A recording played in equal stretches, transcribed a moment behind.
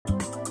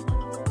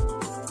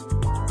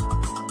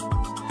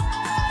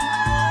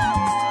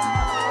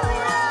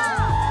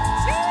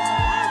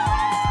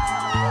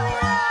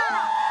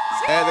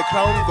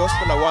Crown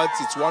Gospel Awards,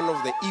 it's one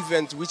of the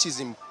events which is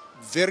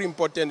very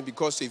important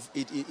because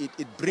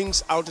it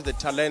brings out the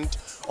talent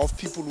of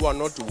people who are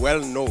not well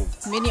known.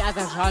 Many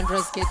other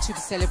genres get to be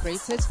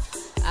celebrated.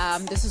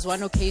 This is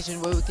one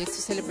occasion where we get to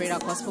celebrate our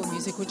gospel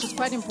music, which is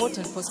quite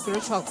important for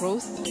spiritual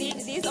growth.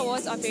 These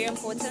awards are very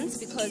important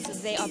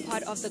because they are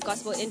part of the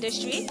gospel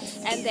industry,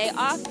 and they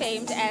are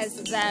famed as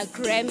the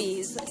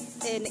Grammys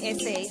in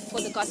SA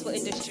for the gospel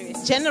industry.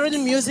 Generally,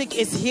 music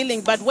is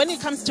healing, but when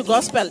it comes to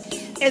gospel,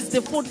 it's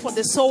the food for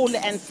the soul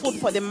and food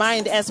for the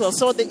mind as well.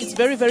 So it's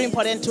very, very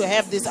important to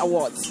have these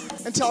awards.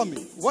 And tell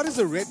me, what is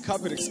a red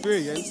carpet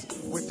experience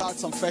without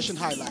some fashion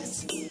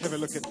highlights? Have a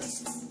look at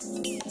this.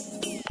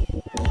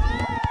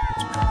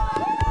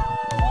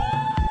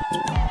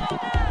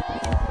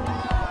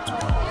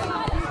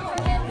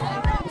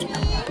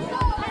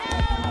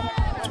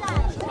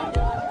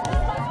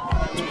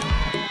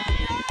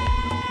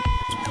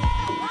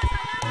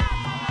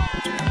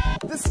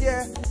 This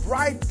year,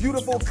 bright,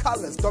 beautiful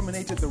colors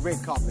dominated the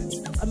red carpet.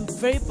 I'm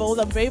very bold,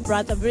 I'm very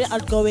bright, I'm very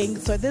outgoing.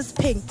 So this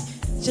pink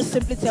just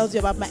simply tells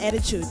you about my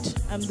attitude.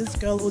 I'm this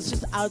girl who's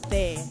just out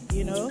there,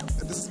 you know.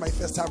 And this is my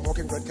first time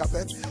walking red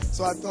carpet,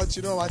 so I thought,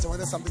 you know what, I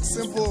wanted something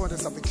simple, I wanted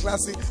something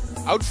classy.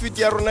 Outfit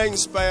yarona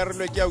inspired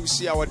like we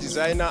see our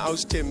designer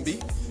Aus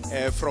Tembi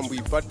from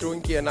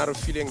Wipato ki another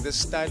feeling this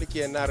style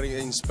ki another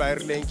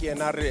inspired ki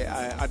another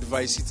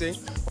advice it.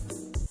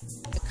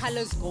 The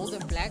colors gold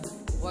and black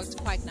worked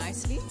quite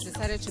nicely.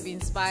 Decided to be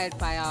inspired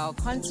by our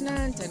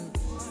continent and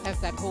have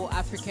that whole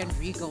African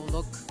regal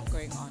look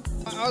going on.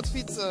 My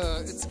outfit,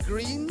 it's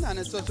green and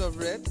a touch of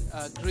red.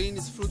 Green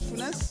is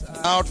fruitfulness. My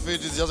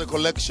outfit is just a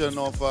collection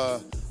of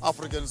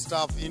African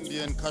stuff,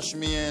 Indian,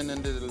 Kashmirian,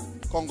 and the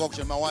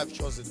concoction. My wife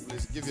chose it,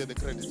 please give her the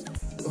credit.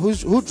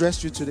 Who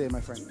dressed you today,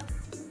 my friend?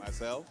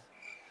 Myself.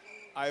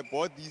 I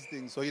bought these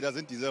things, so he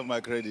doesn't deserve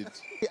my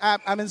credit.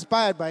 I'm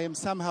inspired by him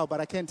somehow,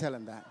 but I can't tell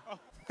him that.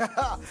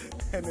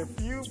 And a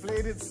few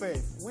played it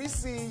safe. We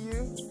see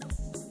you.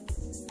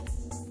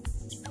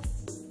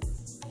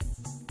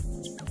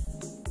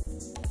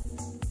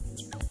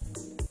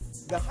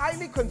 The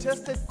highly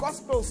contested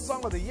Gospel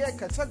Song of the Year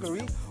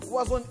category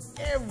was on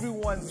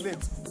everyone's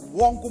lips.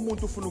 Wonke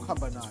umuntu ufuna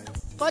ukuhamba nayo.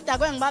 Kodwa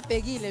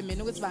kwengibabhekile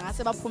mina ukuthi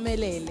bangase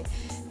baphumelele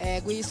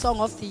kuyi Song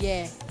of the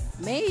Year.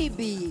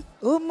 Maybe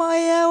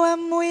umoya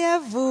wami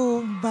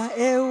uyavuma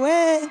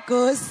ewe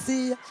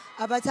Nkosi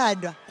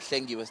abathandwa.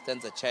 Hlengiwe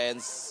stands a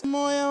chance.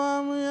 Umoya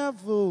wami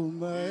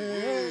uyavuma.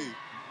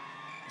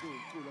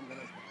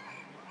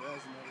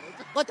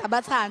 Kodwa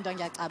abathandwa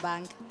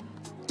ngiyacabanga.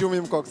 Do me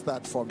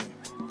that for me.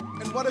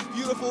 And what a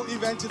beautiful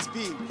event it's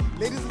been.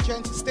 Ladies and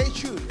gents, stay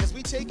tuned as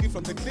we take you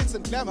from the glitz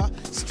and glamour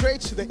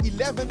straight to the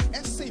 11th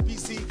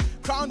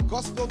SABC Crown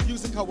Gospel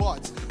Music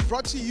Awards,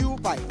 brought to you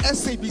by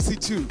SABC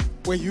 2,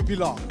 where you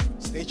belong.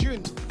 Stay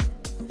tuned.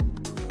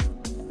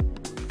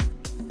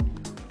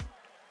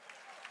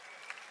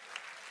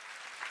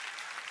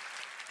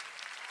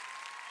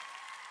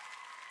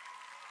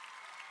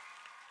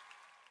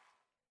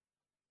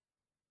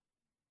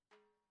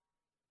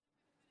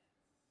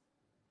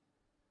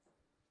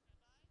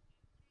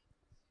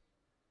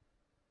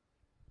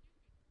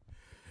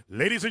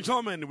 Ladies and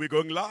gentlemen, we're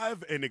going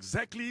live in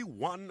exactly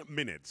 1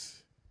 minute.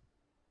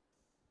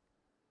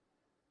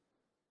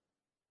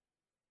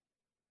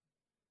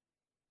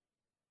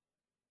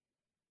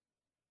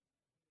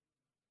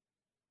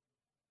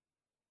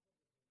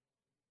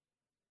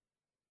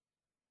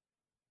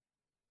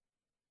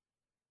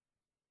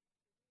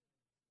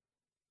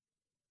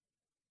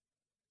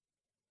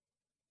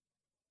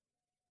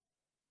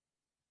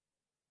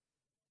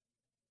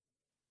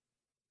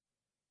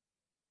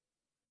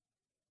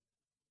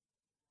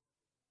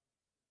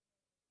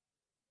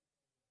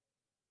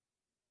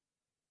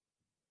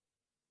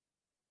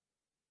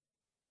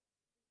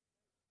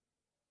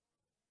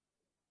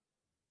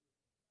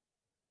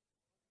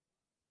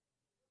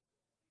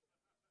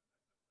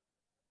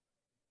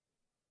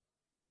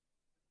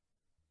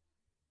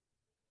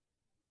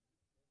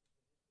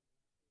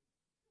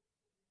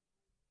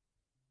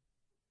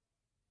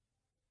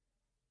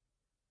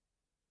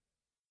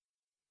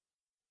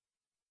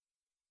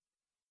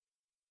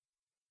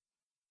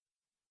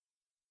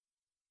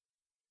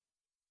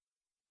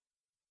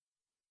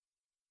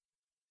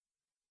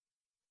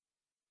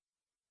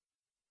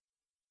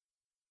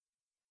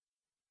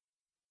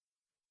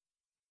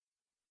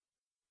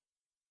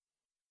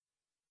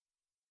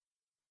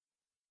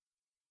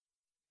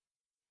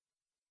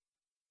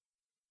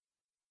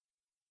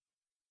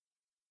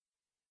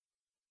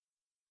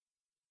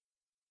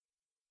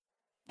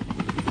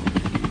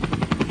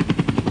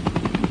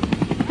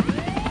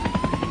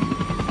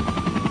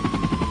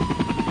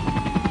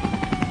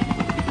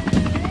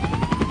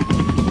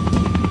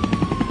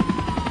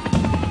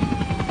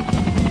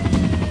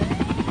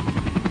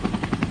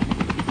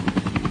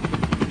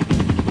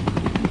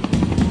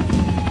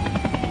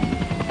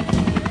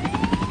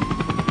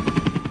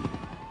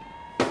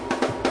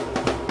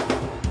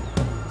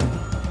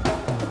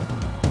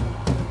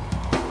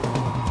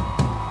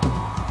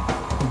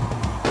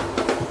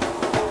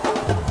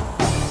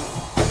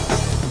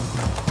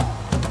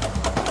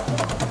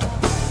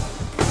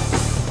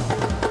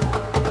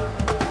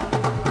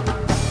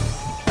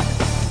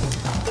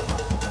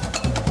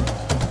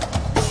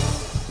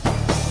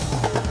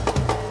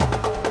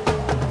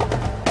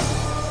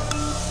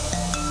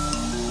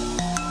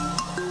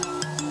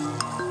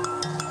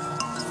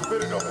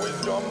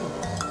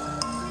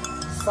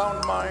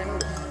 sound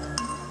mind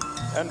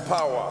and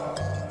power.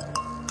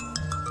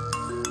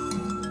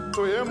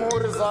 To him who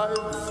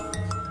resides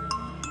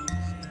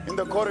in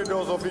the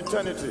corridors of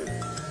eternity,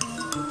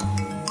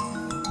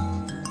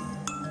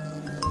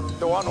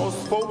 the one who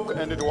spoke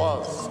and it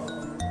was.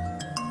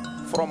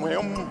 From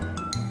him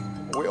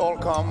we all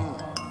come,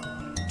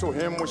 to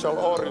him we shall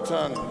all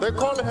return. They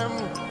call him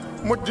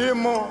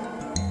Mudimo,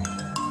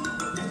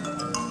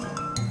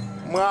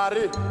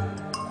 Mwari,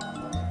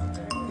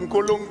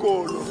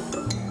 Nkulunkulu,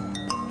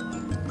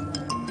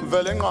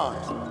 Velengat,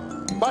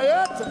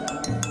 Bayet,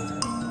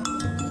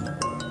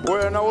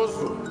 Wena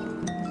Uzu.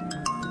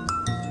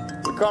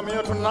 We come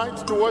here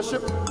tonight to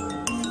worship.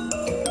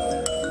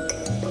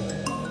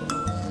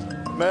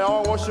 May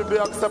our worship be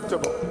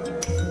acceptable.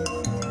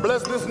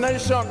 Bless this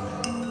nation.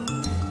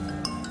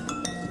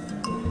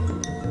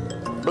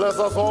 Bless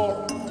us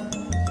all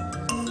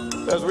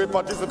as we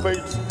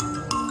participate.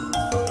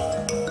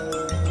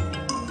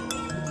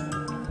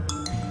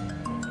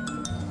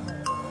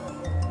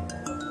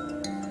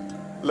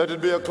 Let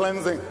it be a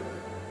cleansing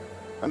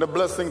and a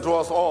blessing to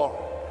us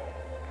all.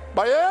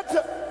 By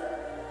it,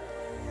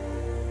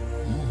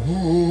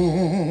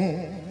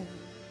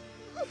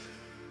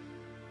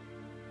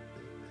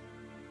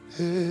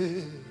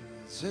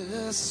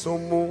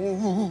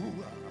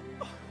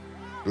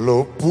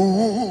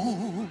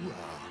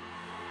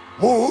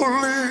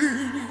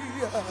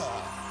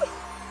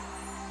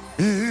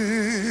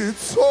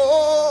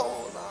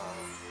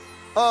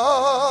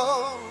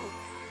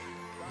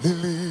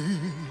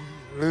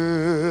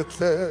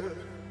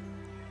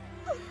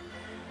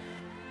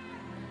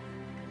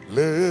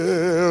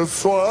 le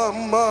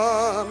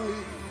suamani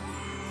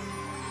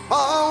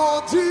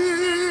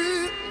aodino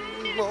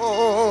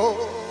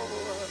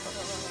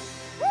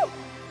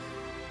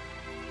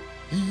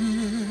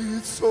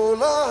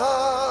itsola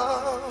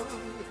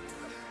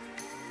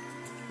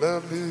la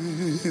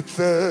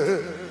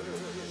vita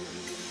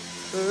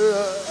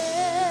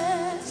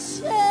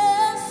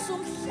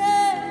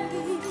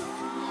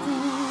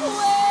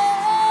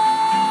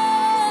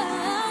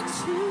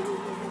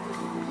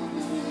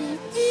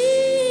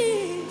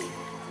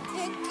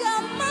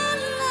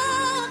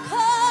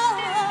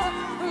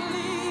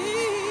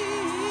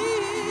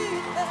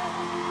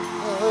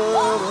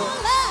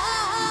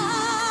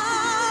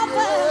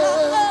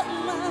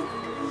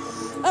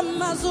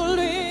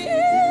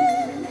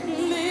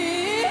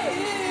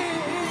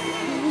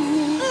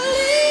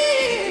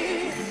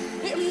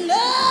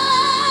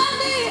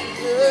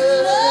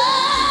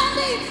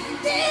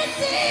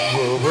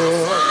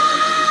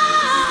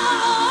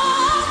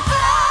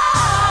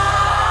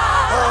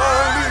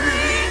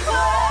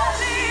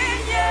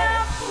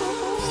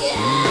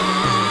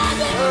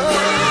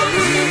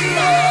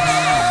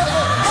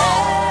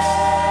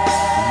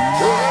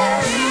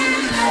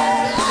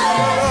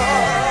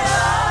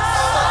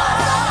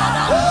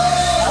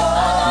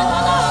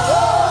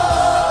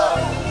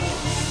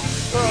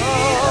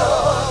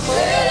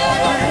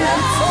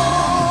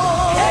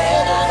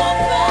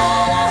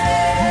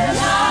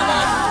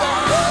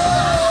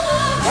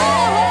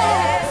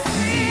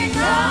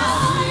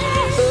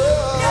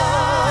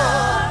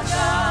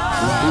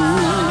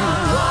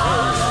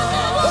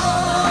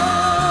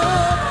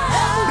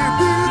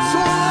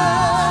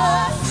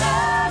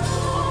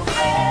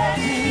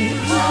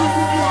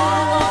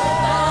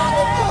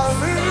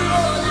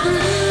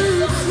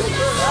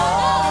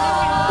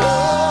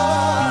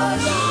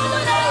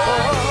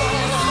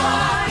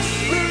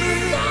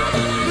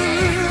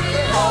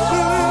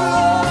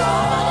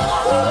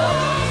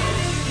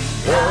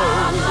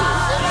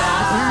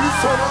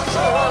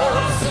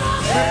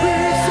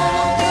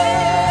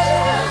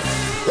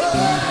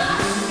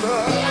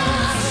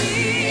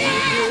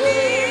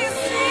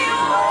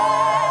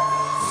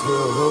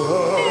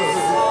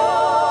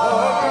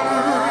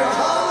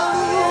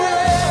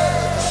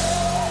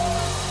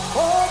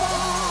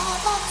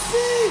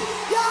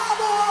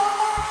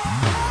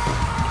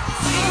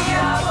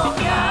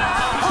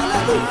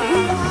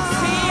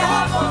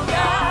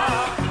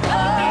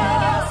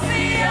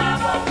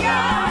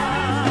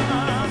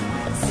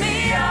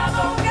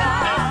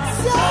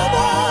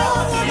Siamo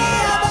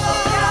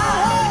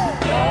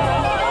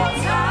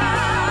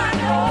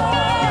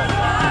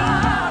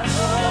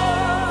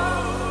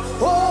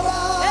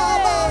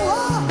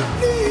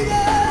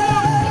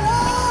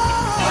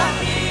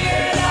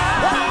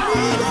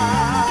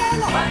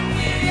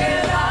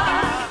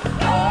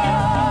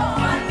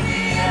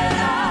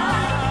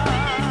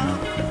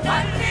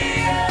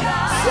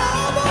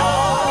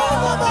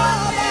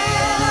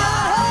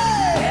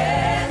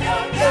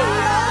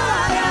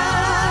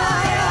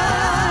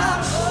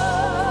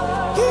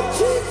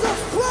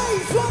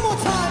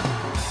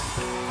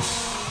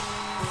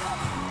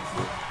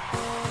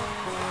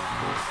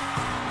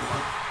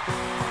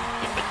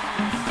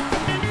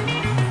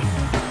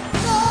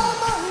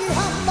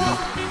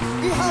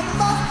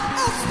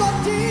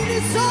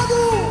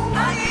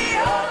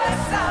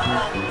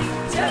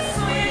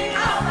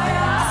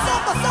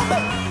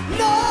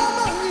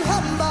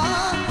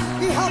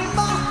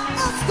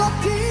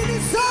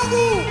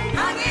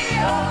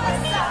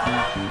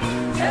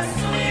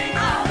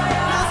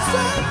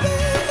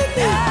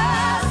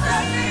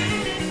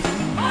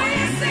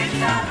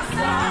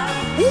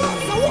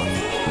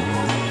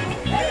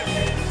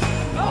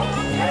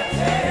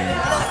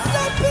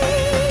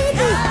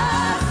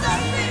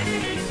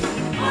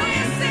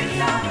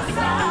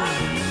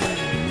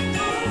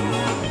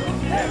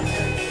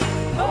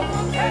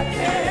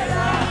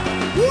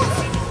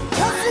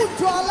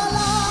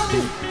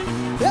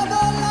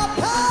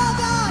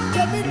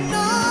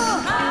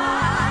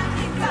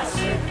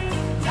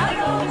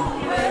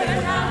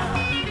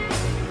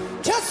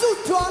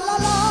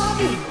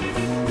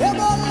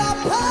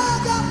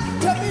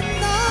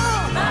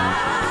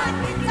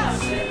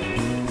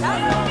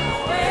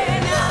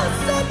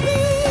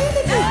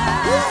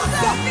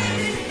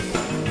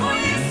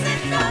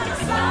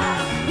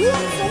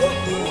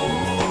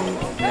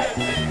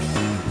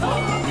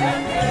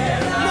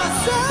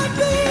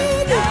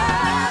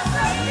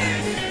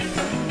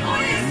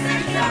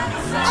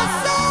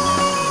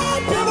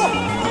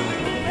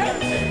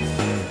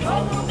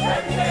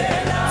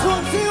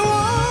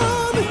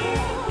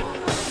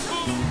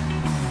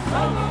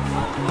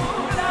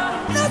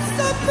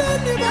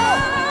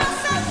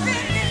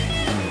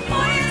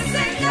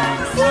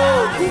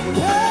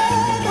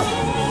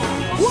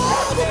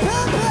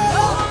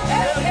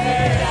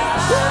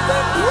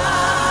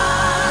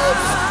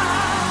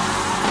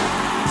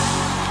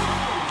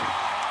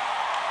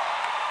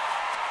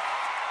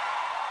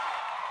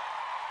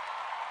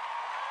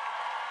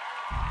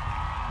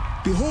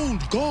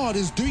Behold, God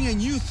is doing a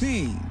new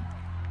thing.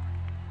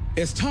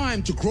 It's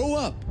time to grow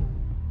up.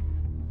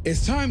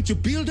 It's time to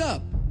build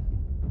up.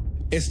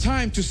 It's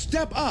time to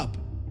step up.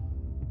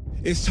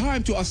 It's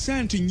time to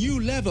ascend to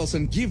new levels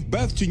and give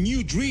birth to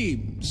new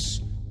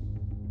dreams.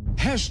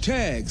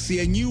 Hashtag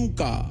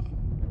Sianyuka.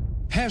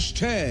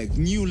 Hashtag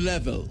new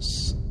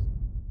levels.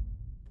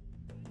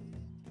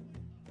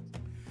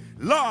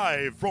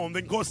 Live from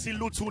the Nkosi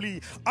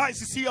Luthuli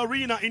ICC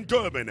Arena in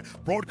Durban,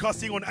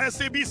 broadcasting on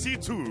SABC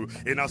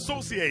 2 in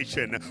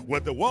association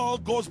with the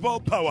World Gospel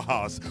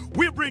Powerhouse,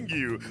 we bring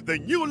you the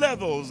new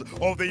levels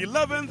of the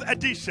 11th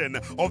edition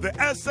of the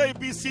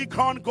SABC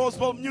Crown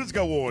Gospel Music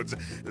Awards.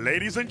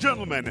 Ladies and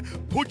gentlemen,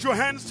 put your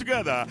hands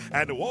together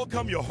and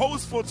welcome your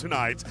hosts for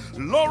tonight,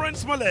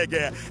 Lawrence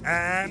Maleka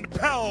and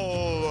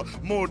Pel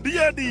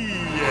Modiadie.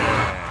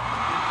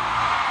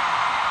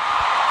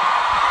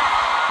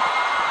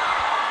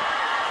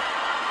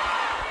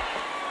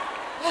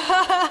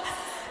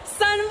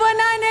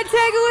 Sanbonani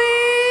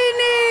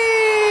Tegwini!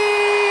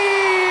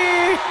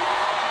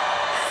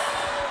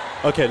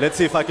 Okay, let's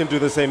see if I can do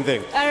the same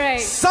thing. All right.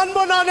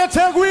 Sanbonani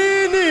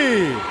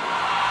Tegwini!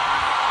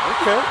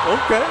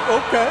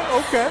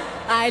 Okay.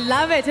 I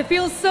love it. It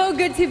feels so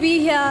good to be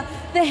here.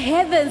 The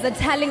heavens are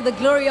telling the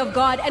glory of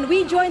God, and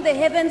we join the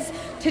heavens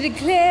to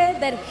declare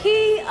that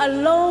He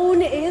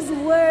alone is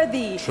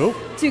worthy. True.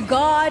 To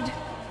God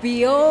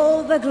be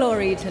all the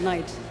glory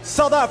tonight.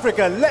 South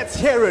Africa, let's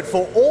hear it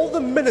for all the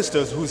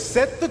ministers who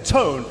set the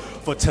tone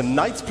for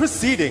tonight's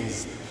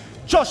proceedings.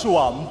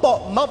 Joshua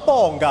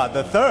Mabonga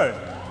III,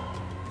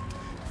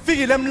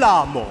 Fikile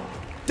Mlamo,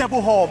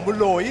 Teboho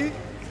Muloi,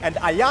 and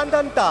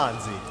Ayanda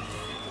Ntanzi.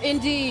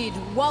 Indeed,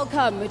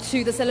 welcome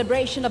to the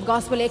celebration of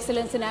gospel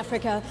excellence in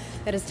Africa.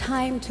 It is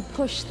time to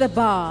push the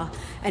bar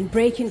and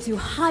break into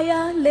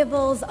higher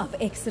levels of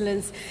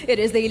excellence. It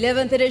is the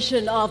 11th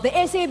edition of the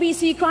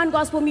SABC Crown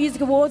Gospel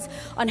Music Awards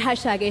on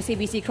hashtag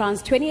SABC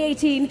Crowns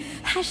 2018,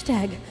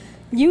 hashtag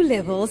new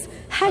levels,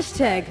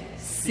 hashtag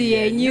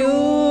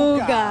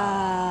Sianyuka.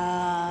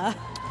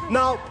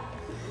 Now,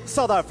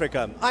 South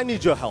Africa, I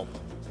need your help.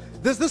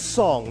 There's this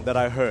song that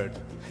I heard.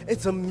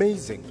 It's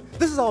amazing.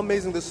 This is how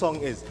amazing this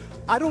song is.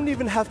 I don't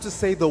even have to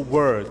say the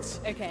words.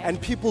 Okay. And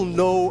people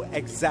know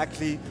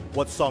exactly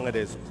what song it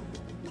is.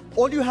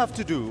 All you have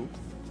to do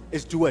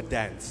is do a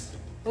dance.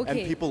 Okay.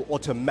 And people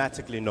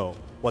automatically know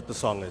what the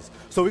song is.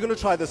 So we're going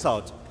to try this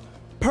out.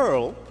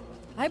 Pearl.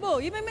 Hi, Bo.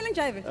 You been meaning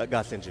jive?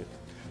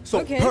 So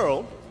Okay.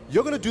 Pearl,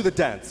 you're going to do the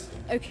dance.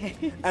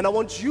 Okay. And I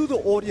want you, the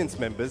audience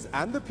members,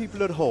 and the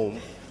people at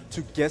home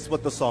to guess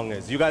what the song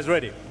is. You guys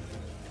ready?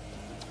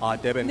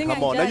 Deben,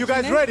 come on. Are you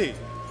guys ready?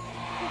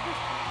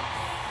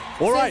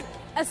 All right.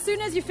 As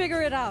soon as you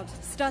figure it out,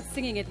 start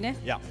singing it, ne?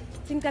 Yeah.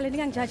 Sing kale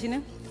ningang jaji,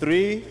 ne?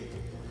 3,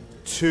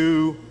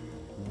 2,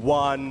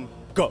 1,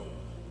 go.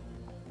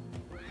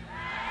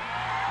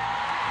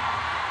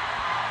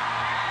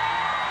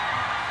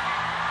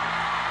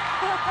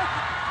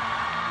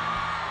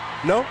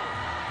 No?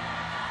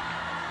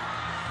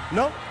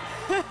 No?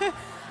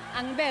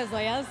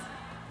 Angibezwa yazi.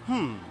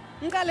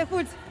 Ngale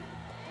futhi.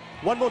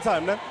 One more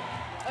time, ne?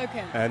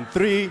 Okay. And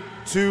 3,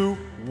 2,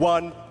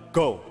 1,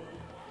 go.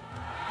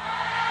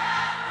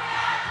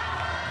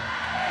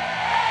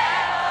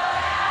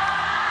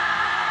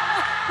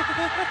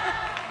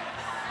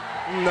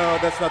 No,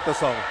 that's not the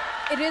song.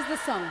 It is the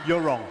song.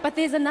 You're wrong. But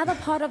there's another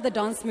part of the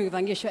dance move,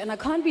 Angisha, and I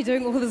can't be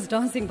doing all this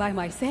dancing by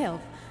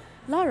myself.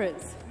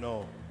 Lawrence.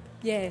 No.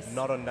 Yes.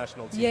 Not on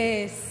national TV.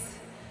 Yes.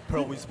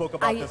 Pearl, we spoke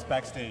about this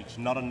backstage,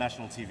 not on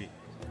national TV.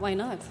 Why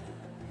not?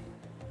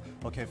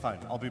 Okay, fine.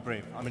 I'll be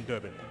brave. I'm in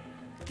Durban.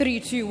 3,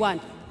 2, 1.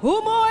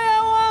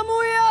 Umoya wami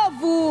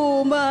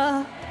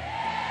uyavuma.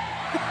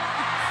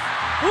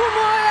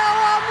 Umoya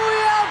wami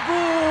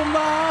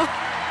uyavuma.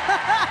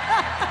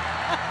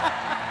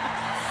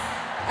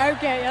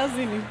 Okay,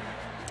 Yazini.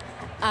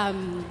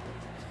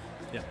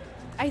 Yeah.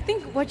 I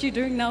think what you're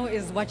doing now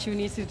is what you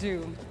need to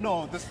do.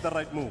 No, this is the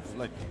right move.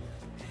 Like.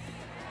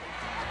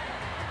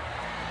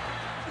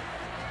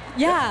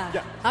 Yeah.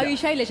 Yeah.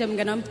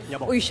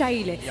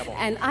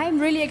 And I'm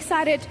really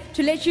excited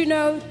to let you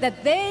know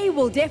that they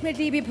will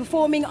definitely be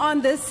performing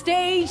on the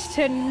stage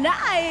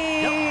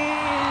tonight.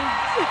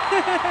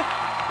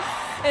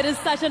 It is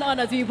such an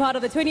honor to be part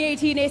of the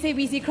 2018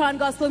 SABC Crown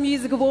Gospel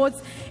Music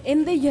Awards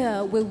in the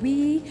year where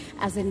we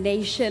as a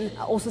nation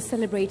are also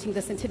celebrating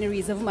the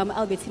centenaries of Mama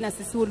Albertina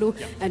Sisulu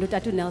and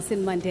Utatu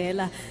Nelson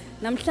Mandela.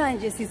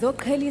 Namhlanje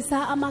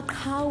sizoqhelisa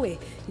amaqhawe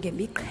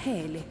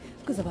ngemiqhele.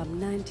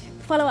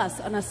 Follow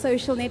us on our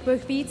social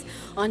network feeds.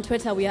 On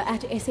Twitter, we are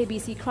at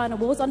SABC Crown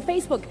Awards. On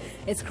Facebook,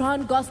 it's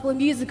Crown Gospel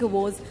Music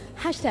Awards.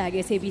 Hashtag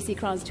SABC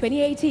Crowns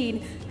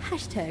 2018.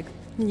 Hashtag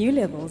New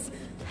Levels.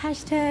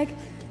 Hashtag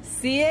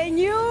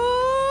Sienyuga.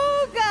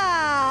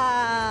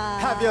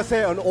 Have your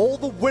say on all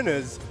the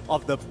winners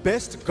of the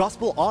Best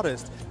Gospel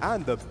Artist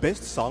and the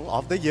Best Song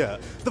of the Year.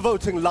 The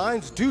voting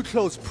lines do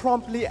close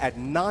promptly at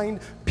 9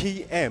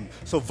 p.m.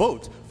 So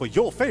vote for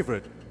your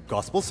favorite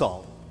gospel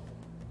song.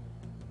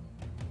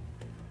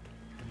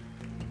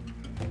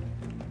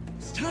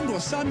 Thandwa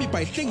Sami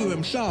by Hlengiwe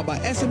Mhlaba,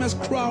 SMS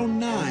Crown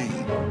 9.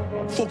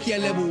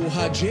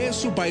 Fokialebuha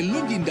Jesu by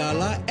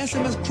Lungindala,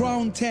 SMS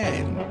Crown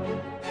 10.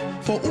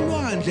 For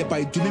Ulwandle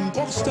by Dumim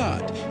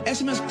Kokstad,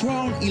 SMS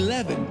Crown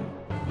 11.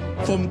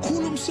 From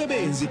Kulum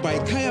Sebenzi by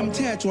Kayam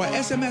Tetwa,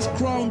 SMS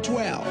Crown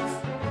 12.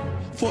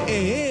 For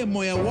Ehe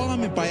Moya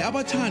Wami by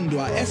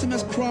Abatandwa,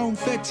 SMS Crown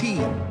 13.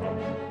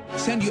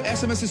 Send your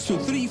SMSs to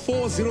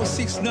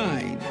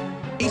 34069.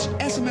 Each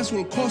SMS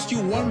will cost you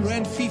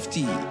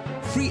R1.50.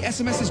 Free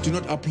SMSs do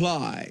not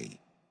apply.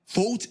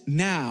 Vote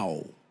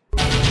now.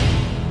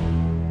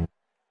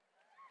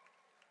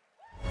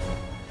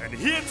 And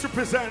here to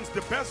present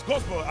the Best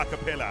Gospel a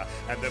cappella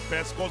and the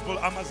Best Gospel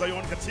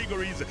Amazion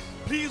categories,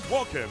 please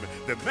welcome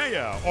the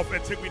Mayor of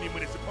eThekwini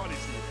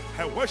Municipality,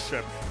 Her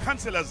Worship,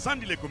 Councillor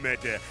Zandile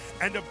Gumede,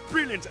 and a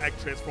brilliant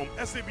actress from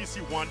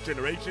SABC 1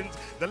 Generations,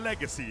 The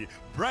Legacy,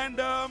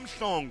 Brenda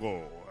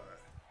Mhlongo.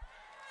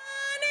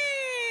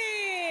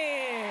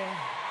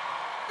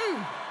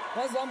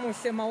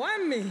 Wazamuhle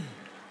mawami.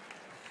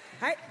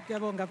 Hayi,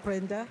 ngiyabonga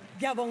Brenda.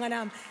 Ngiyabonga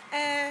nami.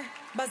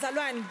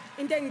 Bazalwane,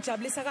 into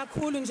engijabulisa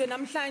kakhulu nje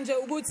namhlanje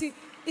ukuthi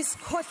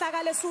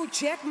isikhohlakala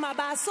suJack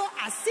Mabaso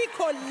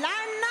asikho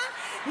lana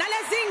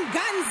nalezi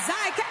ingane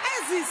zakhe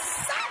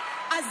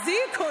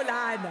azikho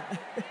lana.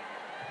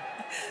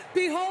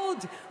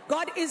 Behold,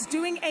 God is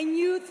doing a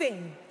new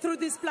thing through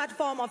this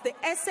platform of the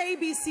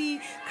SABC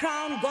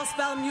Crown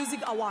Gospel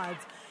Music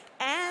Awards,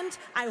 and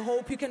I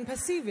hope you can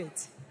perceive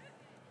it.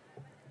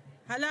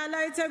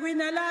 Halala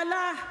eThekwini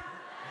halala.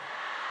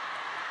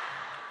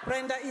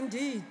 Brenda,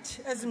 indeed,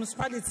 as the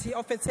municipality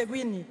of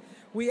eThekwini,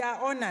 we are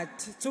honored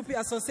to be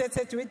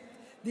associated with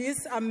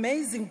this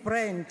amazing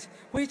brand,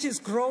 which is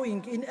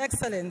growing in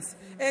excellence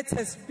at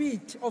a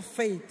speed of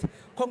faith.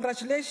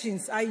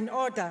 Congratulations are in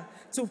order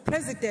to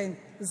President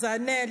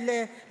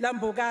Zanele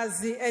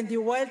Lambogazi and the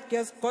World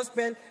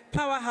Gospel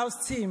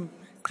Powerhouse team.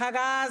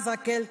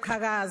 Qhakaza kel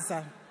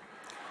qhakaza.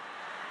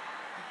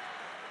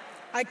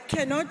 I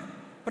cannot,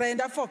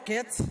 Brenda,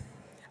 forget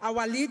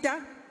our leader,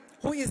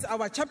 who is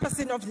our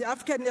chairperson of the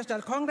African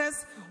National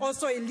Congress,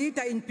 also a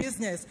leader in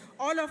business.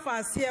 All of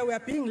us here, we are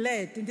being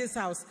led in this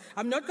house.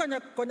 I'm not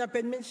gonna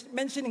be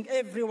mentioning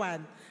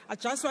everyone. I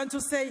just want to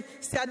say,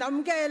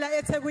 siyanamukela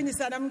eThekwini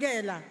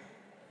siyanamukela.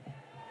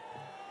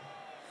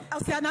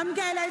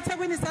 Siyanamukela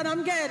eThekwini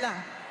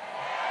siyanamukela.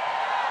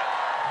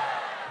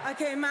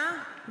 Okay,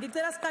 ma,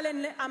 ngicela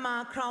siqaleni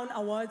ama Crown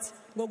Awards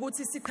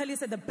ngokuthi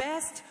siqhelise the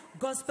Best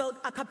Gospel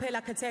a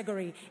cappella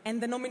category, and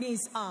the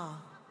nominees are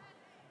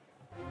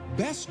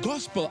Best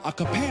Gospel a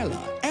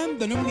cappella, and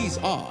the nominees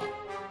are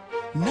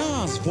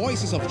Nas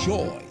Voices of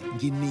Joy,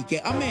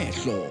 Nginike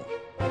Amehlo,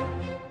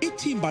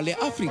 Ithimba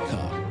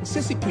le-Afrika,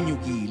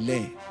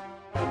 Sesiphunyukile,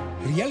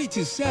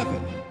 Reality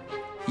 7,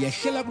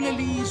 Yehlela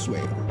Kulelizwe,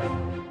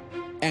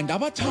 and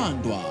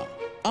Abathandwa,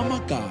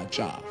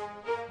 Amagatsha.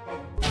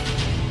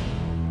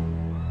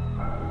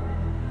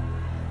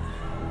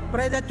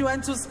 Brenda, do you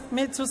want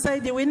me to say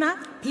the winner?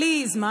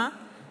 Please, ma.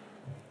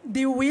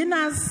 The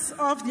winners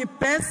of the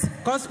Best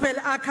Gospel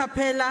a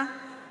cappella,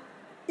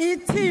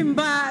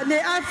 Ithimba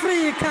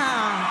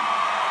le-Afrika.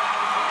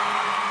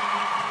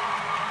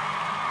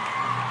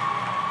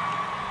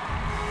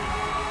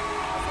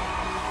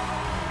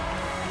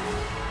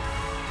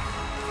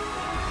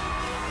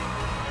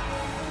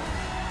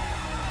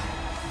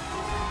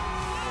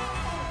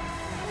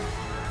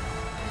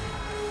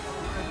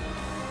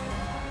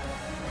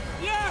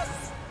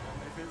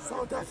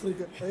 South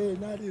Africa, hey,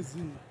 not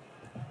easy.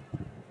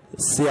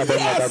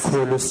 Siyabonga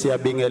kakhulu,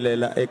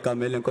 siyabingelela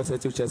egameni lenkosi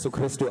yethu Jesu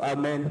Kristu.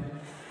 Amen.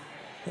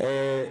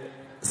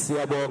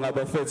 Siyabonga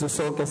bafethu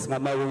sonke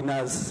singama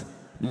winners.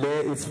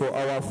 Le is for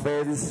our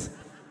fans.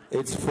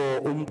 It's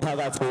for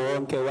umphakathi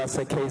wonke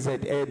wase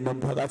KZN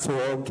nomphakathi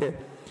wonke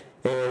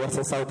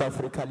wase South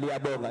Africa.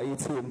 Liyabonga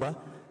ithimba.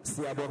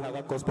 Siyabonga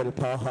ka Gospel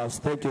Powerhouse.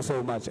 Thank you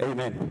so much.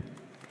 Amen.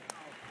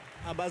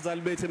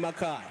 Abazali bethu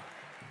emakhaya.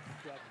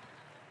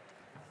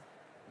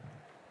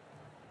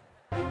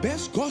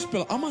 Best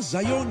Gospel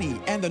Amazayoni,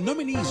 and the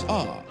nominees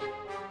are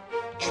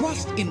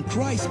Trust in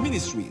Christ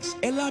Ministries,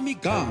 Elami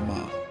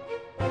Gama,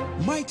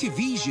 Mighty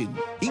Vision,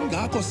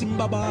 Ingako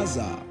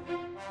Simbabaza,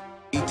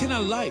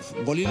 Eternal Life,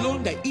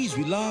 Golilonda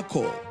Izwi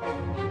Lako,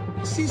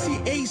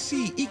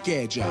 CCAC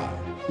Ikeja,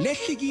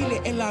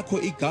 Leshigile Elako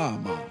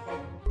Igama.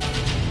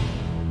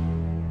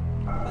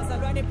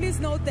 Bazalwane, please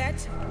note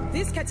that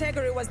this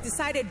category was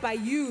decided by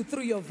you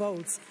through your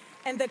votes.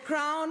 And the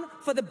crown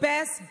for the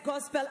best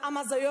gospel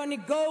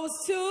Amazayoni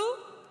goes to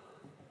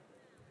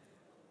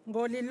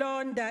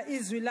Golilonda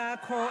Izwi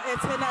Lako,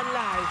 Eternal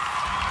Life.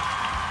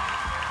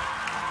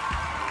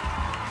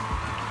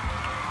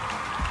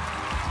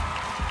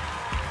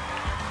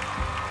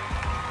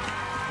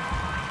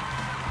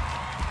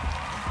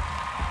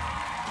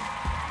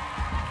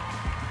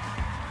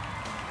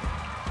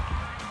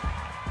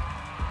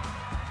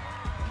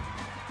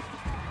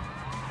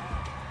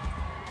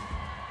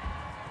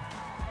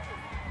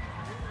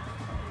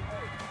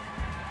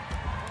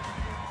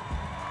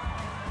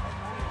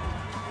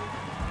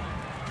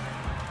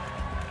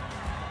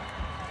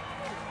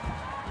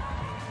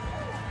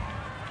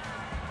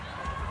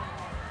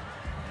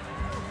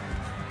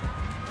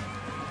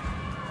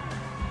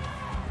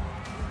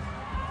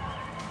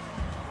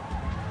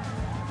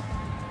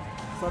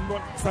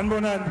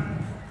 Sanibonani.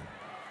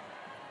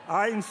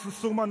 Hayi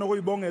ngisukuma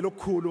nokuyibongela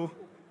okukhulu.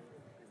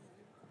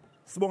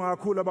 Sibonga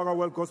kakhulu abaka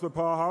World Gospel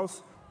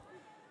Powerhouse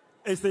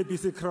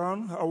SABC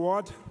Crown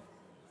Award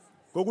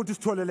ngokuthi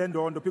sithole le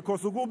ndondo,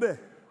 because ukube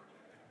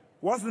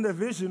wasn't the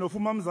vision of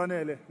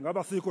uMamzanele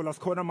ngaba sikho la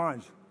sikhona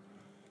manje.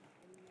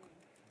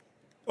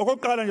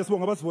 Okokuqala nje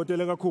sibonga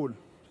abasivotele kakhulu.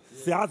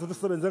 Siyazi ukuthi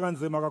sisebenze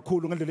kanzima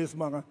kakhulu ngendlela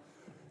esimanga.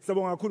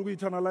 Sibonga kakhulu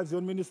ku-Eternal Life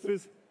Zion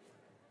Ministries.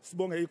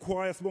 Sibonga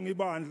ichoir, sibonga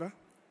ibandla.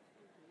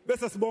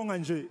 Bese sibonga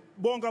nje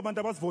bonke abantu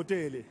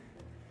abasivotele.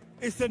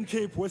 Eastern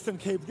Cape, Western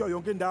Cape, kuyo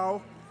yonke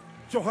indawo.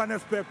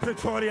 Johannesburg,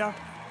 Pretoria.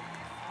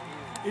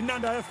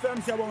 Inanda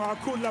FM siyabonga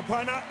kakhulu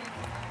laphana.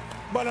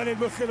 Balaleli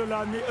bohlelo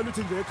lami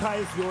eluthi nje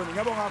ekhaya isiyoni.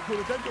 Ngiyabonga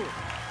kakhulu. Thank you.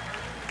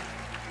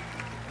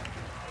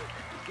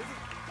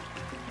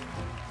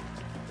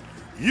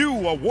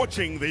 You are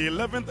watching the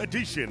 11th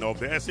edition of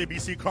the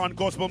SABC Crown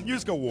Gospel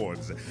Music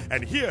Awards,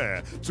 and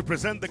here to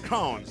present the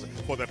crowns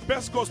for the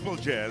Best Gospel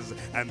Jazz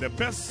and the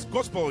Best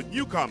Gospel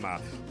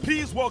Newcomer,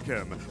 please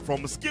welcome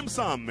from Skeem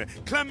Saam,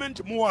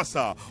 Clement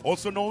Maosa,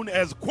 also known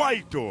as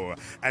Kwaito,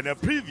 and a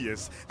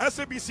previous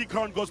SABC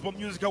Crown Gospel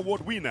Music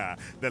Award winner,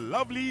 the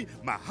lovely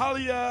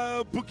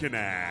Mahalia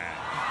Bukina.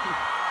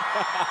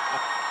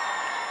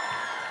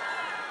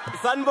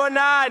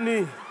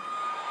 Sanbonani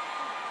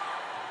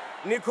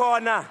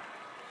Nikona.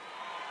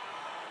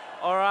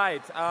 All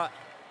right,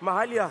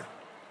 Mahalia,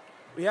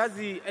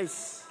 uyazi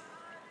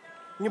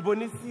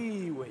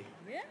ngibonisiwe.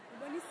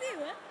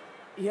 Ngibonisiwe?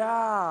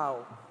 Yeah,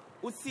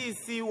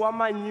 usisi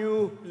wama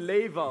new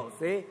labels,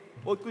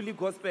 Otuli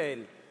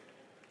Gospel.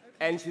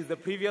 And she's the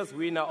previous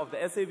winner of the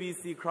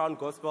SABC Crown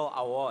Gospel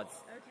Awards.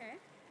 Okay.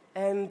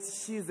 And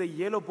she's a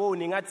yellow bone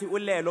ngathi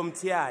ulelo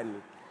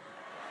mthiyani.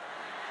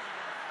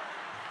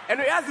 And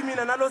uyazi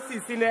mina nalo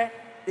sisi ne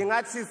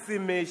ingathi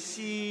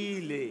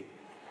simeshile.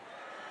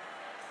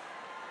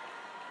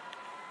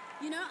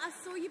 You know, I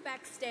saw you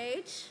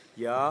backstage.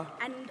 Yeah.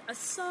 And a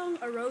song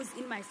arose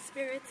in my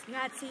spirit.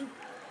 Ngati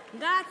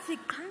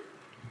qha.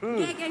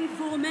 Ngeke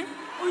ngivume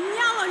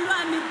unyawo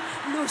lwami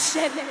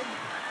lushelele.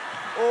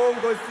 Oh,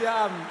 Nkosi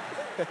yami.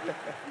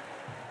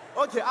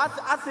 Okay,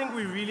 I think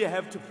we really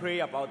have to pray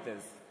about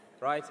this,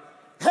 right?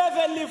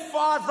 Heavenly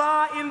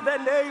Father, in the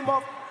name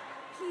of...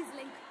 Please,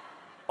 Link.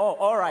 Oh,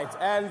 all right.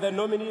 And the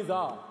nominees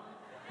are?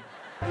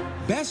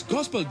 Best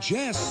Gospel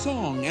Jazz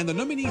Song, and the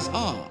nominees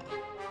are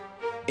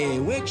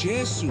Ewe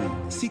Jesu,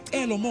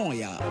 Sicelo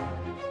Moya,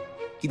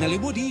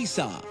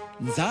 Kinalibodisa,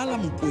 Nzala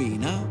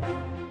Mkwina,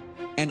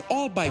 and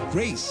All by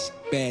Grace,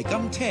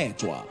 Begam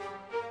Tetwa.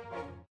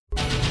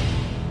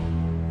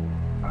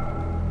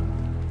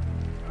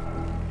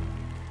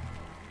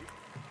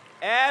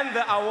 And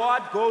the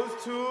award goes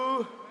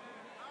to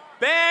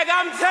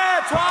Begam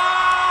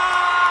Tetwa!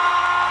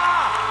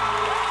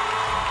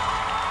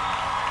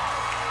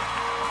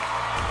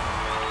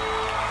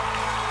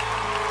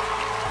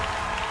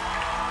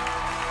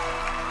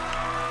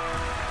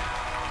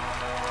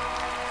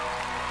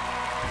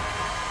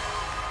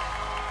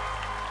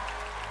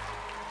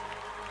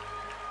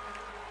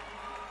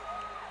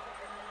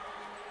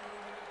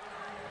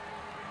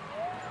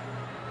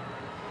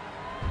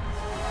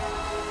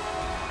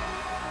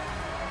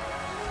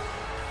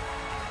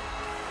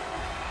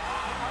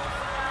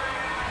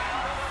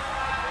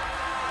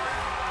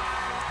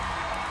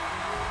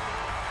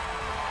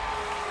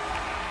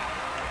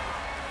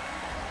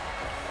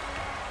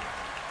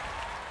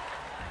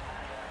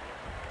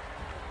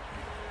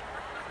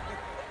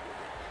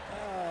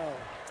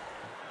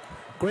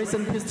 Grace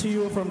and peace to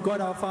you from God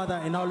our Father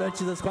and our Lord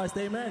Jesus Christ.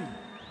 Amen.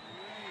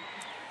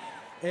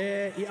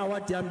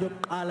 I-award yami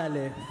yokuqala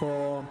le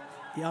for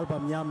the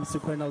album yami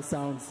Supernal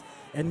Sounds.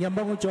 And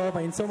ngiyambonga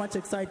uJehova in so much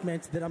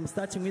excitement that I'm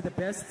starting with the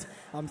best.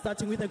 I'm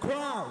starting with the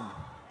crown.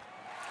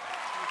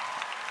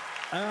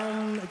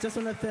 I just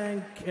want to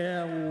thank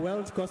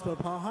World Gospel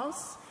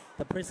Powerhouse,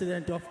 the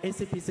president of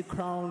SABC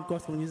Crown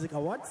Gospel Music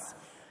Awards,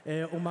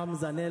 Umam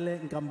Zanele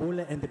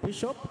Nkambule, and the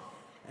bishop.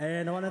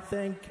 And I want to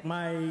thank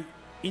my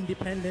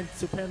independent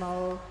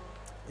Supernal,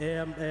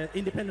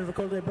 independent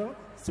record label,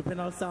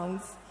 Supernal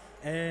Sounds,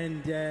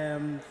 and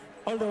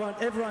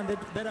everyone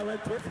that I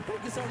worked with.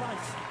 Thank you so much.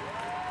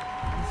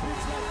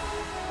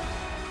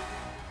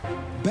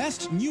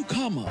 Best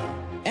Newcomer,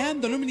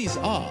 and the nominees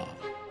are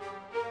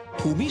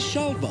Pumi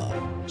Shalva,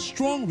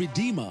 Strong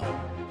Redeemer,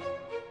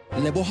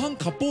 Lebohang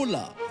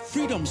Kapola,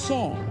 Freedom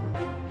Song,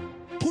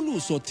 Pulu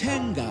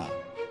Sotenga,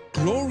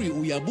 Glory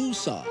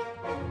Uyabusa,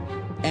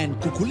 and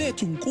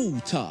Kukuletu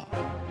Nkuta,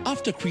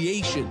 After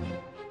Creation.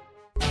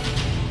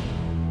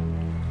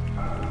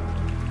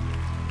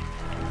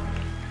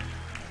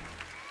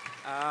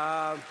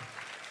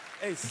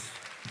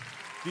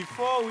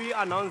 Before we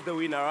announce the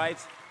winner, right?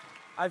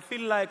 I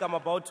feel like I'm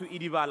about to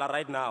idibala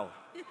right now.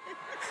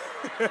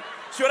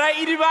 Should I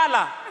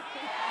idibala?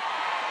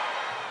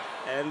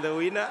 And the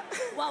winner?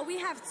 Well, we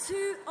have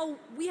two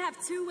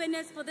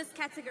winners for this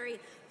category.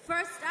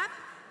 First up,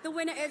 the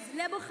winner is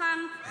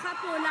Lebohang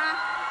Khapola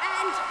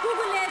and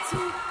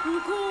Kuguletu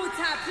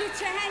Nkuta.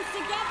 Put your hands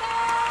together.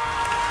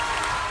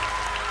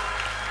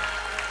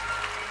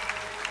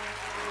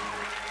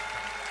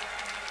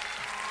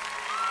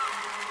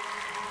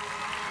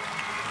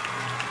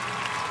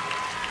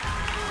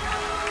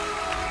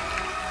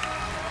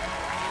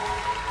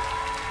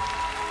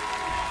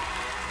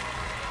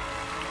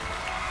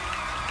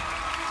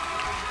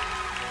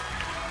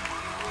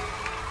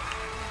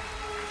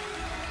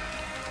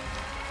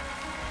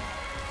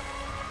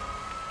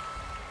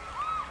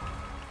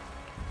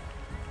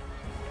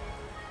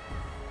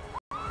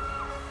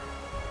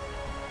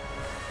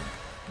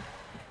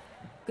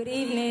 Good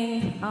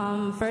evening.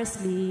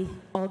 Firstly,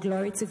 all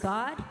glory to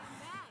God.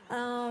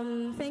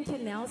 Thank you,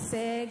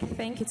 Nelseg.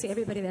 Thank you to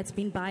everybody that's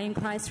been buying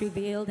Christ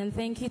Revealed, and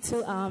thank you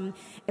to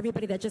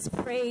everybody that just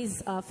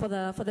prays for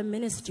the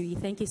ministry.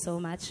 Thank you so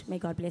much. May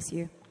God bless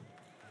you.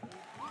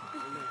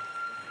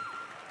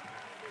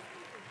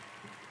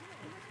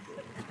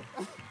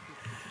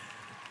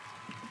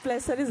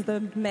 Blessed is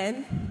the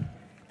man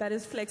that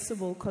is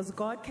flexible, because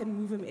God can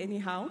move him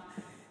anyhow.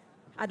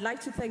 I'd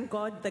like to thank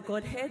God, the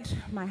Godhead,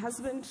 my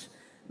husband,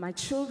 my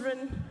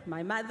children,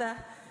 my mother,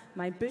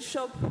 my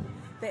bishop,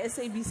 the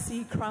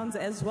SABC crowns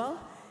as well,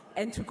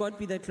 and to God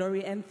be the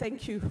glory, and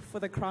thank you for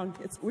the crown.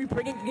 We're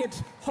bringing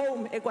it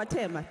home,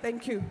 Ekwatema.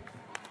 Thank you.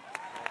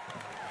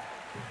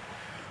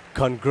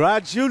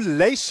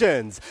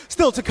 Congratulations!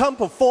 Still to come,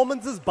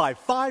 performances by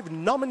 5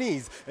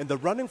 nominees in the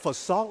running for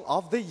Song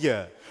of the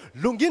Year.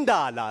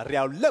 Lungindala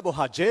Riau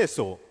Leboha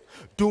Jeso,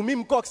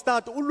 Dumim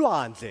Kokstat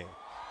Ulwandle,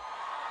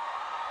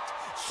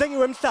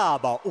 Sengiwe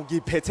Mhlaba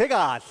ungiphethe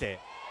kahle,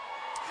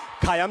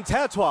 Khaya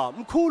Mthethwa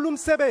mkhulu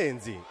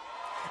msebenzi,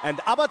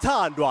 and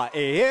abathandwa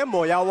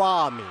moya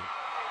wami.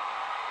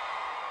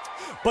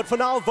 But for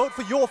now, vote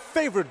for your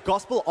favorite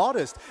gospel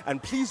artist,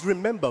 and please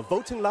remember,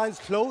 voting lines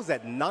close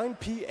at 9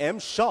 p.m.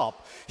 sharp.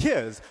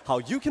 Here's how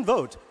you can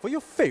vote for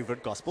your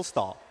favorite gospel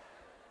star.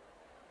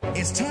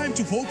 It's time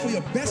to vote for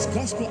your best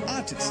gospel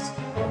artist.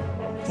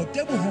 For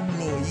Debo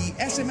Homloyi,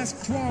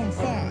 SMS Crown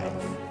 5.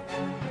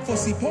 For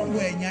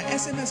Sipongwenya,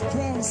 SMS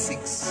Crown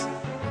 6.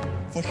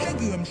 For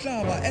Shengiwe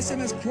Mhlaba,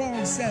 SMS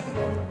Crown 7.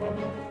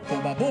 For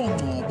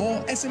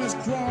Babongo, SMS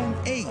Crown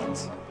 8.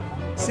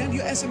 Send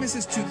your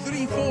SMSs to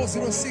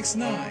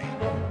 34069.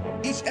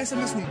 Each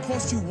SMS will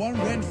cost you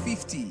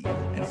R1.50,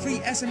 and free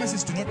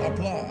SMSs do not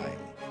apply.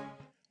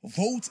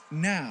 Vote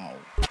now.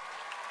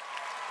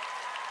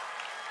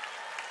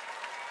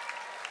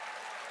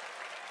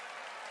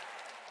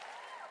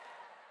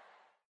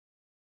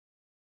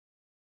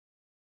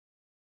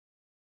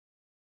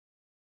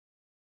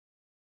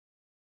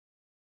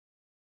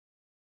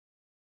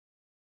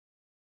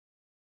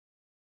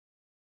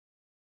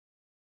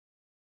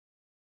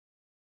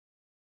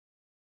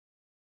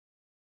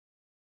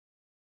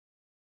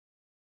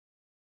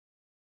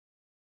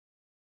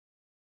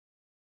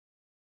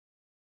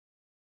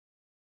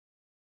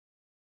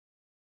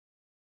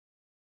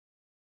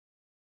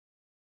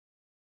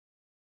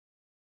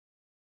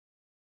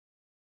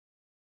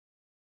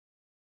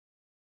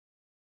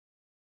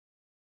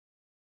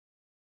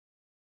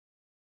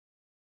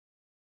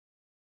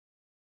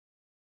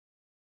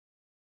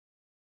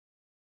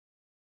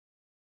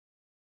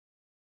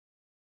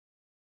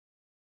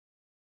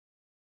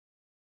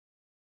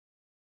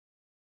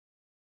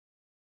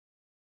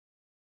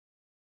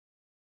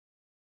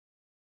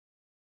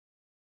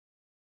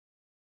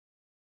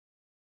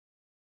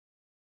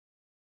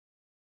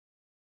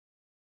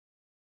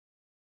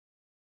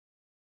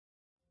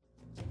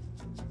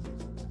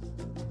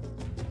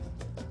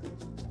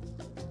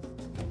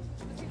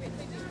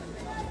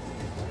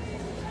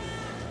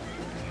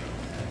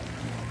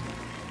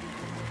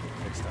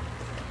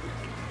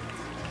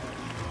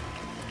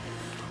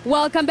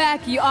 Welcome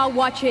back. You are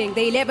watching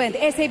the 11th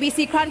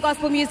SABC Crown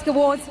Gospel Music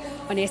Awards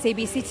on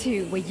SABC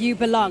 2, where you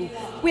belong.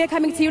 We are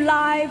coming to you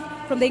live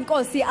from the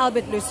Nkosi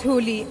Albert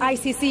Luthuli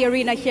ICC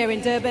Arena here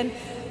in Durban,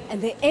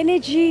 and the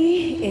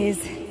energy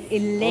is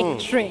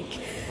electric.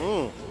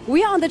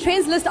 We are on the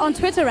trends list on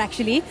Twitter,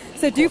 actually,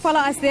 so do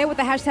follow us there with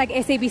the hashtag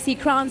SABC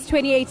Crowns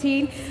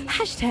 2018,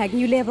 hashtag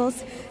New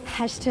Levels,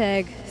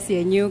 hashtag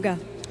Sianyuga.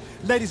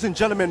 Ladies and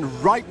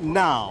gentlemen, right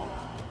now,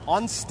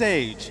 on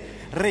stage,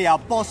 Re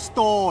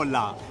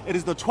Apostola. It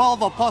is the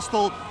 12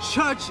 Apostle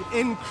Church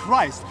in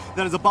Christ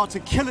that is about to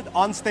kill it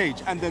on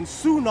stage. And then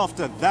soon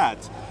after that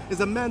is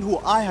a man who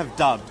I have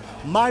dubbed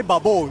my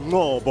Babo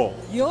Ngobo.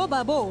 Your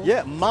Babo?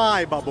 Yeah,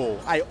 my Babo.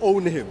 I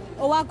own him.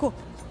 Owako?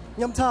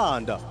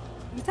 Nyamtanda.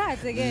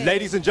 Again.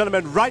 Ladies and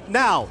gentlemen, right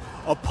now,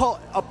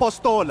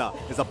 Apostola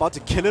is about to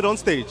kill it on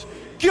stage.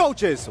 Kyo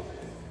Jesu.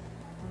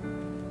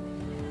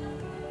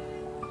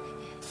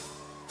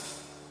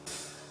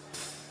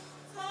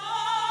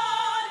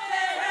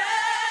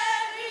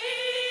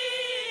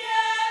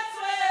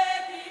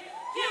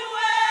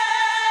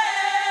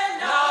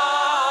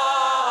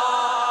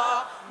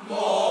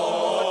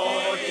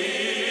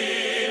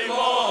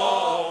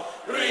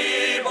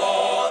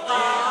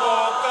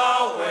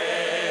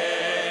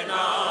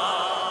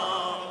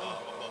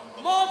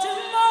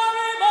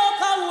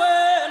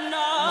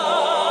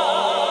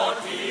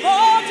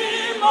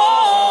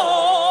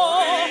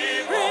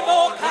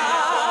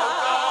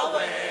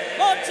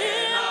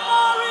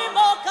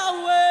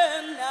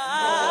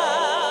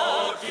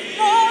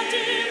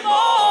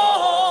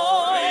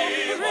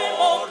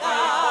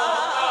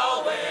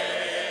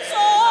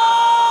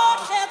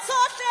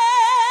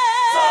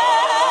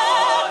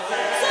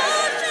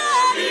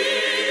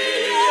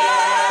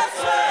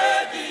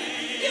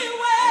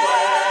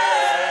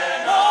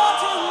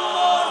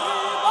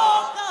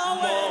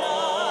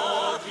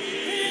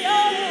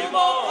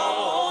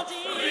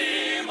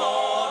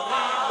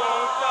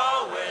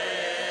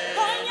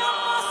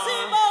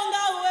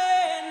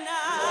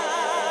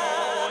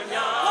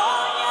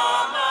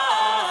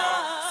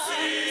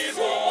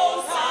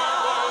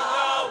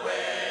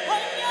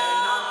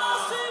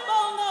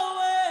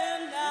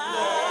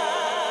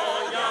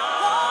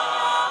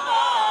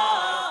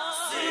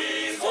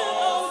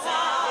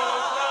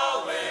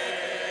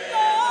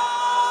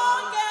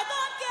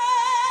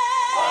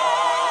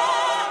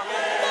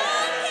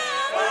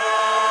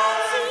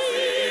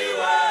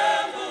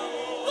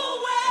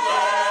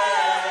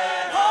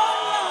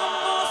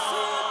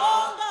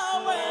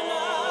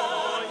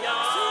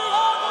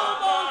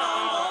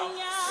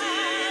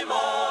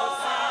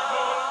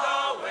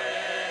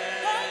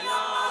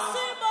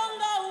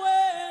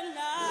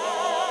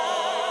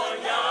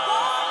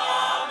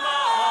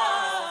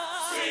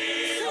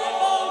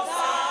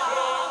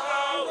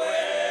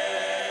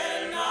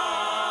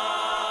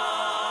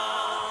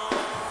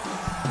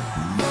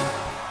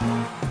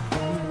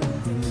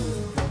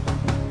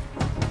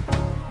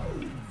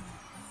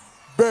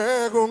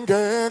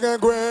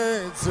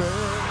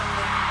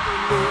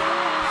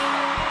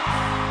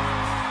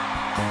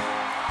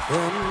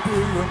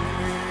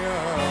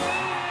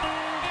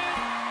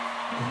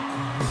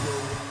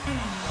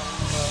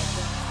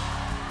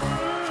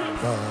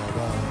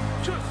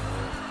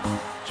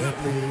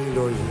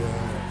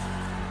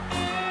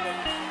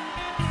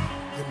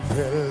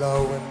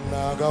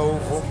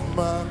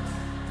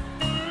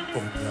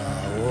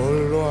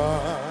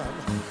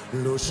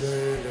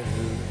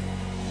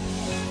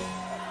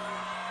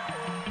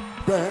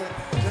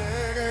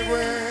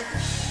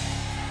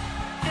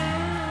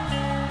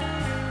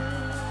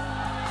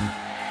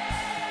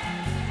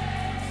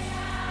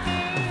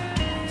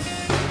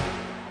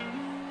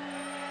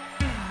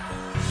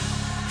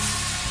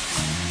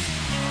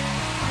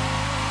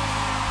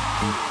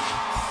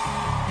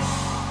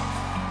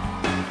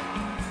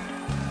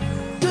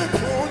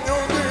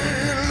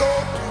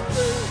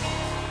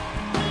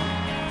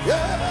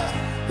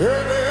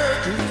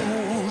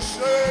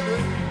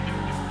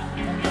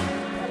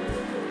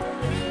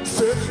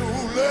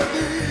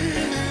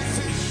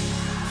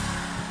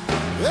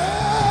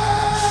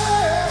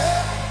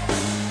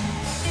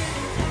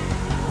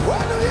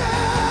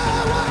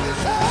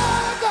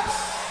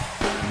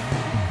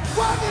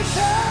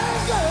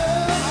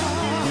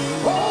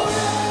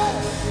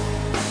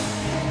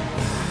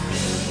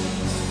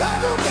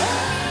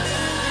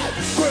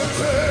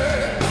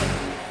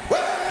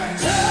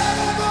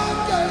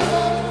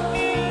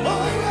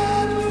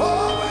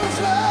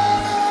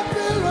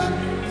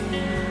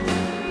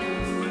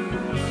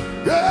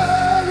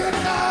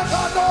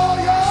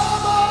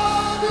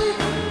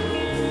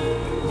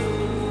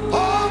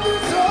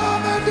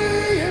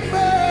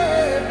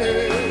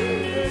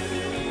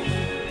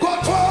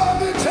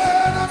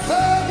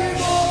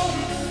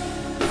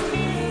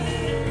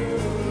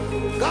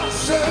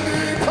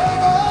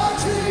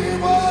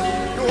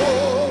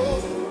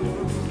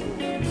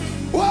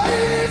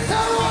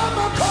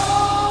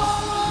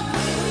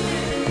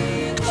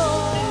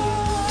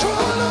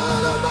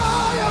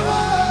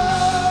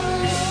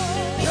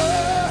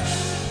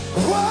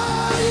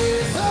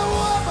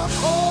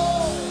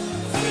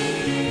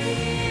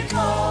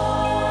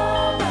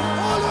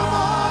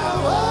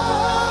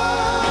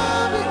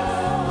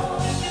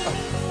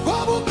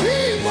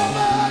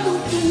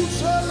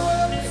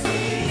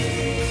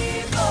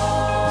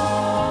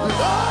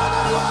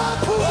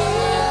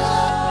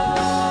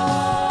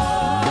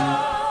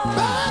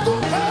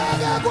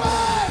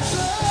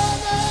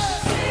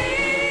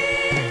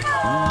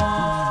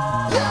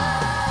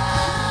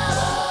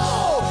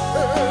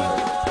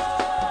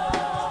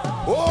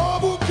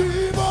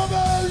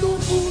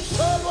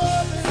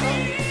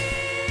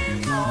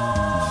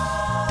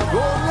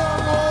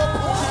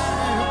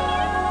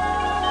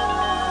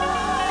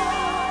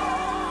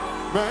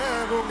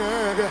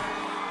 Berungege,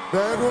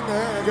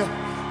 berungege,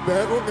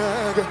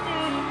 berungege,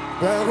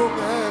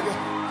 berungege,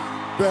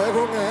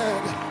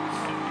 berungege,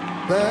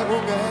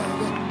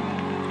 berungege.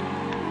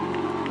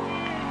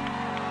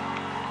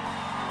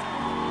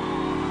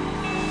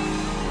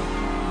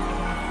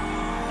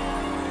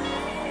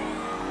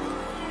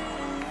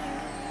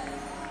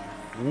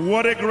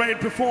 What a great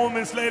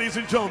performance, ladies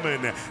and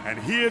gentlemen. And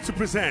here to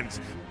present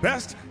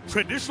Best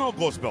Traditional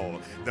Gospel,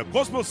 the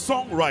Gospel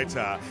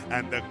Songwriter,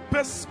 and the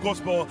Best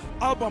Gospel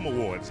Album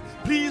Awards.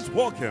 Please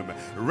welcome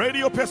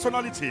radio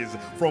personalities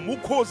from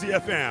Ukhozi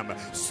FM,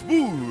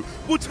 Sbu,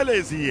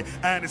 Buthelezi,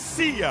 and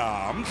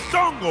Sia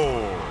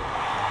Mhlongo.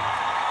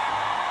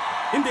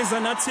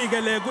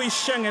 Indizanathi-ke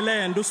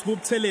kuyishengelend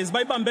uSibubuthelezi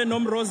bayibambe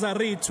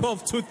nomrosary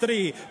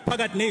 12-3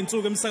 phakathi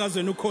ney'nsuku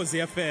emsakazweni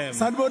Ukhozi FM.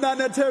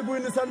 Sanibonani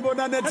eThekwini,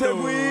 sanibonani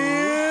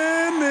eThekwini.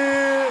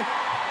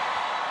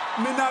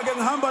 Mina-ke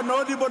ngihamba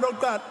nolibo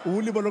lokuqala,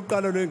 ulibo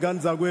lokuqala lwey'ngane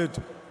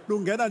zakwethu.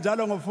 Lungena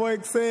njalo ngo-4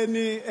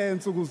 ekuseni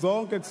nsuku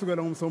zonke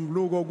kusukela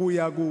ngoMsombuluko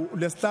kuya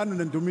kuLesihlanu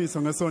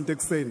neNdumiso ngesonto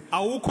ekuseni.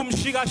 Awukho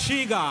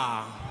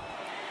umshikashika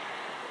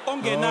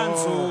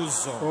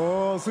ongenanzuzo.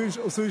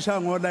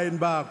 Usuyishaya ngolayini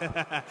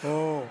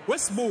bakho.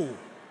 Wesibu,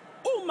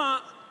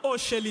 uma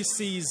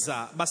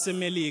oShelisiza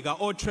baseMelika,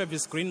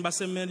 oTravis Green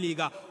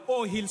baseMelika,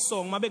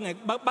 oHillsong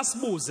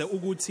basibuze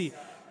ukuthi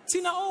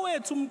thina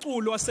owethu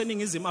umculo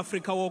waseNingizimu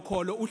Afrika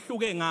wokholo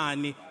uhluke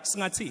ngani,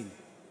 singathini?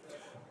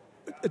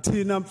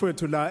 Thina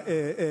mfowethu la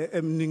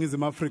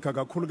eMningizimu Afrika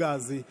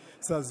kakhulukazi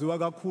saziwa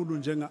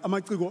kakhulu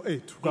amaciko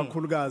ethu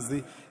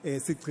kakhulukazi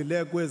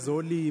sigcile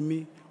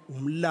kwezolimi,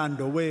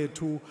 umlando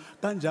wethu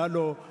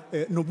kanjalo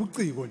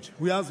nobuciko nje.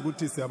 Uyazi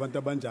ukuthi siyabantu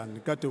abanjani.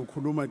 Kade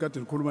nikhuluma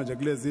nje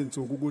kulezi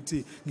insuku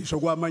ukuthi ngisho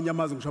kwamanye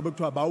amazwe ngisho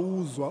bekuthiwa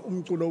bawuzwa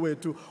umculo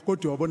wethu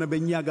kodwa wabona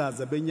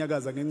benyakaza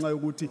ngenxa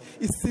yokuthi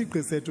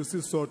isigqi sethu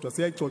sisodwa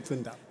siyayicoca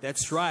indaba.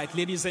 That's right,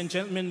 ladies and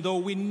gentlemen, though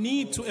we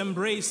need to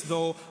embrace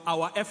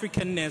our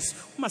Africanness,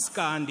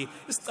 umaskandi,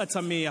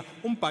 isicathamia,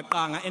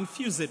 umbhaqanga, and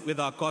fuse it with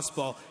our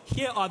gospel.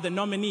 Here are the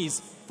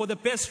nominees for the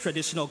Best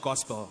Traditional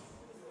Gospel.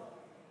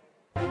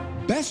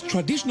 Best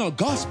Traditional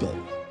Gospel,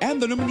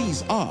 and the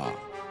nominees are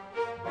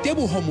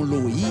Thabiso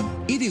Mokgethi,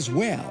 It Is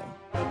Well,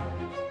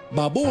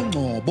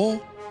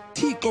 Mngcobo,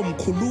 Thixo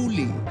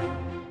Mkhululi,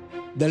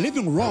 The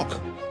Living Rock,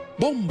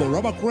 Bombo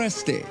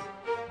Rabakreste,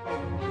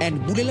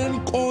 and Bulelani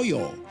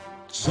Koyo,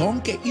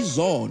 Zonke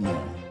Izono.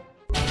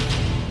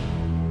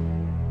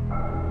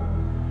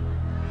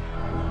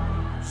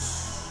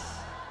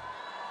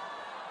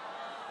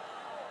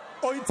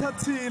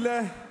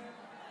 Oyithathile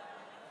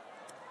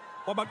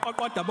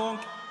wabaqoqoda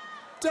bonke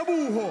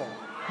Thabiso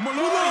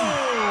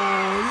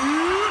Mokgethi.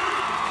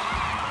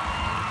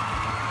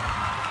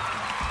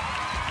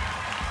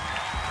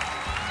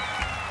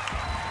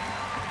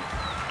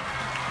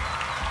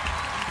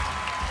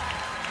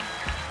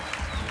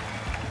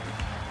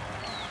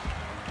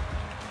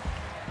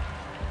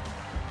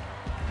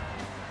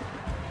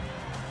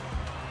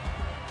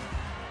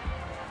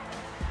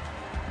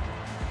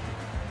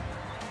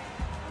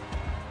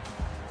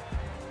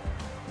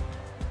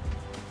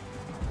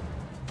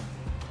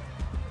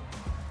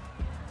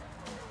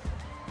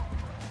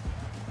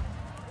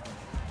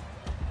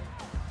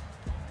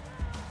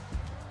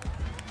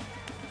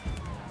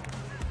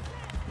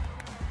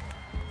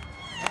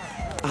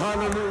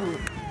 Hallelujah.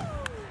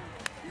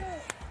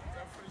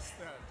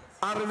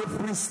 Are the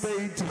Free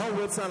State, how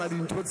it's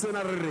Saladin, what's in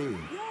a ray?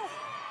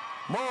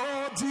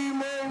 Mori,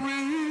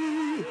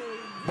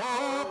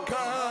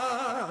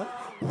 Boka,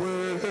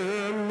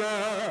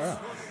 Wena,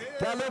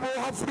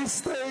 Galebo Free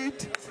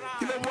State,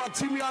 Galebo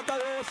Timiaka,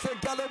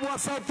 Galebo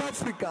South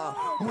Africa,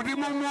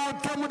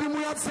 Mudimu,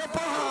 Kamudimu,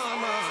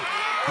 Sapahana.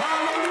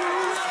 Hallelujah.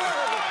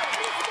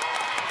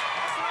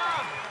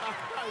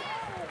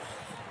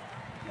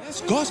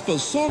 Gospel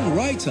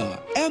Songwriter,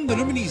 and the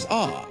nominees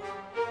are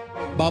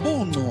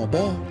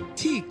Mngcobo,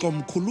 Thixo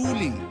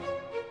Mkhululi,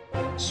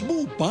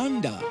 Sbu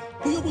Banda,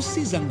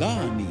 Uyokusiza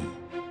Ngani,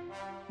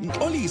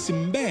 Mxolisi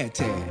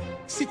Mbethe,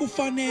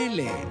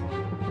 Sikufanele,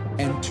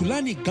 and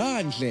Thulani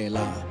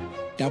Gandlela,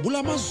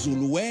 Dabula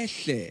Mazulu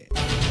Wehle.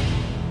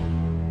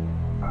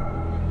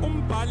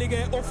 Umbhali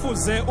ke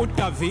ofuze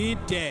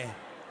uDavide,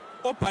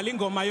 obhala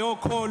ingoma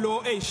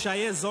yokholo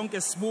eyishaye zonke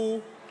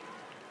Sbu.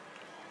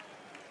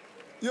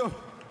 Yo.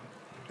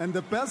 And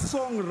the best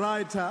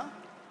songwriter,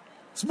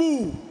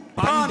 Sbu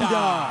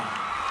Banda.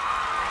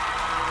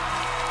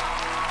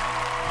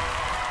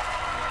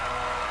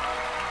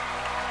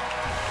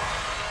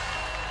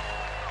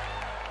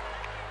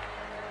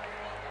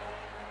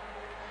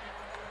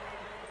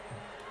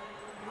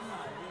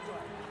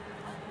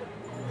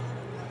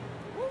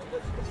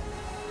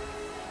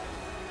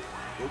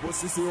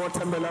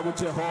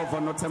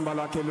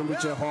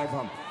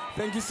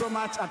 Thank you so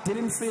much. I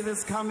didn't see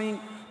this coming.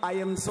 I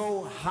am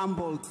so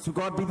humbled. To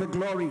God be the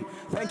glory.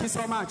 Thank you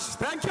so much.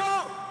 Thank you.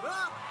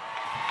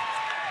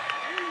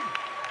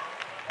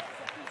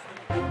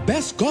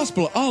 Best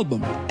Gospel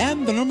Album,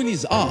 and the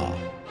nominees are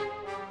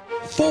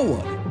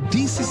Forward,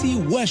 DCC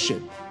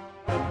Worship,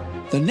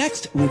 The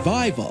Next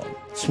Revival,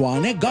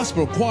 Tshwane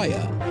Gospel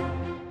Choir.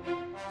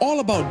 All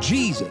about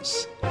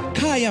Jesus,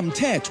 Kayam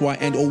Tetwa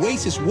and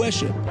Oasis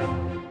Worship.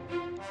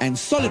 And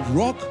Solid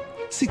Rock,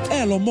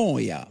 Sicelo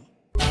Moya.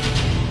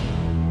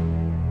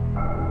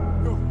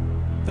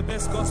 The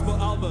best gospel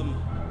album.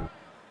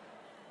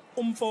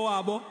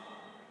 Umfowabo.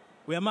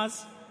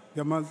 Uyamazi?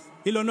 Yamazi.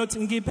 Ilo nothi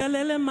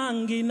ngiphelele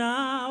mangi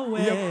nawe.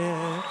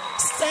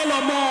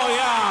 Sicelo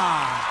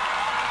moya.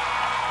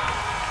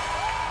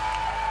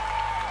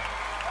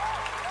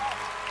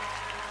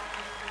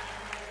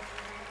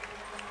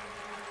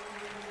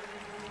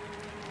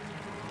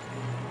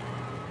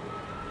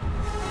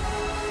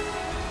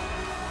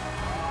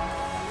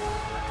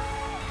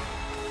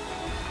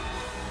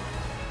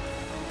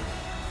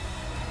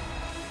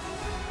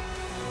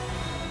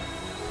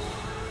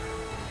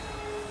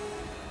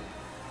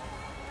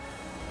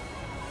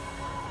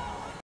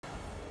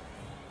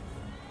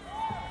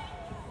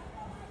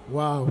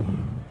 Wow.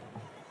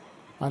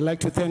 I'd like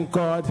to thank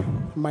God,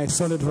 my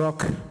solid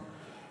rock,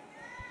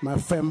 my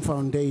firm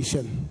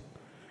foundation.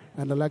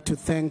 And I'd like to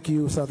thank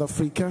you, South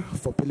Africa,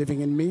 for believing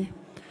in me.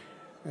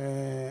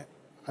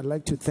 I'd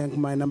like to thank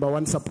my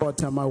 #1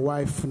 supporter, my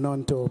wife,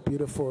 Nonto,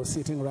 beautiful,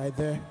 sitting right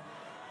there,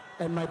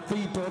 and my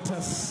 3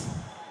 daughters.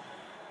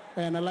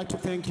 And I'd like to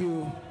thank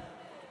you,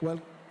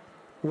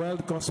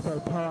 World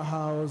Gospel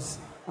Powerhouse.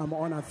 I'm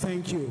honored.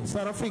 Thank you.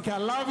 South Africa, I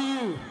love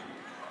you.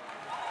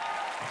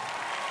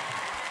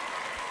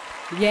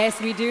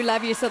 Yes, we do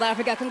love you, South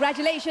Africa.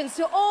 Congratulations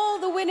to all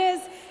the winners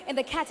in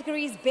the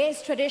categories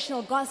Best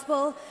Traditional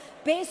Gospel,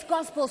 Best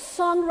Gospel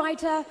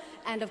Songwriter,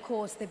 and of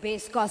course, the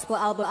Best Gospel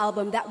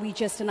Album that we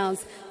just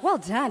announced. Well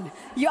done.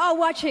 You are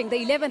watching the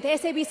 11th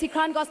SABC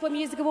Crown Gospel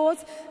Music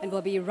Awards, and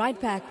we'll be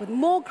right back with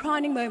more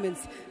crowning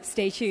moments.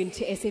 Stay tuned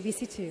to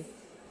SABC 2.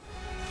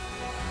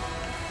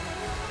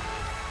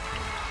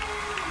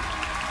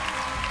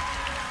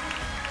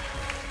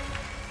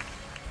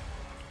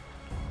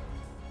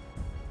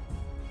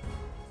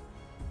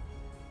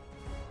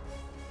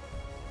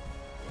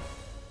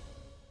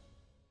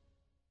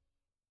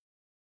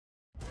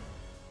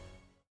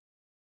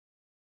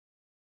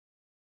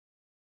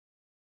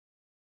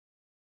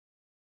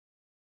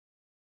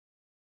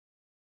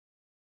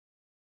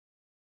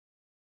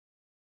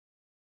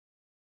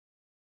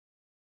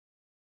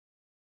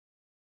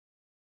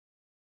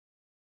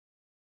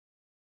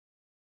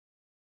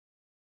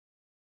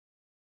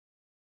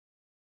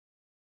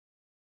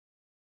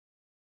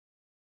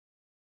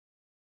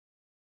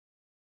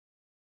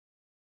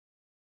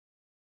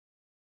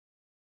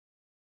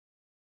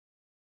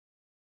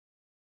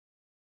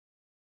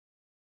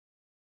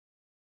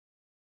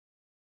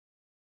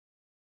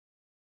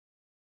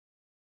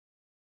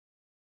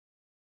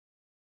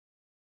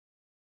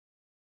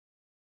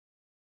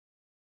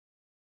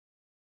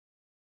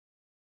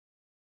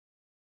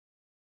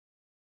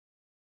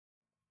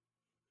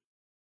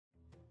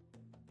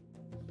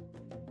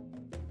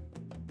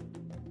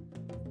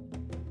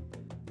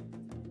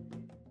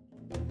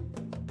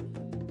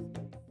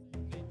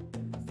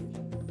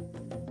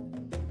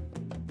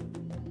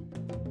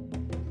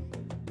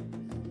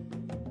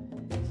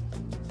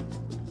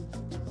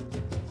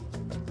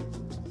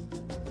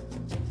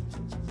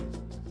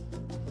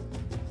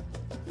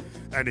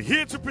 And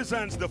here to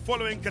present the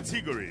following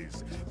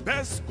categories: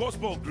 Best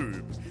Gospel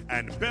Group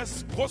and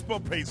Best Gospel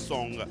Praise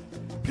Song.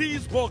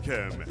 Please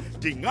welcome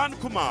Dingaan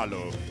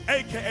Khumalo,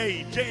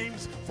 aka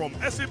James from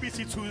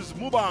SABC2's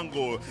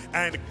Muvhango,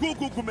 and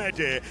Gugu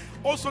Gumede,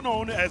 also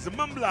known as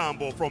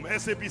Mhlongo from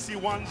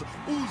SABC1's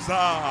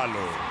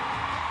Uzalo.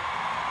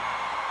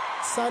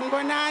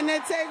 Sanibonani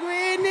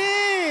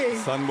eThekwini.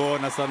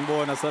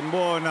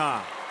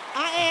 Sanibona.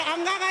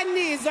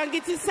 Angakanizwa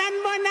ngithi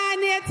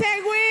sanibonani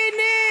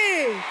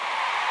eThekwini.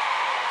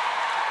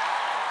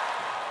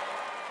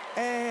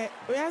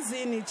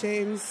 Uyazini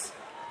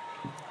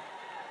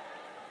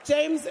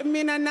James,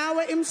 mina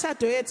nawe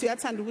imshado yethu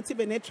yathanda ukuthi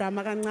ibe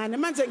nedrama kancane.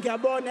 Manje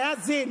ngiyabona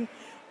yazini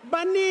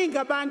baningi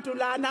abantu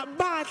lana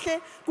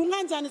bahle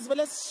kunganjani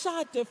sivele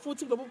sishade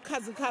futhi kulobu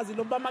bukhazikhazi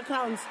lobu bama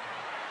crowns.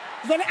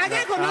 Vele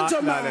akekho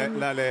nojomani.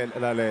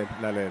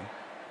 Lalela.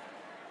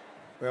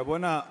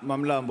 Uyabona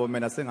Mhlongo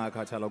mina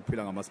sengakhathala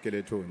ukuphila ngama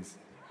skeletons.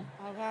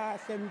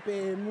 Akahle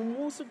mpemu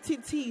umusa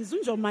ukuthithiza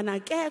unjomani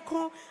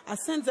akekho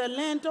asenze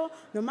lento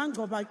noma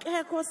ngcoba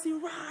akekho si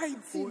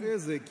right.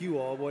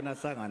 Uezekiwa wabona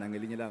hlangana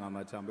ngelinye langa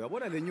amathambo.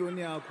 Uyabona le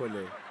nyoni yakho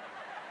le.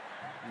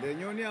 Le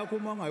nyoni yakho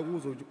uma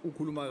ngayikuzo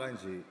ukhuluma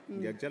kanje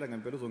ngiyakutshela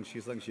ngempela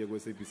uzongishisa ngishiye ku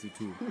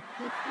SABC2.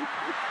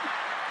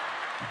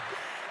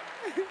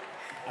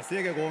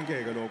 Asiyeke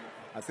konke ke lokho.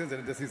 Asenze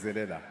lento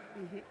esizelela.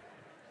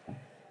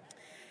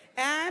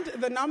 And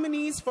the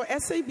nominees for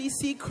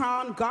SABC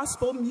Crown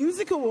Gospel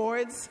Music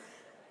Awards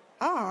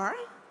are...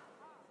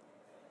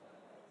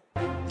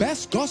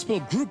 Best Gospel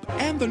Group,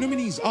 and the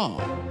nominees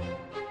are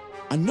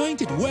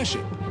Anointed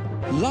Worship,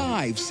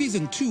 Live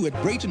Season 2 at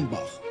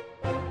Breitenbach,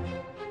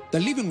 The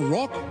Living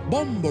Rock,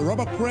 Bombo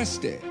Robert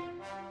Creste,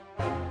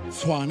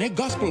 Tshwane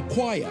Gospel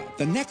Choir,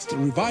 The Next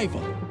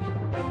Revival,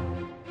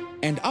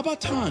 and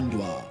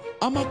Abatandwa,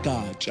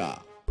 Amagacha.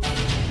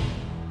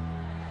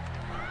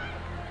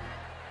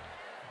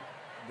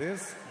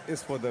 This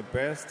is for the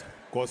best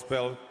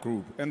gospel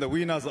group, and the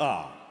winners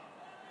are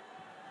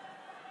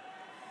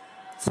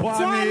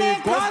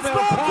Tshwane Gospel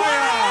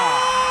Choir.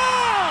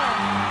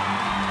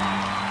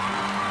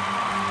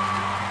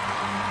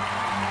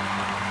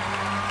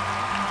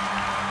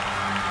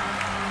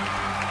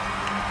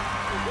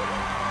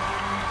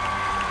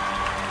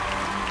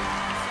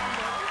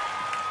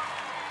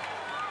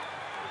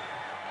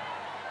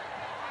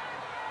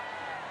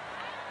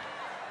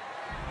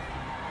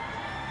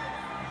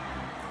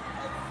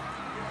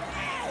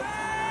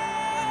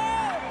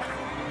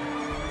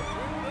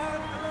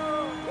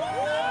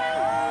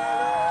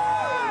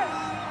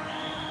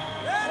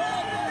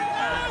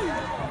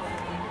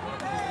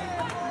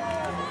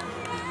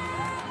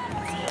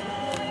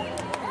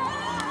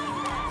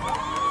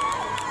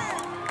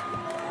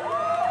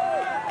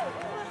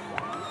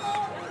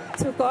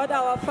 To God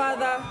our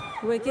Father,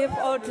 we give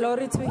all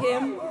glory to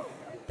Him.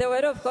 The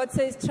Word of God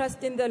says,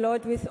 trust in the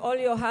Lord with all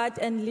your heart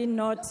and lean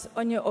not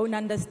on your own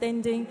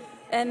understanding.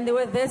 And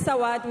with this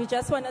award, we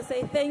just want to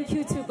say thank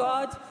you to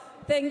God.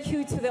 Thank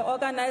you to the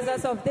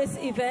organizers of this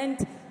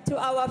event, to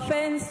our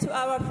fans, to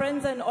our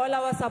friends and all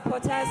our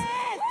supporters,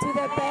 to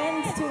the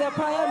band, to the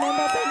choir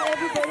members and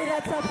everybody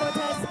that supports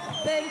us.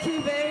 Thank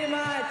you very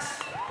much.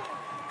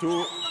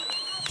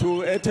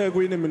 To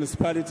eThekwini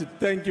municipality,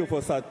 thank you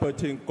for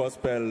supporting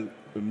gospel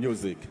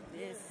music.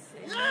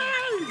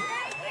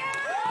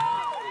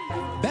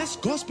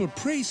 Best Gospel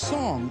Praise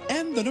Song,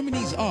 and the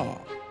nominees are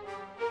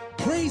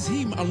Praise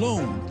Him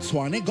Alone,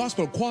 Tshwane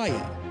Gospel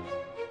Choir,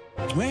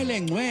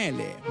 Ngwele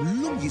Ngwele,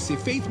 Mlungisi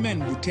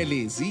Faithman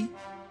Buthelezi,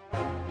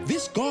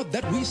 This God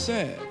That We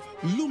Serve,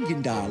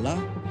 Lungindala,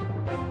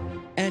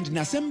 and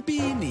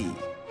Nasempini,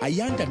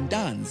 Ayanda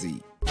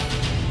Ndanzi.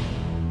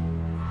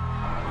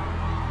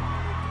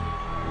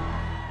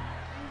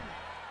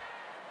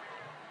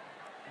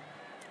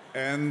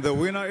 And the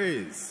winner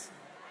is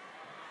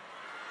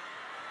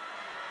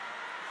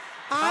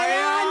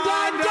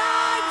Ayanda Ndanzi!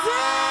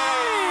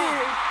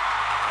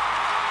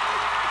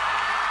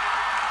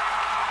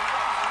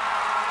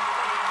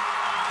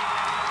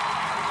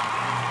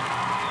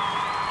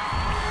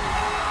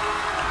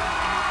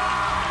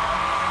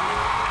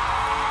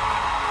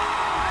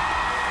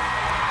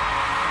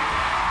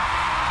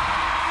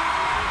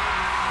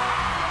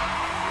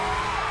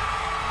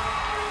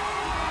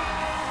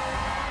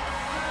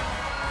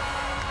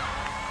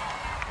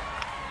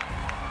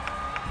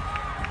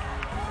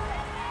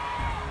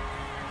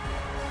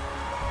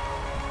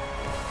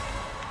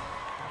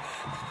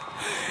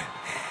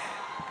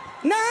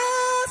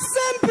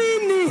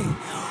 Nasempini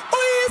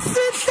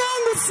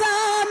uyisihlangu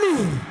sami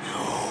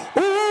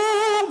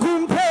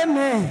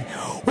ungumpheme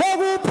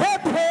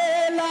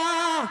wokuphephela.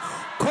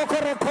 Coco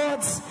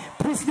Records,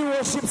 Priestly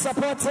Worship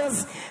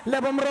supporters,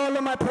 Lebo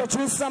Mrolo, my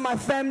producer, my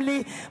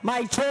family,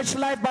 my church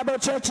life, Bible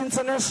Church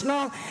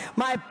International,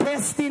 my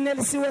bestie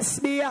Nelisi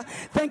Wesbia.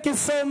 Thank you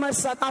so much,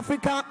 South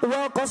Africa,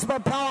 World Gospel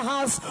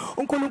Powerhouse.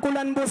 uNkulunkulu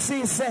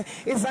anibusise,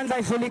 izandla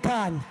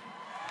idlulikani.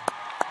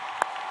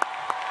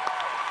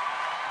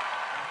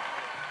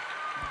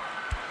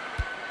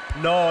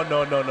 No.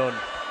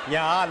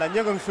 Yeah, la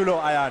nyaka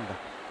ngihlulo Ayanda.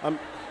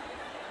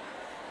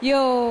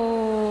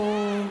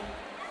 Yo.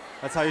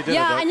 That's how you did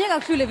Yeah, it. anyaka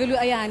kuhlule velu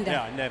ayanda.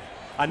 Yeah,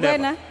 I never.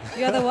 Wena,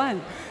 you're the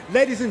one.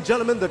 Ladies and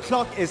gentlemen, the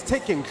clock is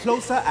ticking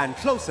closer and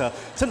closer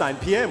to 9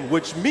 p.m.,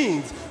 which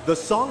means the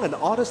Song and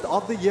Artist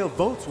of the Year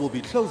votes will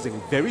be closing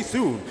very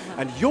soon.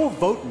 And your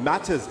vote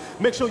matters.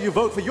 Make sure you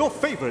vote for your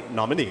favorite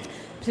nominee.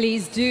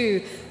 Please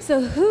do.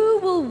 So who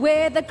will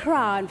wear the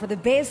crown for the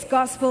best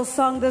gospel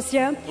song this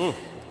year?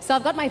 So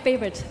I've got my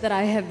favorite that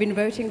I have been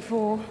voting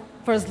for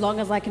as long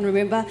as I can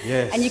remember.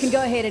 Yes. And you can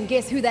go ahead and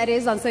guess who that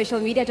is on social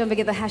media. Don't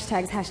forget the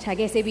hashtags, hashtag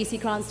SABC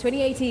Crowns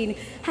 2018,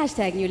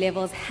 hashtag New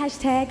Levels,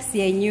 hashtag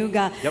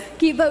Sienyuga. Yep.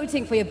 Keep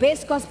voting for your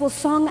best gospel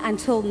song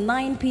until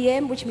 9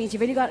 p.m., which means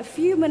you've only got a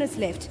few minutes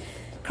left.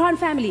 Crown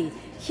family,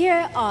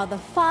 here are the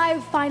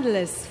 5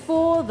 finalists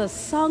for the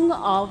Song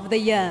of the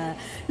Year.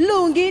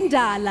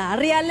 Lungindala,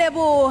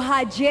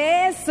 Rialeboha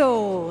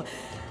Jeso,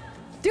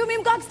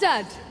 Dumim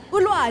Kokstad,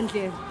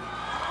 Ulwandle.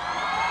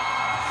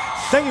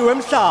 Sengiwe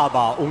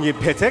Mhlaba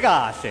ungiphethe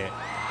kahle.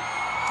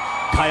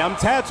 Khaya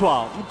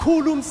Mthethwa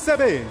mkhulu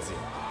umsebenzi.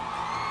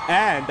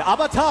 And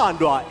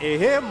abathandwa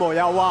ehe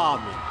moya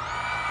wami.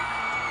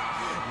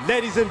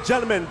 Ladies and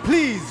gentlemen,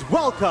 please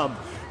welcome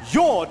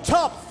your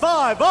top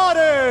 5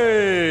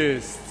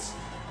 artists.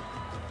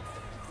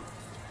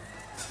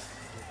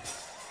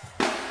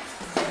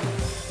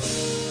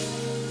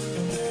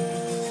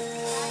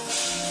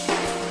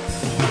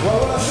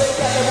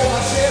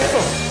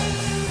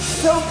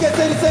 Então quer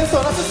dizer isso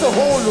só nesse seu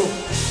rolo.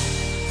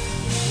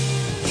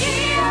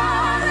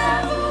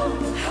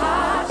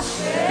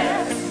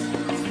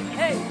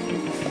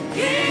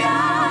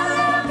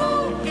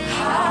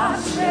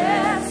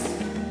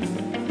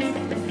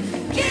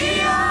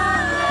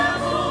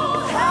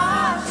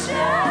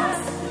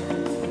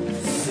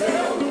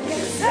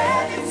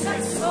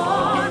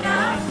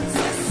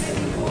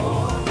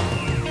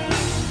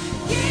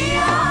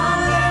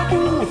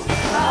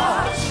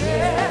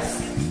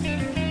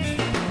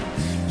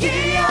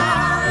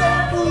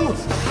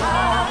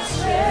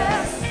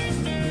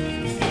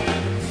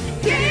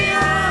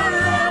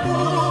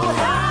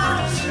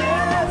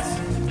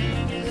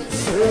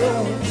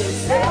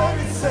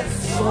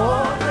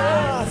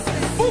 sona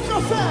un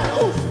caffè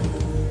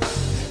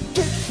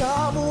che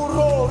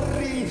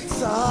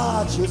t'amororisa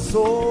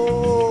Gesù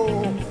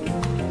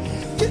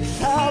che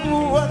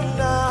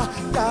t'amuana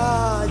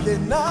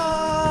kayena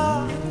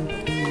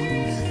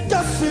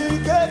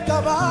kasike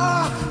kaba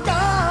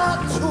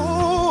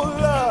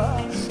katula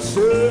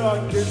se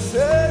anche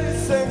sei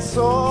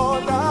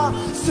sensona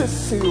se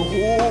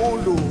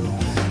sihulu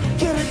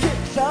che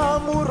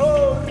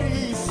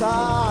t'amororisa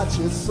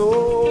Gesù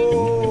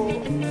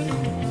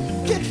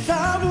che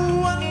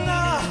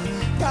t'amuana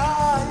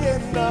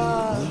kayena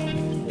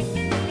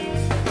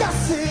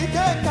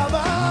kasike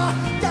kaba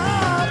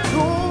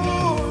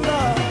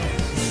katula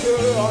se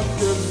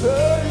anche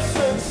sei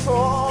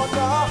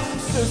sensona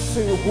se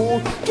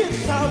sihulu che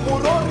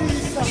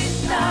t'amororisa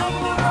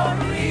Gesù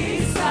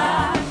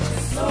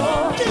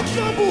che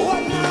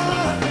t'amuana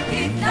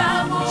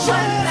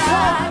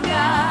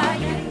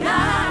kayena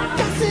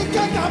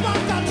kasike kaba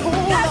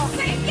katula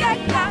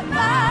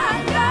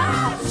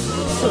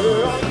se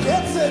anche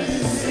sei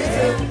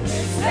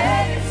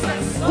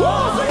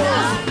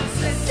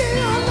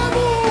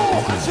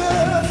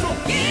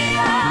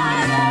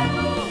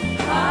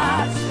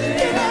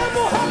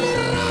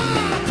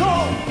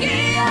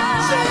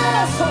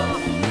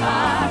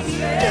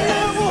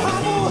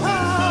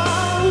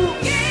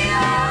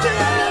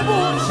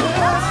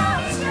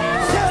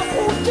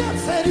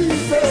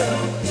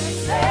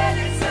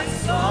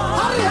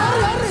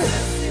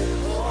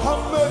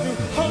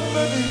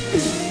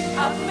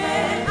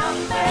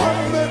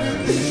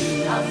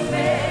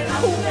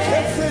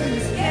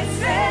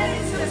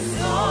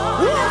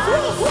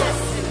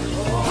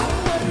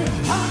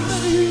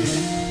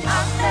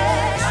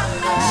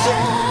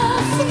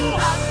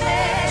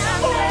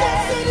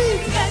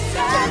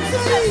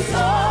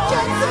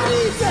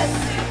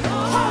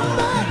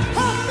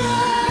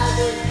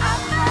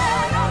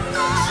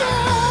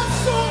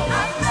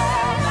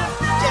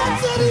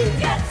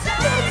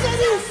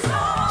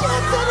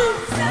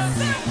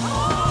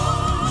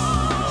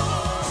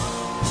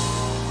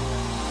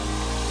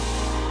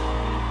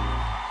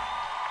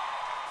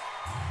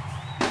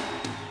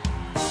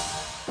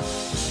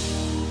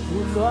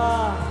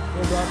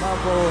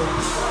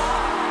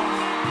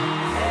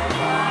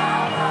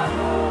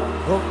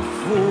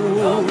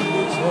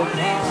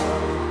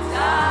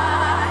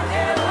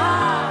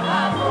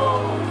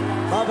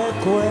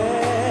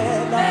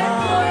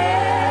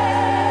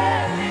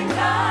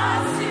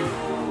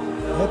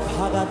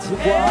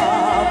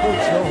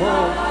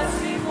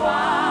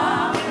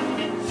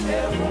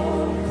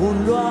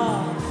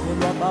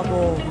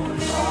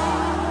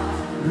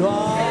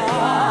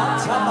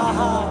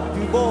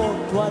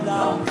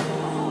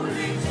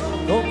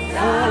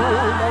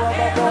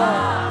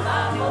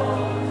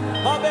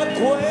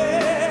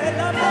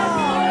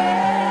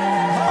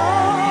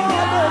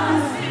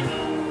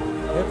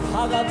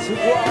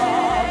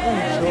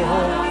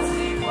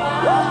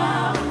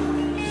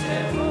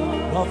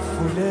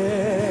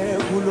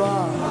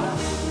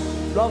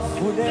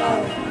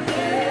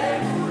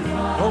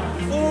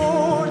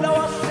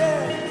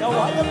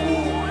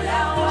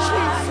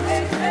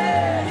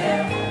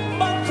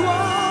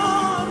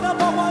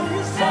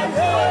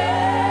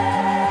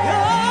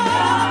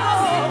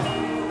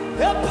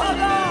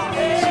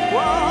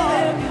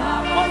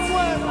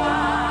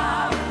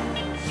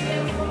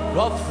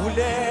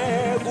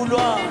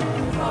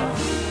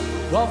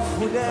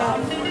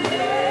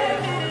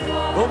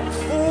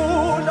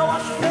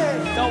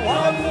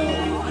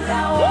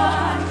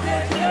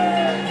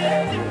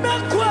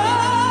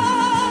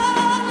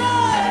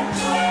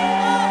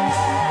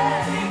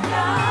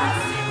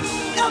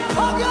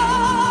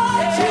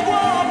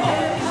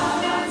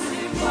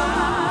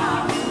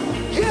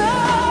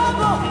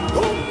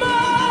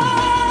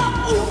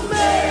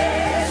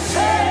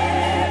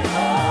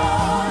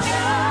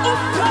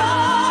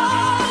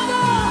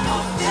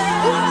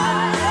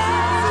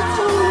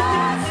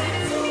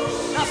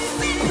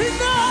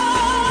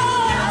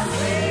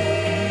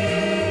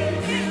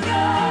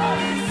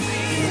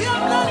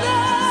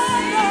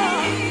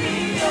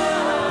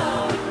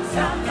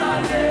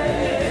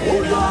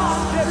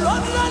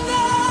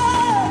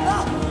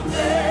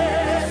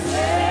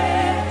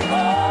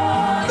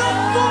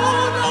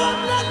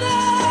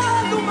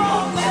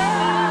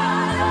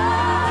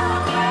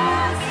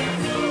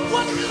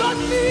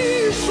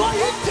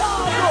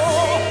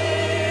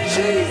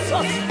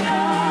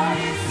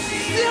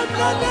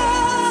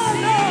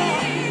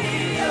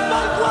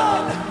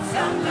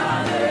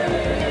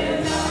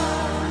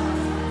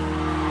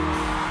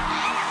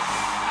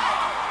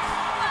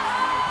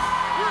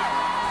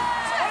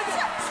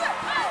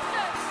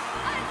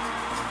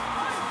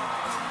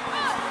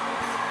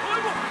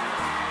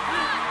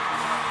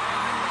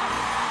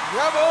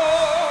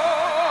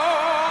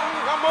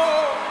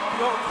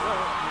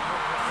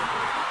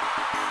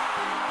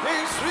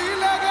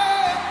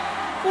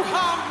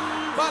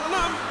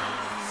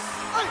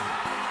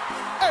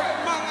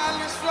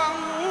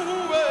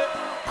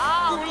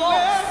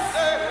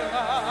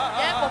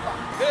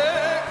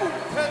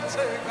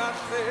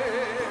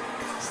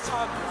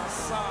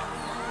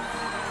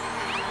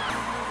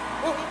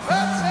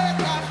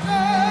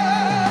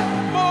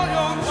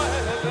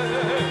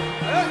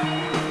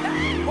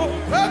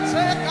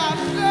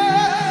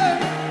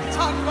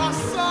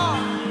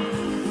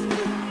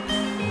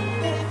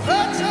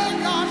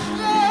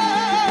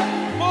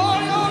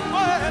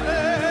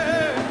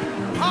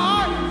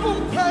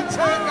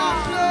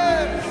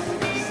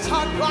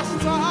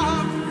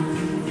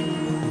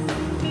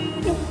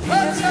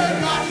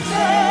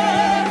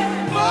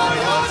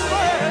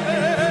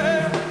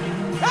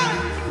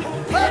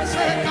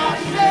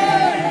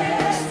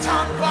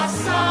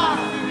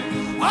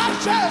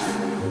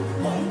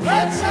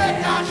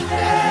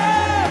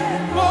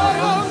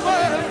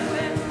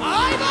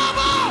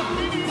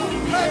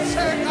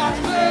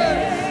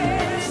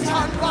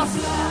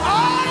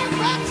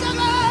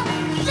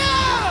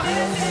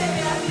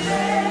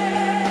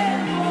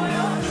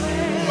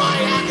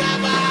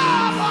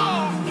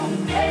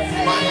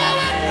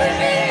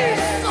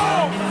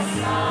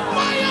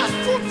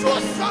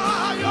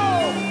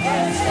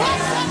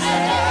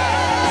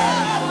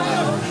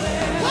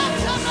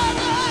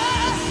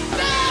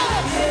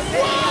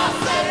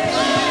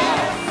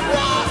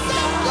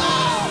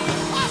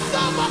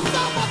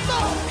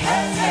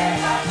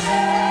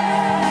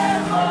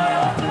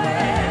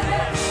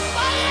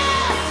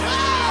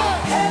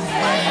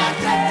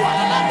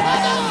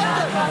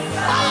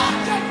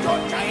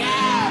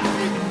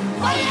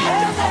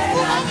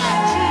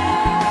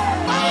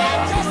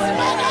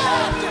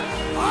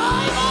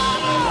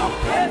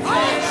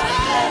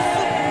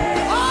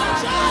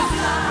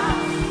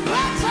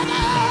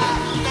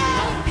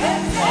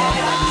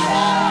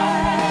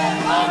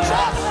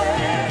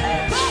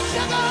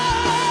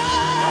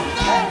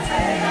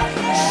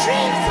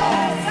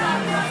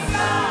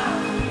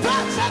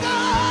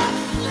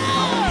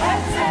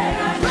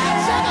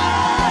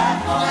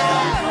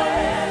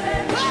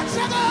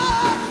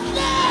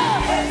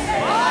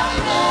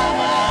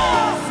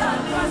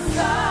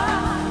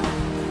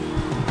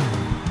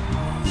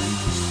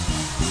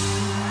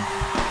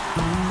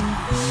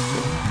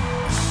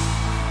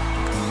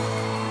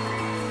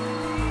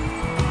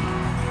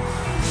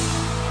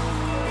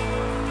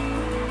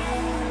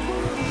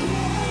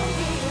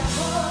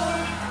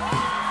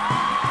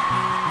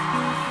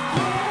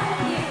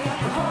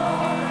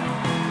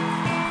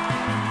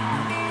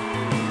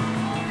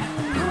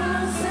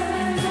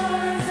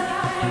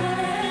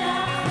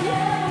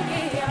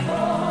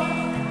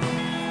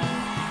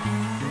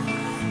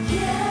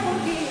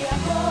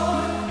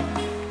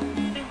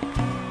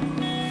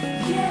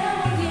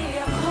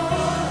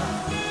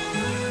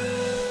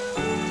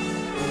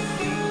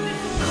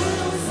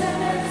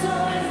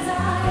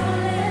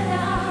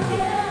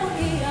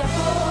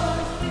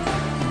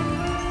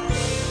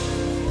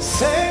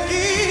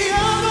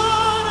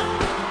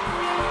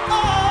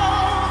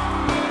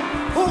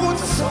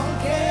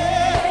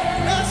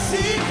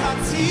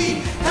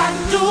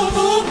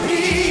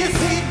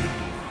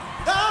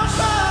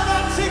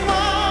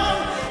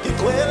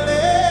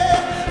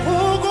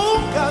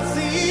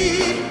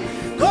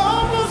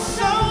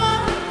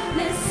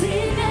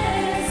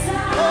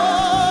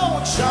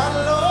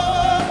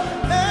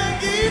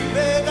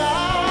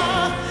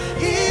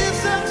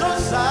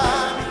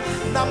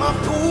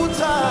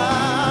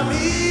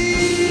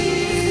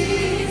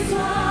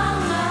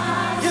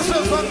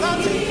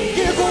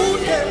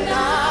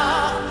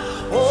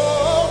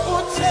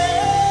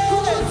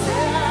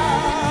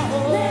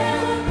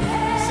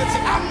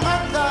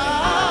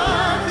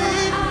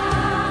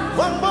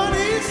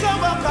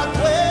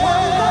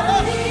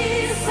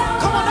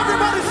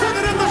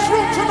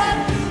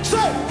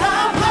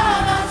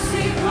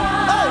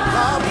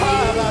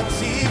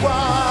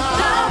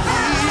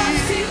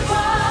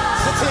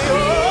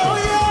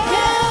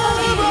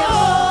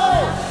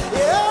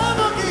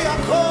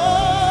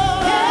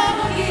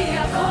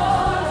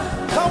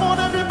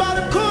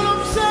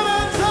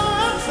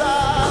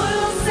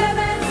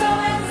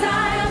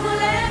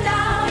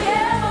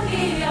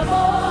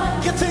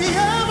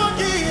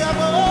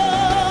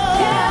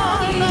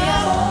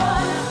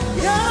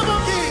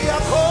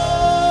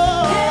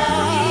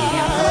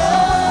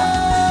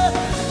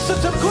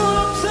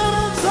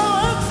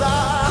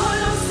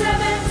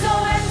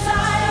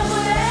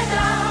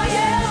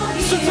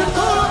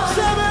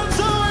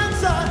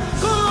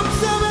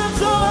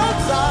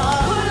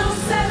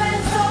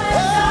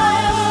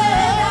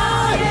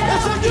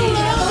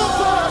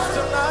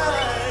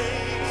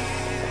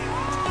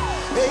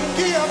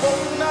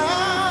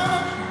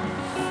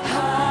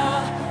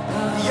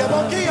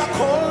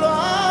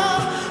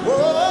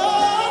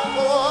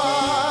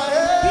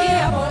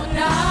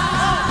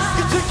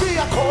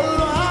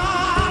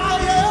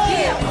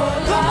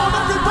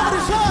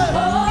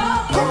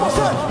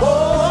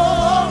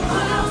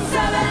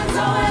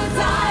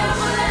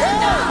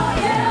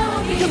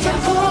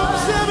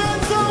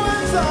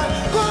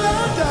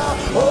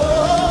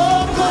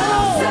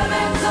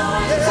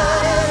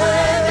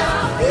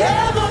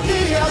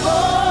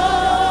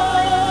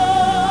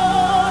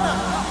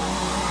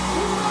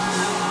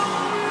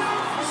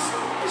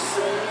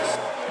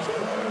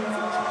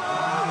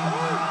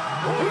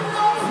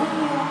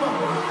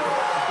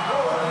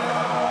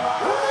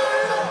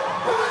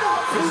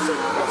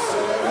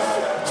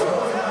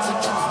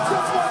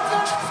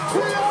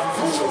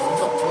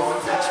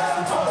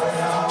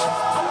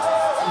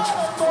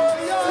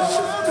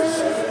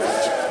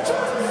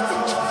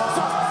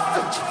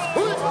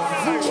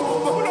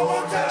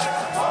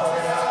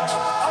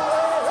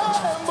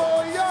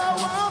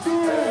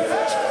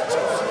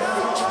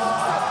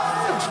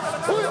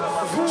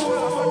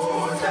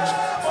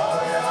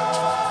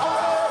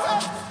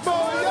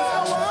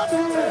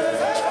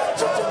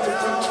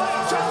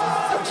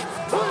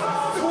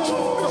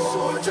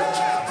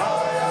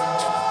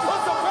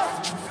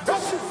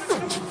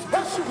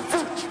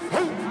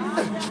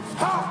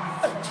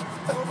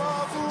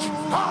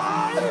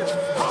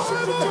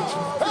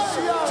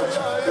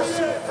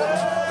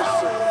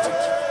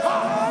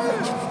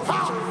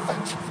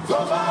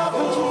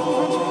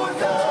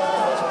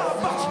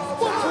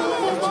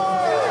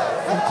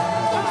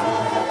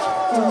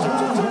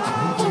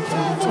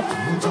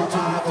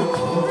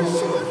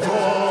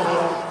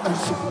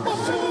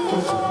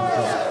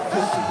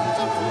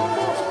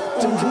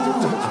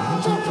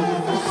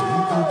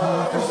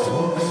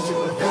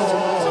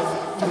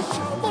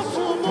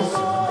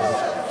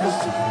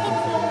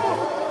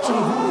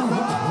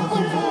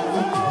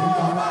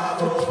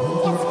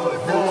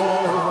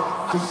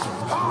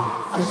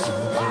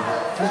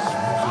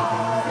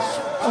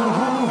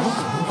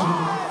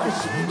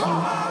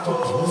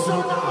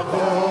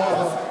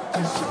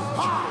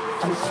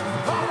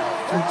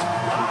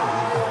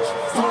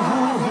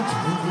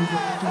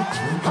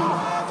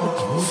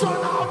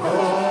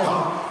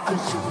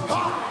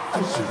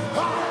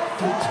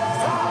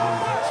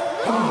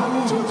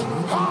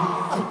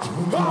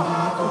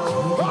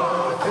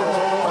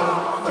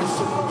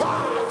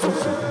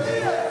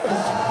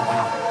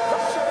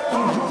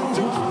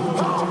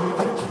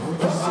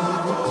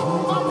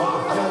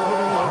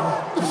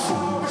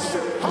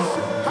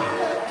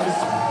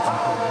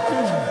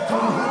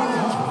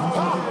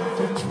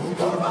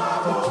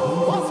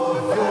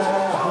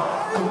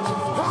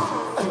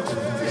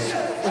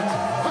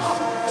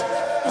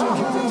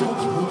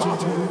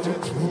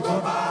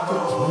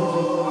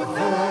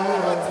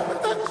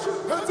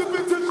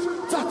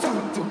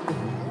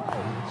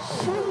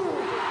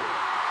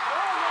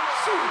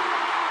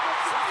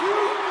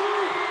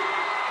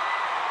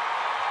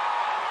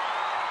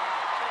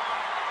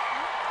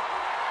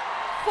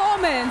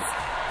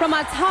From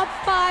our top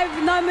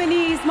 5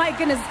 nominees, my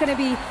goodness, it's going to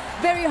be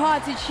very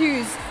hard to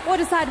choose or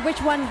decide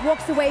which one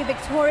walks away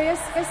victorious.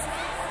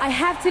 I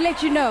have to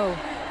let you know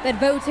that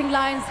voting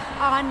lines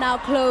are now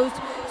closed,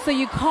 so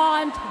you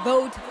can't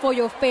vote for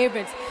your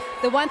favorites.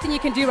 The one thing you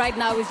can do right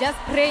now is just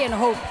pray and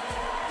hope.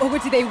 Or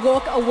do they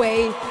walk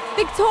away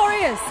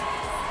victorious?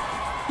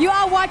 You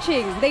are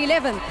watching the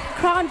 11th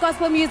Crown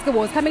Gospel Music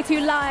Awards, coming to you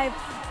live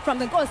from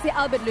the Nkosi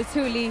Albert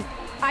Luthuli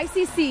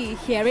ICC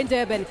here in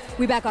Durban.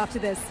 We're back after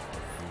this.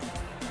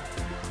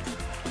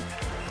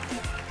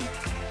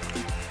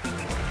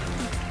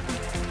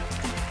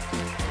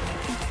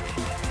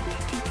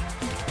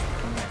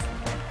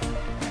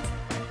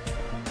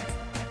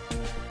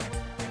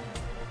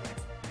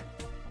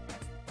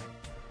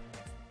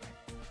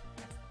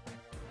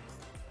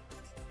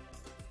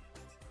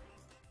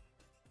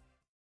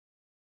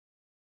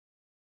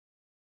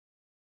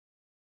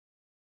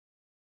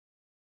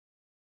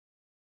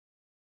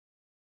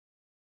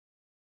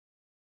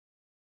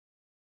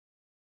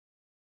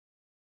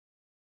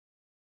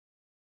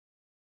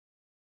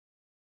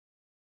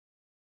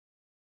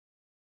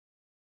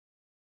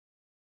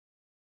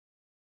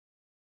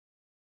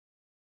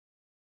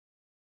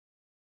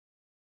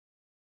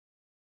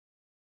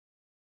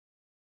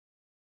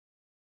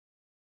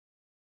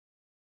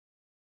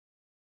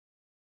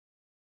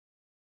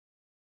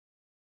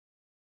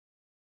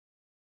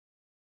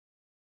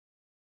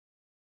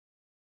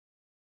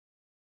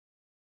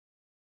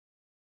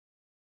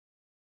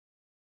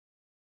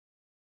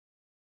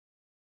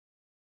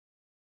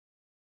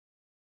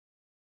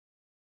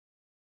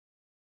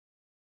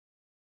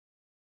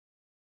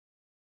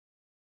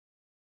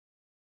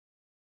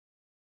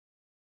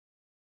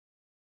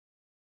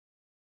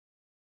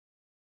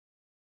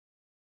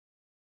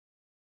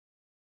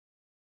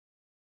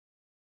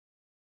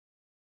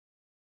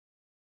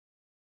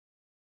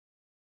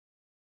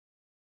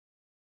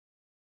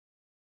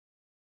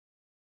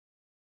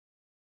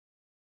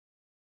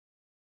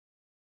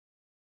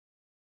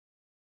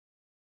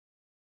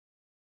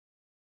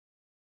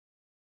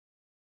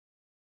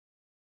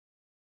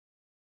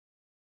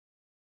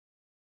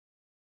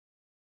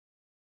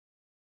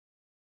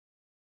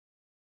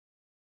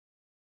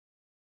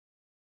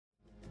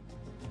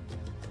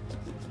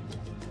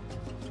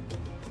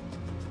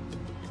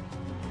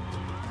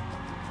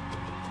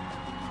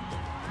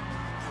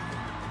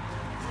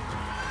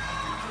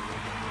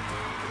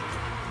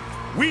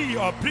 We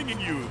are bringing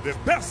you the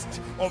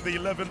best of the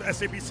 11th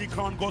SABC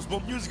Crown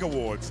Gospel Music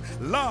Awards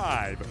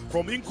live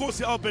from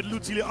Nkosi Albert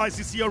Luthuli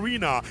ICC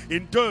Arena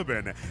in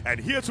Durban, and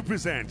here to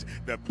present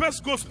the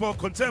Best Gospel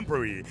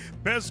Contemporary,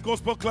 Best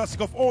Gospel Classic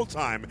of All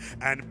Time,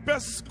 and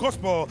Best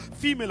Gospel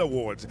Female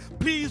Awards.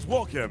 Please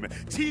welcome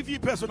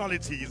TV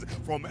personalities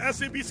from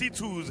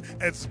SABC2's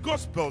It's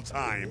Gospel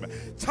Time,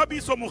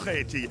 Thabiso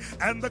Mokgethi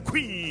and the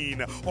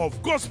Queen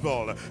of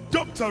Gospel,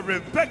 Dr.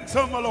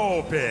 Rebecca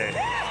Malope.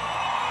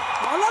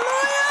 Hallelujah!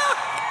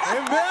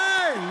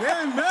 Amen!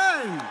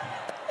 Amen!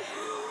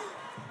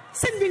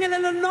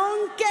 Sindingelele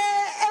nonke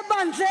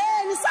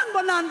ebandleni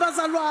sanibonani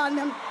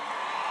bazalwane.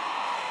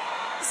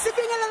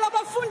 Sibingelela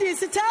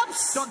abafundisi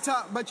Tabs.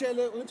 Dr.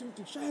 Bachele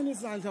uthi shine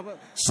isandla.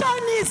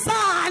 Shine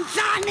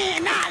isandla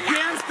nina la.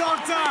 Yes,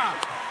 Doctor.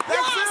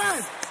 That's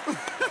it.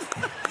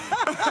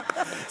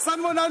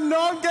 Sanibonani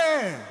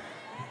nonke.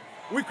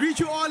 We greet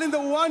you all in the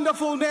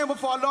wonderful name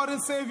of our Lord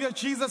and Savior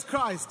Jesus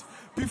Christ.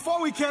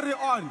 Before we carry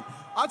on,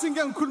 I think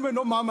I'm cool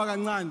no mama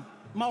kancane.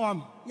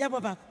 Mawam. Yeah,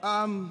 Baba.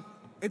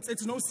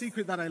 It's no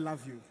secret that I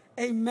love you.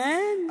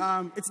 Amen.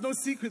 It's no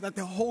secret that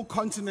the whole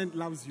continent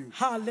loves you.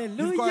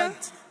 Hallelujah. You've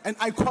got an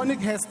iconic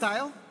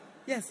hairstyle.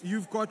 Yes.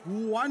 You've got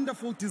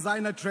wonderful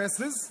designer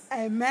dresses.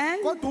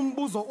 Amen. Kodwa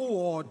umbuzo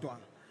uwodwa.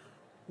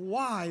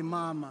 Why,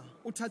 mama?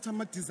 Uthatha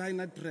ama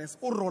designer dress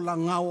urola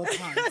ngawo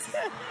phansi.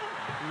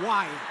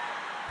 Why?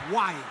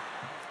 Why?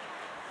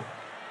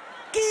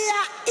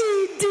 Kia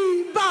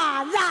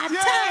idibala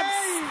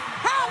tips.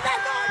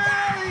 Hallelujah.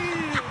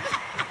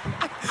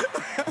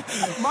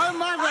 My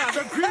mother,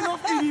 the queen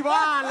of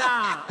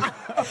Idibala.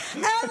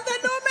 And the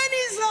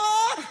nominees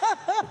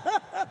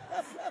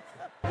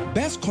are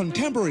Best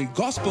Contemporary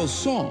Gospel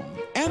Song,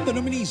 and the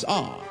nominees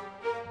are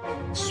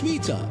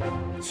Sweeter,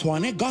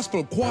 Swane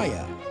Gospel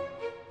Choir,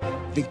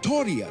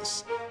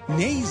 Victorious,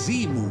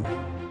 Nezimu,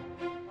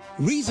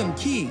 Reason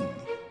King,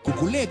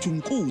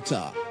 Kukuletu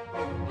Nkuta,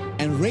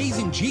 and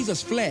Raising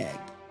Jesus Flag,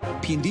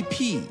 Pindi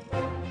P.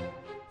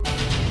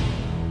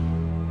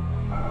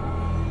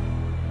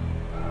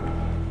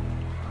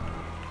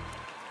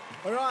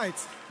 All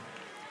right.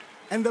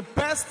 And the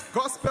best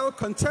gospel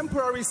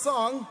contemporary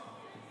song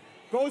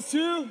goes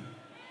to...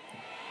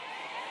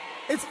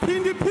 It's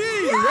Pindi P,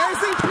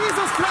 Raising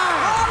Jesus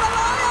Flag.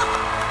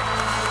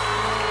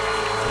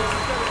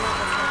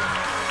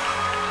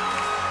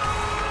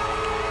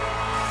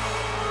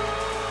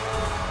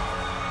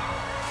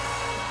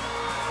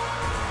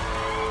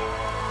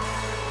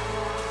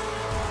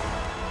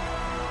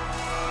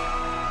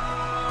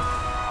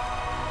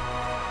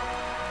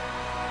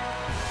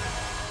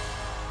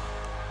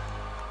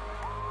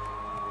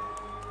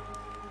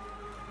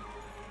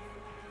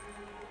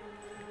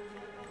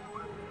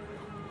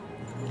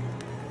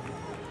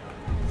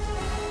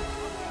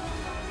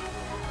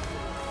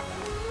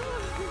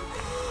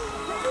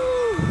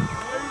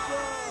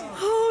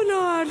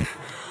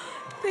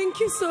 Thank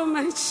you so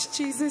much,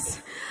 Jesus.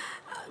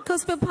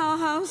 Gospel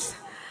Powerhouse.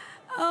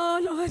 Oh,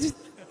 Lord.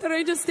 The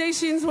radio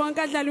stations,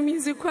 Wankadlalu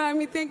Music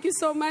Kwami. Thank you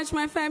so much,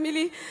 my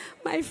family,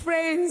 my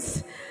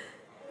friends,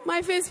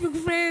 my Facebook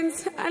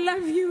friends. I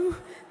love you.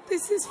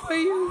 This is for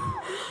you.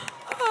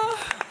 Oh.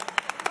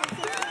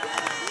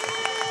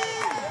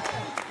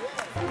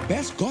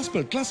 Best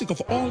Gospel Classic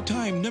of all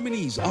time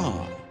nominees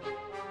are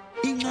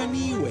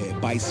Inganiwe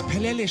by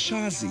Spelele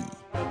Shazi,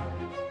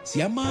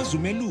 Siyamazi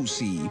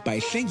Umelusi by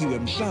Hlengiwe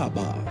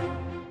Mhlaba,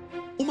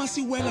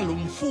 Umasiwela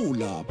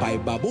Lomfula by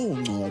Babo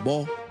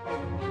Ngcobo,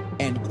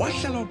 and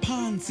Kwahlala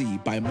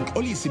Phansi by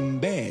Mxolisi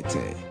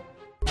Mbete.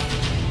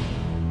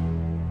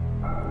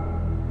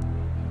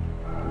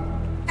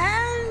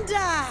 And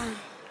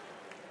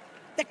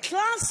the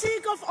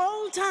classic of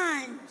all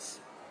times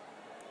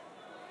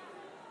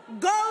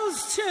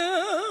goes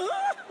to...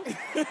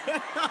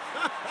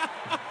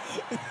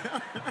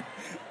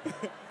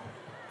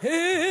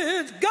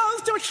 It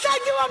goes to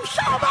Hlengiwe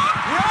Mhlaba.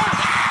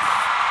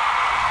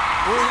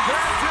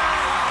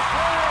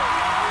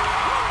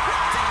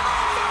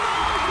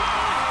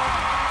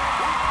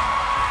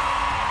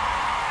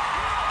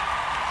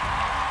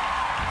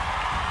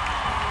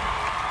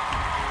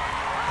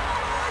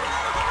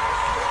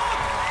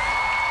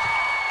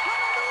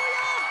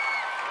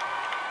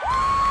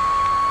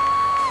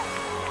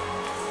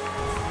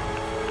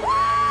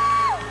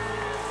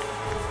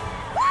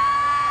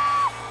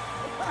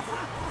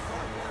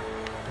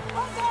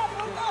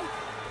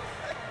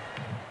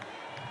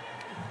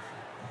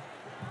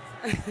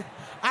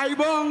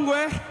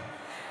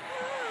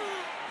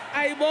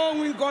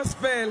 Ayibongwe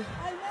gospel.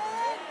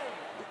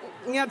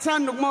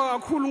 Ngiyathanda ukubonga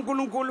kakhulu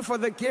uNkulunkulu for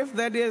the gift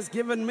that he has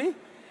given me.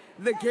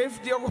 The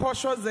gift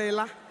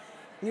yokuhoshozela.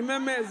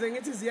 Ngimemeze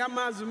ngithi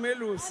ziyamazi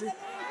umelusi.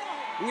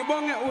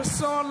 Ngibonge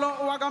usolo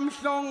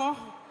wakamhlongo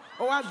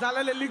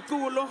owadlala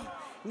leliculo.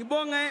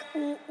 Ngibonge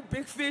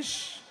uBig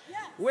Fish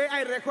where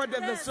I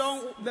recorded the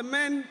song, the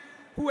men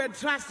who had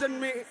trusted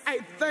me. I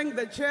thank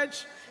the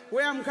church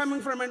where I'm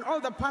coming from and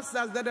all the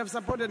pastors that have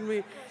supported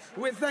me.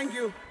 We thank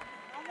you.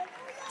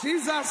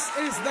 Jesus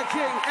is the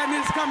King and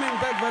he's coming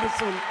back very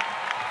soon.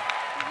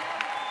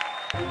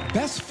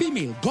 Best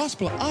Female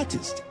Gospel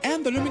Artist,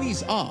 and the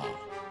nominees are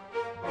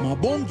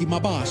Mabongi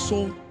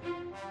Mabaso,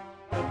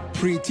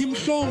 Priti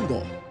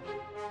Mhlongo,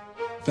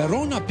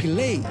 Verona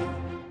Pillay,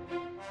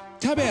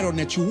 Tabero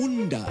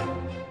Nechuunda,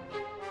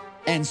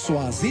 and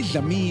Swazi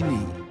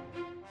Dlamini.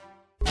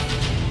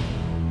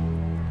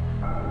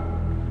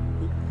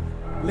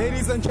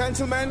 Ladies and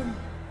gentlemen,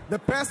 the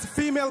best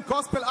female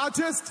gospel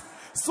artist,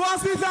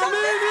 Swazi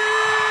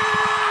Dlamini!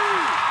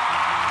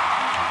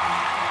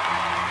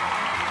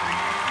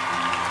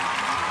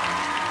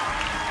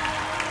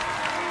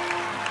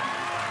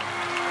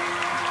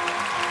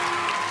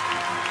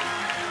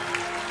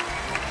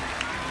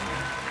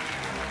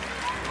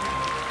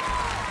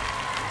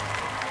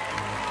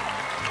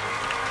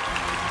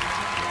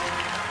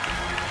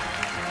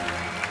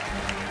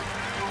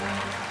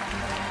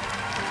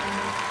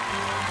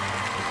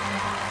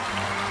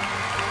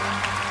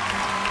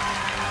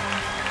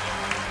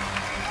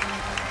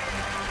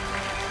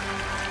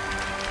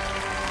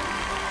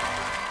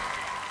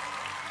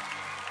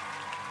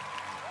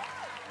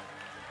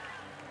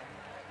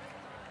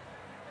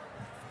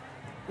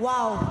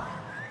 Wow.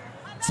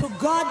 To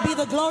God be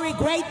the glory,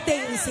 great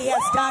things he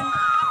has done.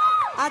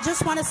 I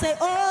just want to say,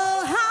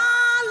 oh,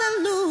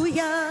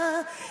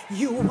 hallelujah.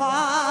 You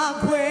are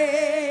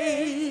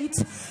great.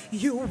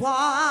 You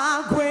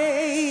are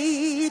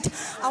great.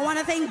 I want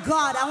to thank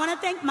God. I want to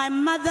thank my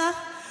mother,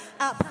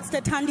 Pastor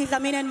Thandi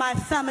Dlamini, and my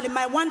family,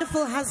 my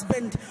wonderful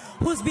husband,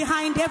 who's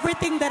behind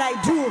everything that I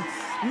do.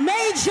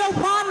 Major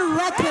One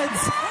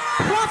Records,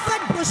 Prophet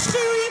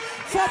Bushiri,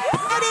 for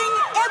putting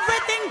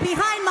everything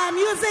behind my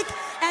music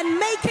and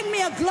making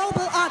me a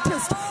global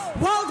artist.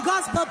 World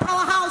Gospel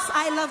Powerhouse,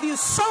 I love you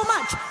so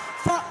much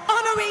for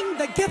honoring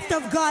the gift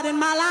of God in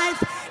my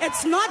life.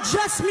 It's not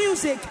just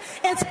music,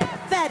 it's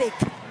pathetic.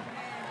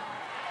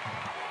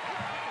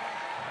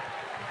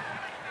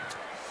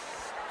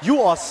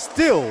 You are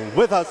still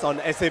with us on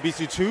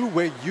SABC2,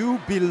 where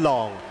you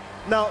belong.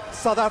 Now,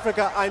 South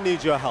Africa, I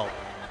need your help.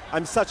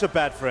 I'm such a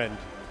bad friend.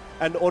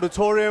 And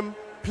Auditorium,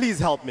 please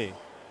help me.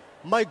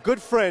 My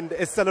good friend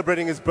is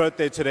celebrating his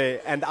birthday today,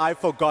 and I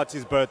forgot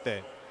his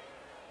birthday.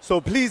 So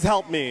please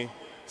help me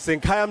sing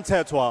Kayam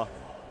Tetwa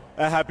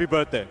a happy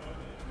birthday.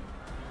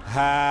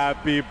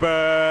 Happy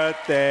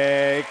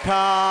birthday,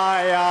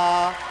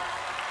 Kaya.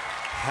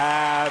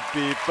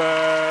 Happy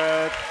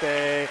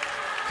birthday,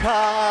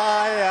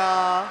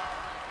 Kaya.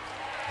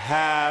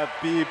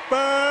 Happy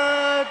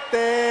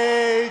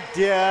birthday,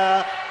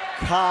 dear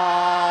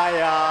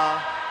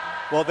Kaya.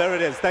 Well, there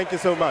it is. Thank you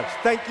so much.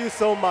 Thank you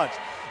so much.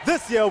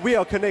 This year, we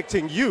are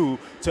connecting you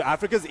to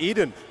Africa's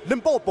Eden,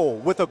 Limpopo,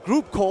 with a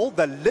group called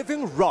The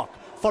Living Rock,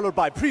 followed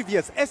by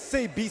previous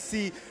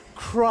SABC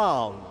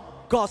Crown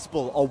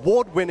Gospel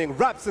award-winning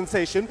rap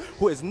sensation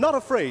who is not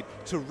afraid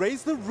to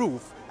raise the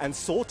roof and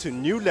soar to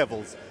new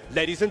levels.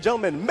 Ladies and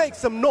gentlemen, make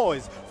some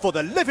noise for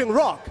The Living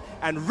Rock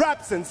and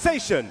rap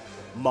sensation,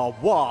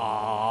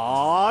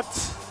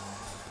 Mawat.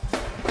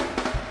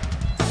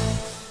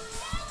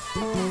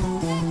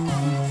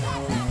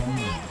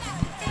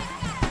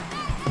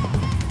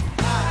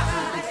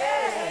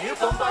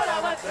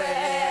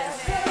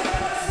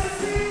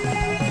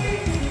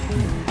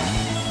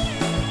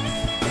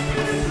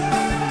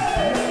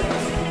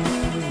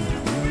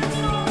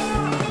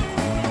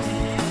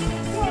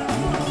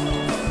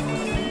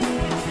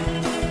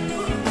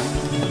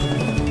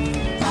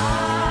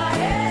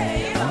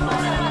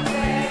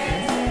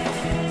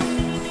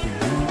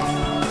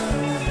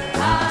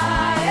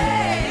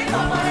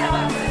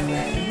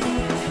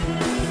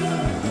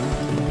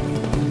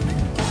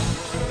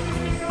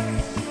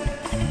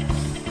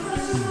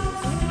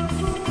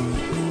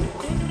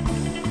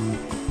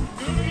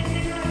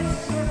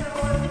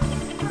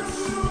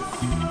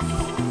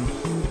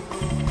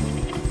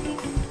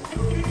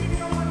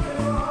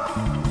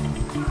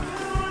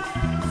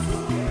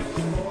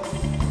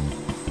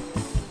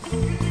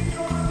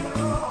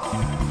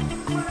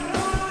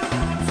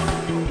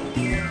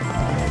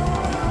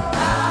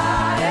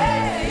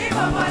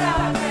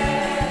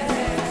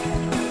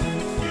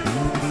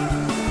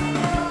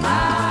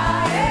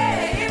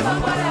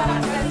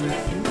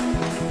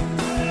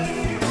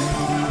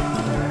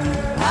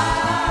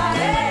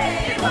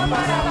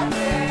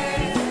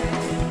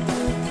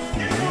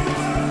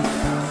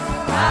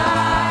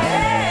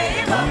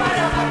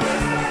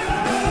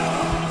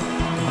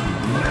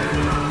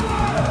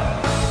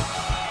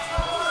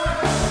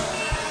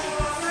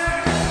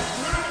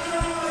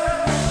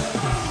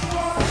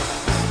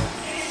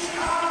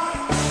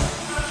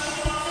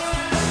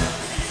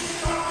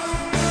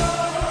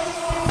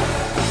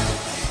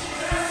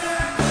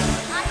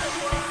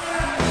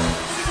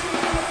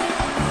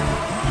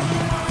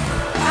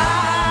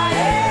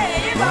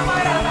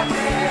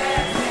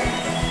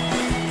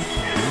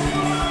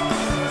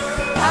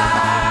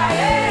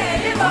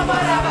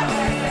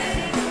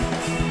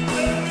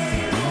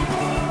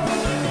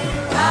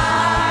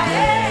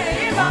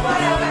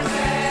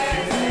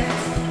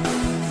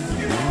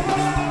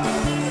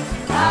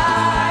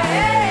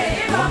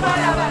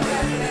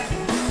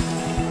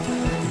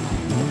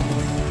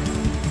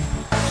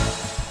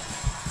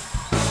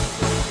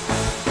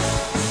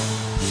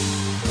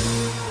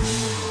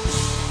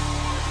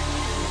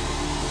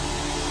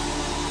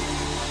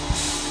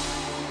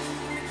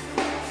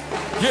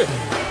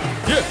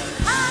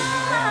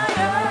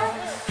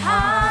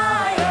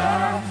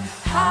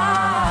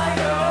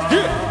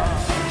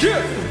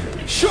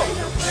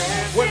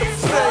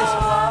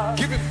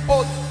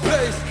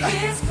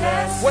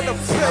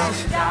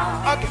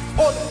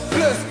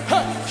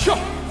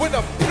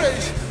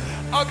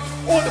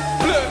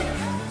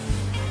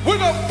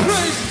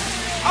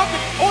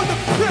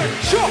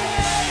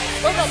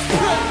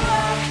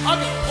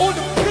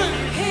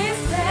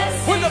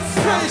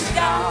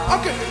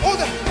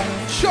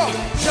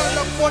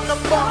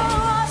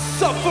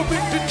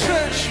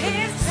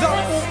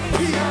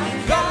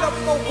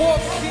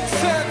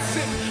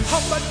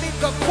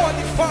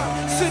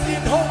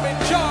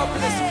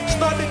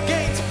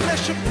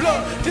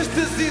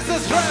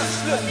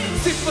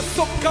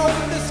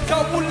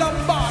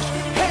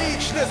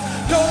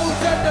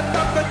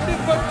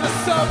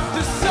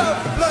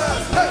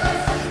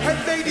 And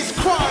ladies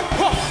cry,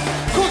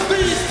 'cause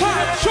these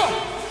times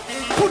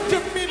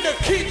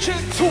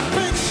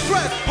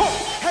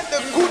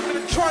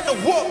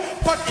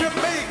can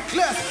make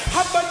less.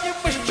 How about you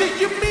machine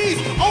your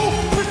means?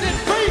 Open and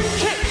break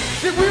it.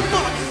 Did we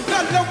mark?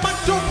 Now let my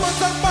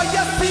domas and my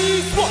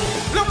seas one.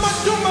 Let my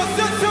domas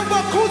and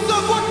my kusa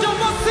what do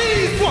my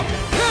seas one.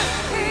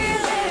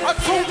 I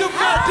told him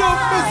my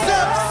dome is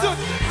absent.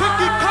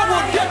 Ricky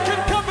Coward, you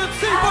can come and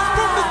see what's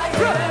from the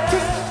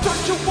practice.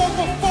 Joshua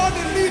will find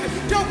a leader.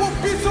 That won't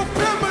be so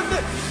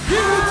permanent. He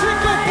will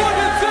take a one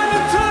and turn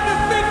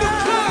it into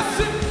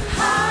classic.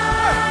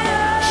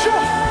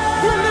 Sure,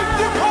 we lift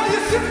him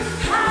highest.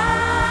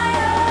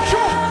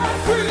 Sure,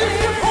 we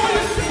lift him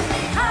highest.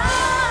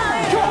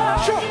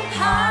 Sure,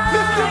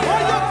 lift him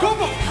higher,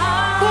 come on.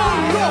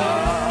 Mula,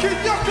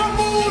 Kenyaka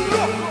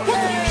Mula.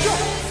 What's up,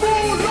 sure,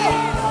 Mula.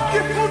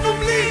 Give for them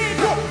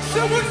Lila.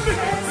 Say with me,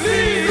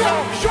 Lila.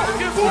 Sure,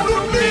 give for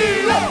them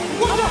Lila.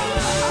 What's up,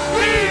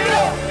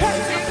 Lila. Hey,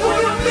 give for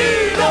them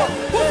Lila.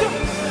 What's up,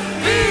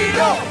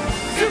 Lila.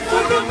 Give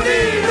for them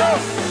Lila.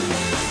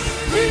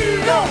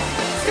 Lila.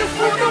 Give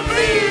for them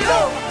Lila.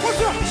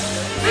 What's up,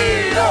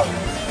 Lila.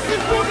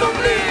 Give for them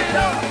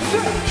Lila.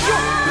 Sure,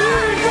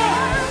 Lila.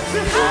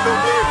 Give for them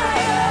Lila.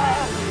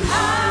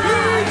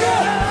 Lila.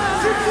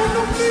 Give for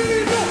them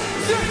Lila.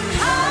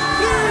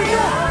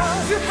 Lila.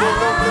 Give for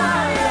them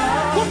Lila.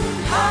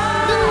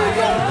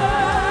 Lila.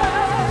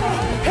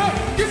 Hey,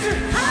 get it.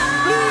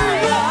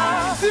 Lila.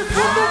 Give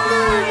for them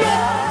Lila.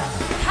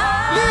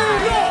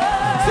 Lila.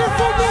 Give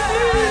for them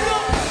Lila.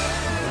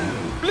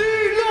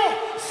 Lila.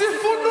 Give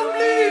for them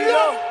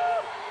Lila.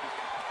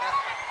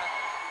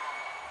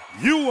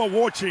 You are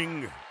watching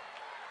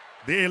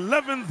the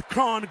 11th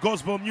Crown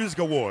Gospel Music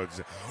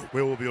Awards.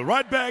 We will be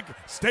right back.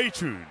 Stay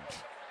tuned.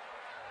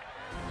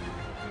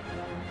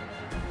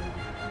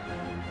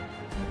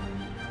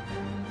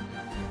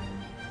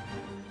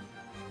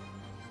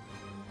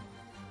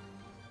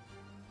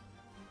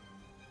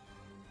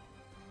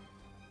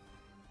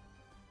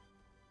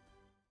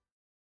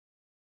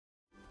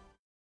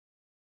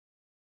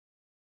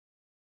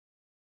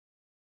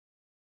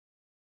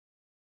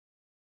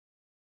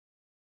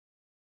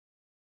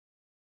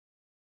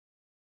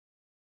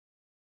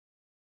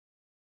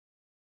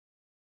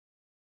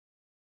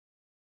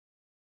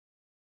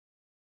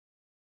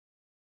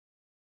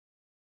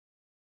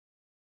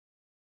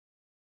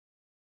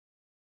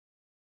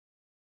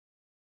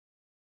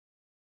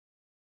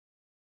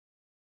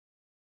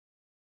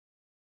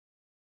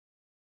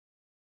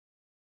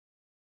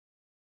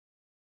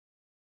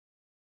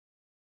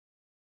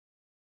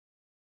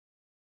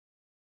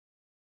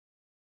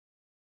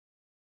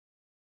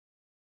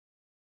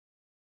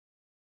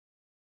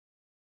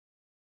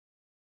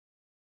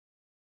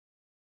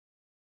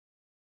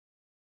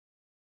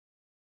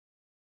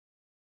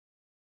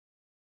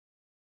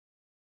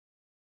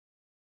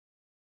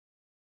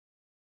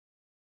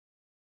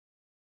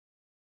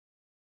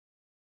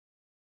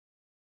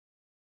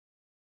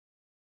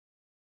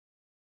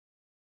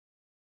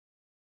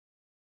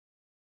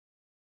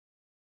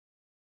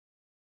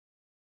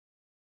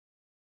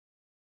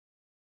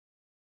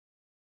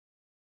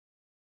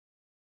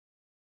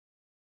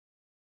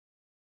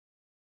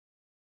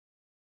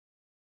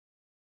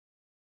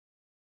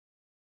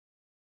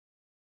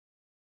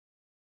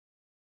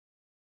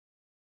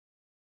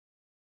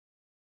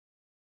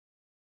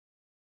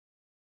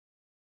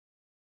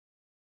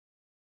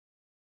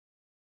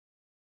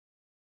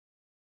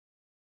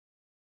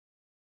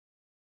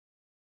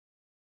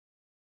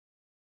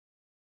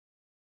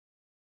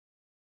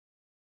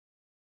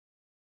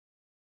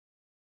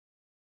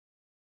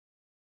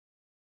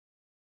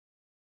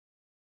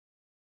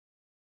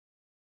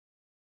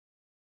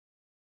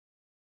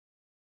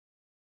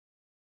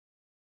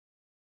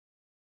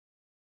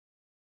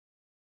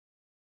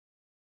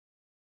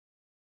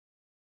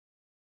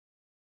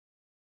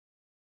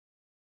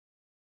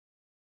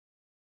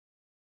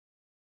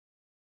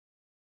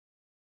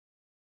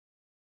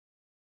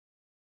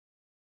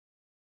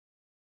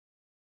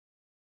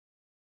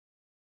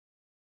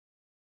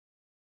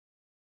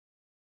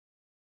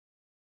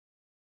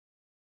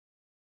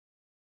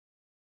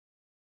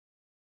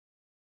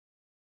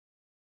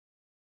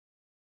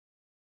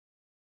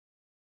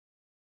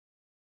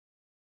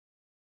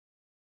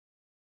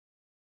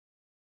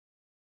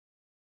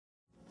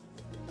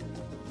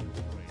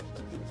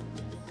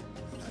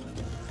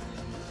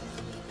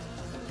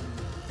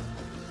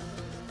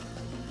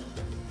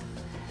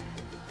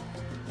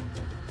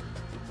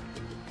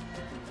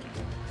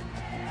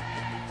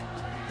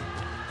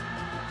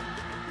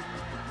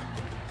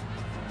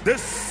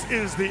 This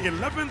is the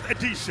 11th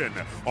edition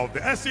of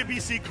the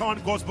SABC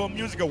Crown Gospel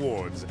Music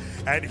Awards,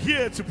 and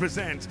here to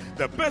present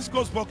the Best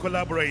Gospel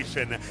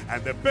Collaboration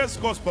and the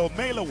Best Gospel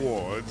Male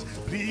Awards,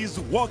 please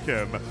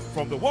welcome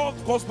from the World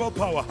Gospel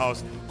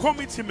Powerhouse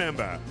committee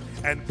member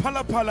and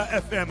Pala Pala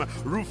FM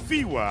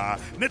Rufiwa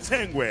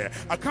Netengwe,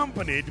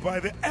 accompanied by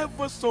the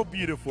ever so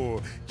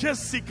beautiful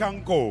Jessica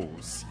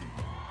Ngozi.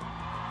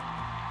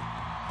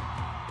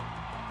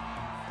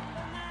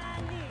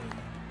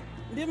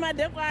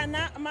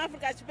 Ndimadekwana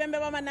Africa chipembe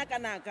wa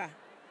manakanaka.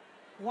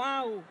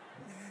 Wow.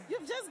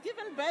 You've just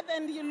given birth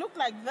and you look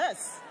like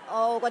this.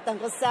 Oh, kodwa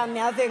Nkosi yami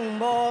ave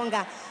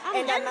ngibonga.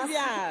 I'm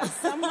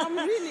envious. I'm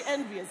really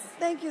envious.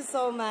 Thank you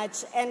so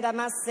much. And I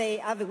must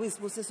say, ave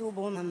kuyisibusiso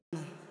ubona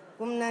mama.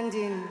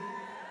 Kumnandini.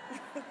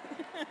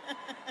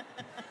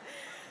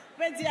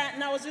 But yeah,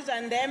 now it's just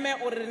ndeme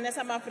uri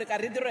nesa Africa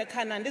ridiro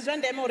kana. Ndizwa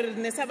ndeme uri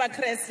nesa ba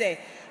Kriste.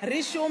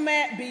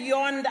 Rishume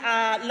beyond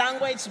our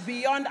language,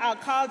 beyond our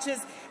cultures,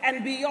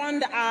 and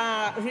beyond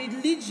our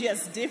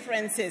religious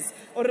differences.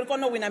 Uri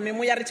kono wina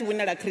memoya richi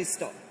winela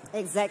Kristo.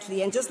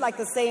 Exactly. And just like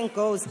the saying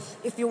goes,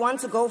 if you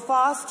want to go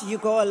fast, you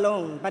go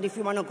alone. But if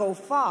you want to go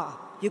far,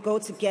 you go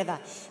together.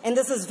 And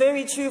this is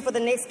very true for the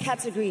next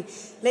category.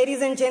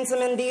 Ladies and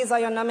gentlemen, these are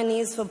your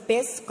nominees for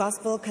Best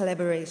Gospel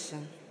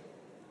Collaboration.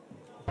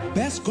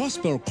 Best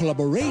Gospel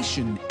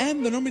Collaboration,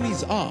 and the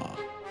nominees are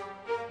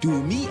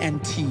Dumi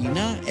and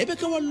Tina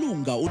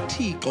Ebekawalunga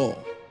Utiko,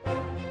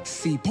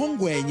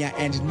 Sipongwenya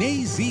and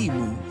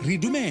Neizimu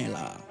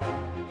Ridumela,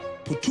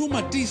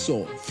 Putuma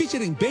Tiso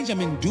featuring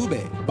Benjamin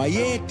Dube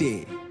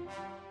Bayete,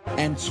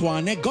 and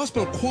Swane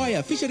Gospel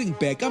Choir featuring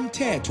Beckham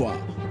Tetwa,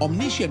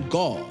 Omniscient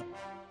God.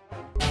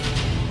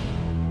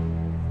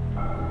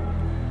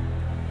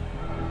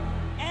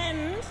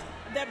 And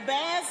the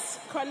best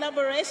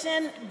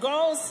collaboration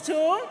goes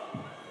to,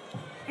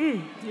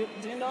 do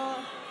you know?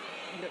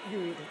 You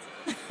read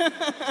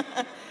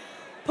it.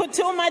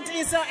 Putuma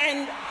Tiso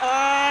and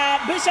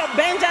Bishop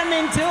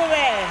Benjamin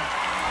Dube.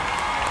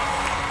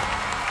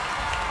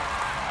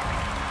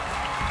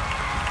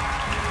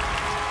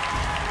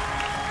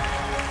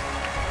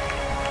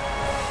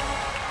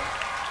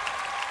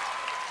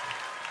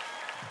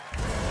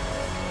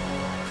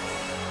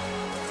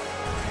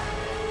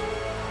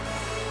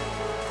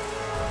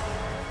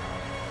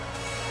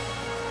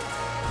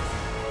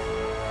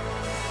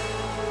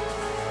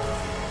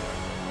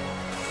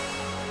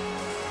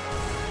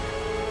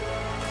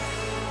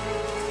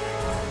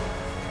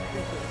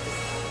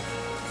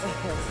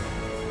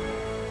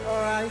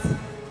 All right.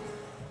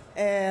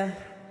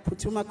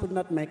 Putuma could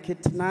not make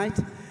it tonight.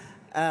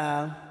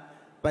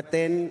 But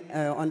then,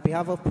 on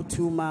behalf of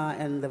Putuma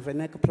and the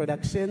Venek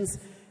Productions,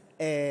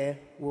 we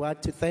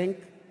want to thank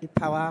the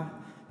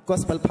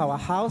Gospel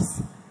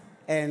Powerhouse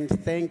and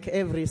thank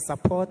every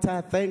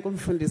supporter. Thank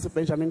Umfundisi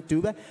Benjamin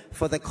Dube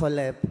for the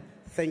collab.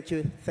 Thank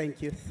you,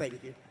 thank you,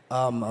 thank you.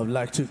 I would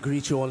like to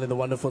greet you all in the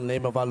wonderful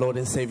name of our Lord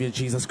and Savior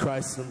Jesus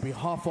Christ. On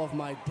behalf of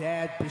my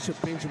dad,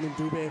 Bishop Benjamin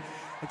Dube,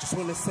 I just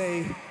want to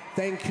say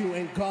thank you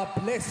and God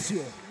bless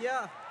you.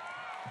 Yeah.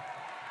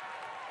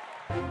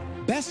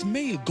 Best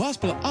Male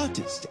Gospel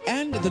Artist,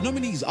 and the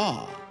nominees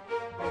are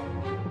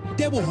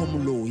Debo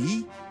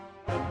Homoloi,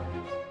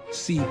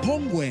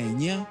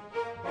 Sipongwenya,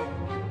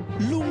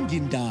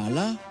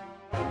 Lungindala,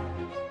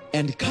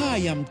 and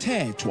Kayam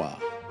Tetwa.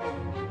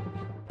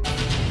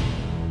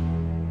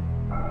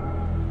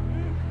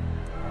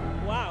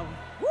 Wow.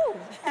 Woo.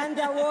 And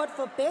the award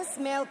for Best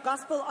Male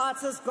Gospel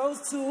Artist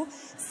goes to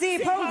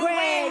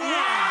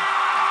Sipongwenya.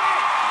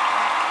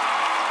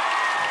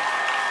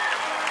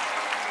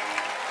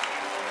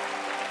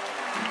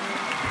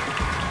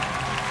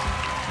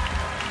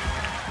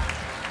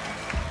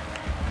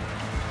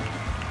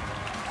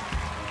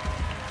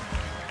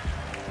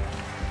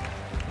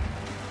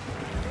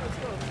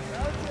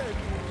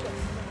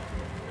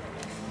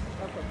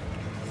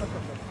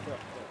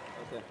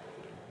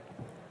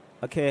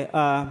 Okay,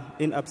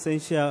 in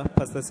absentia,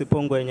 Pastor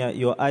Sipongwenya,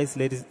 your eyes,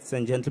 ladies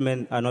and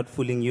gentlemen, are not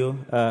fooling you.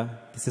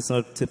 This is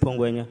not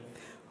Sipongwenya.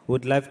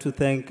 Would like to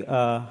thank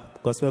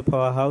Gospel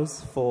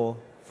Powerhouse for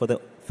the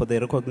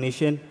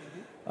recognition.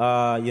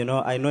 You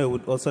know, I know I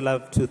would also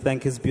love to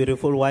thank his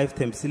beautiful wife,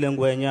 Thabiso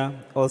Mokgethi,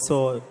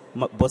 also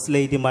boss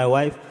lady, my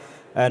wife,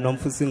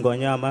 Nomfusi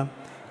Ngonyama,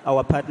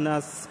 our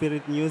partners,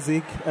 Spirit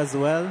Music as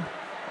well.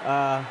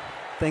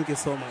 Thank you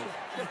so much.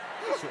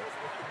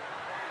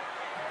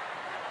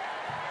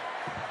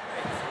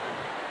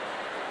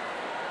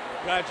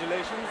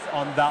 Congratulations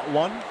on that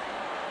one.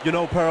 You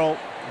know, Pearl,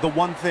 the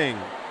one thing,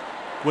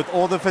 with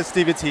all the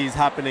festivities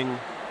happening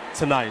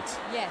tonight,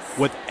 yes,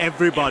 with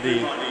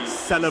everybody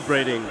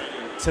celebrating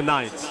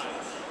tonight,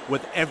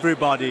 with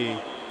everybody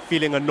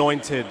feeling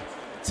anointed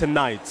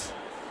tonight,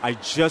 I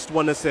just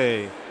want to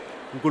say,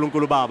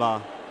 Nkulunkulu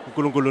Baba,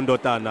 Nkulunkulu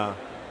Ndotana,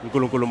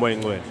 Nkulunkulu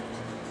Moyengwe.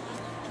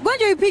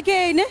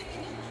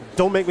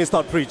 Don't make me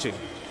start preaching.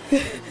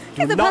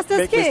 Do not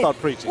make me start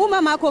preaching.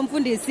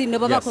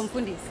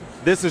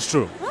 This is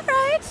true. All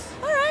right,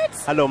 all right.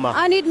 Hello, Ma.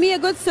 I need me a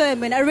good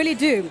sermon. I really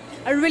do.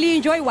 I really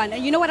enjoy one.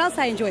 And you know what else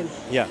I enjoy?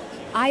 Yeah.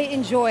 I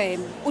enjoy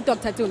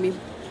Dr. Tumi.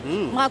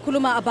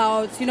 Makuluma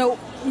about, you know,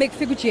 make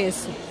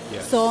figures.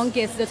 Song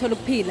gets the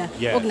Tolupila.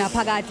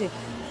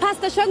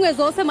 Pastor Shangwe is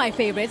also my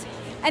favorite.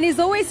 And he's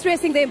always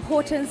stressing the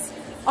importance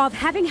of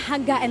having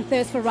hunger and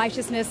thirst for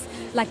righteousness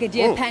like a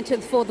deer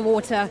panteth for the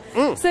water.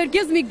 So it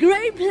gives me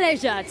great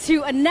pleasure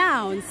to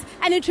announce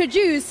and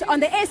introduce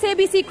on the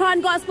SABC Crown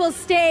Gospel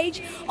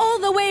stage, all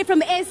the way from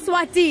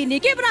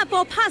Eswatini. Give it up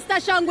for Pastor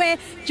Shangwe,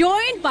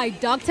 joined by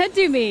Dr.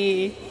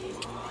 Dumi.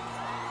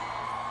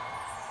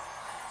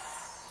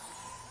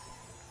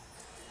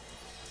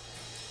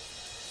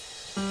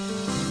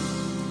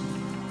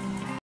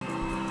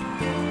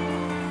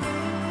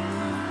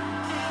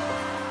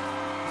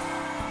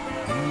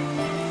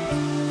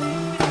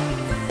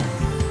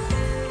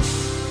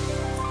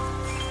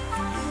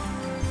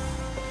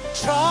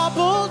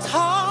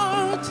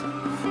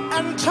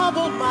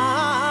 troubled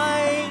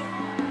mind.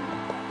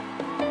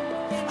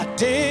 I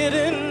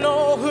didn't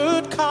know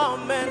who'd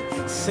come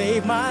and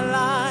save my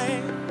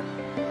life.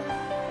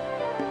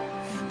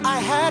 I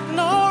had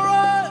no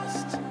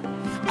rest,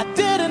 I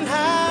didn't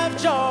have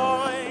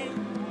joy.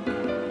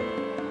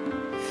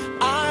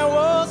 I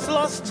was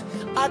lost,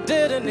 I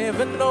didn't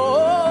even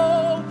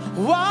know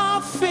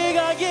what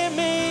figure gave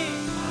me.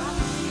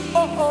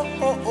 Oh, oh,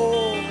 oh,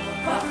 oh.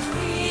 What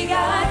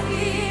figure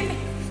gave me?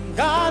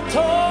 God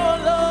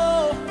told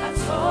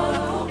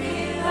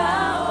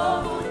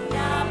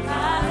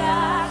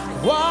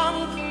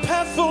one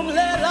perfume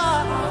letter.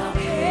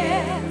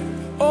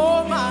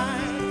 Oh my.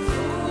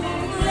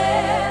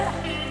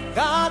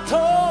 God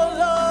told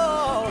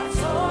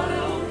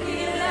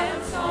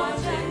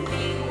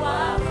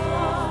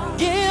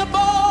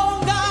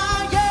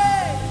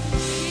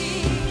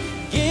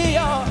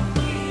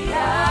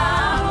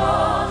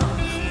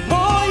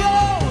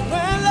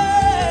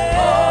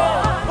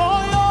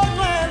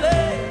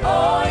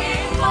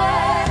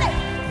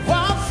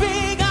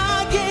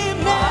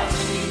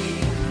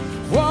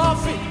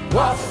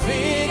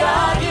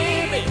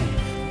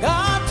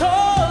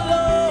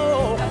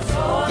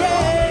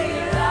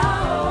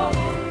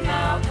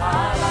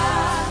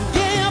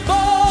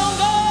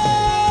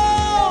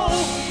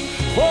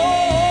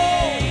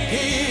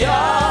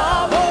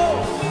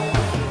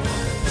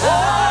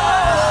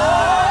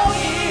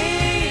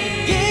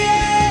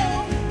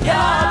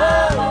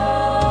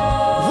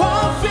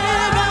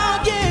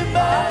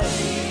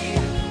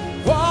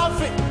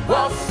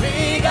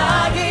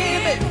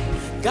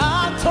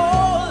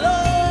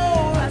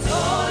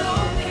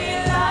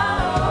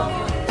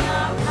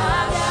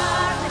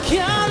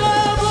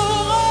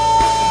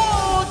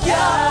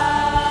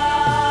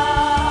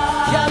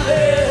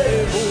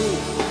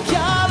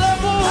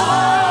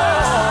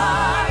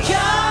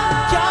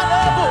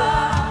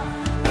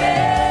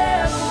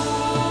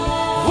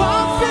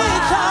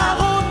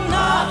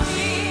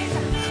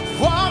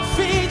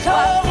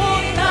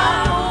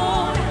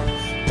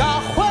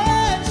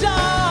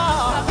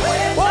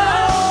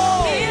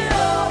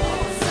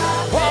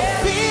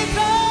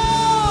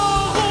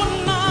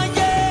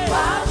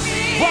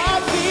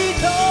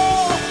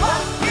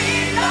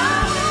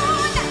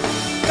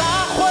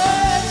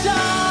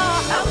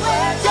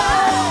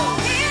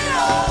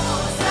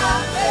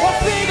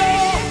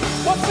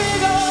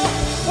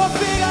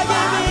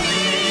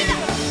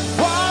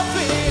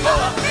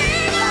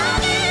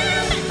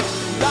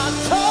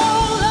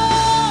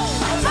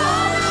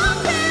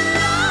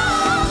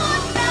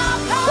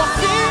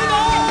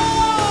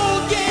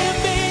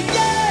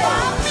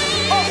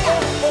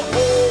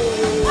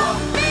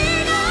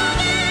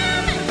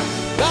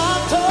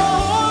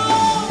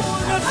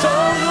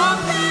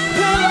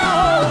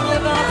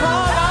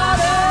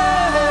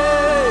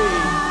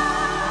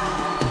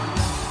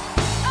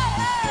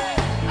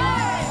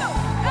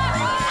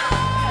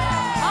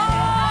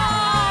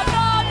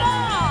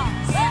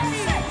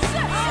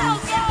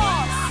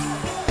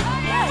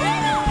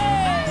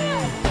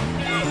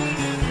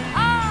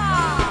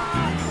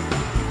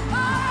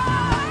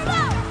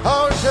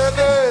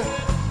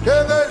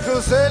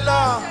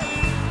Zela,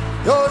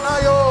 yona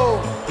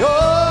yo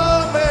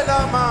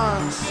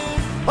melamans,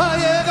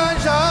 mayega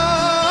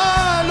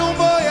njalo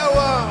umoya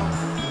wami,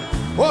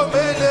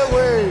 omele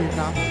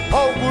wena,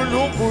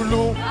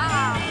 awunkulunkulu,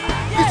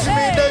 ithi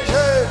mina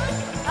nje,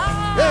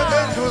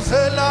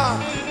 yengenzuzela,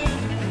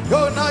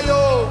 yona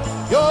yo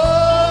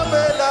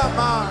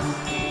melamans,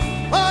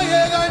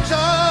 mayega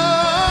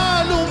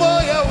njalo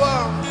umoya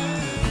wami,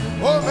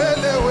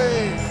 omele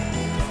wena,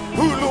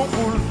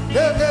 nkulunkulu,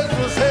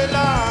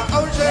 yengenzuzela.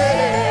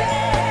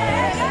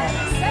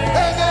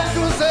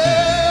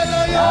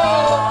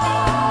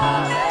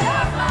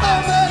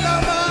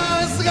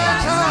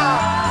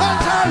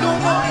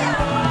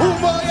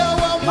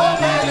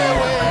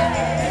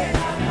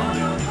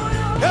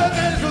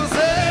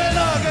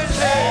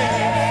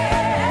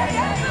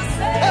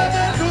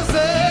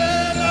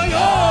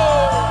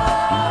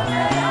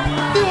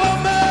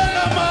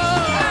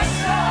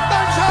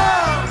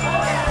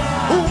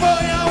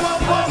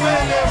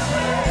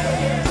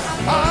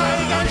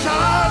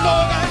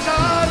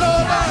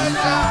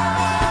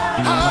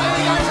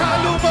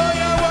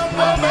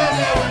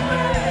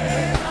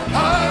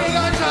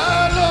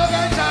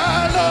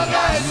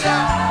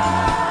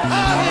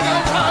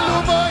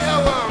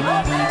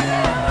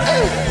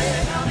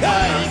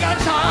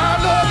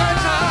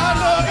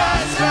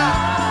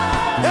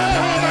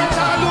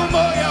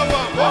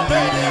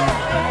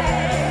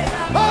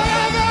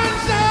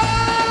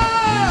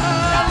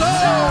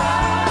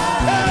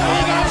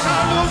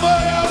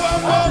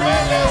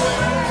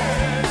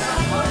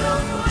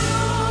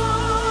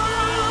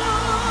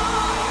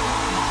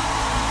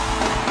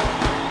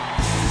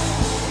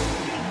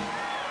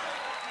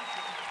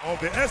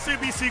 The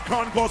SABC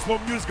Crown Gospel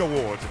Music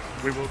Awards.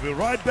 We will be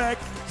right back.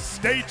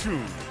 Stay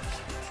tuned.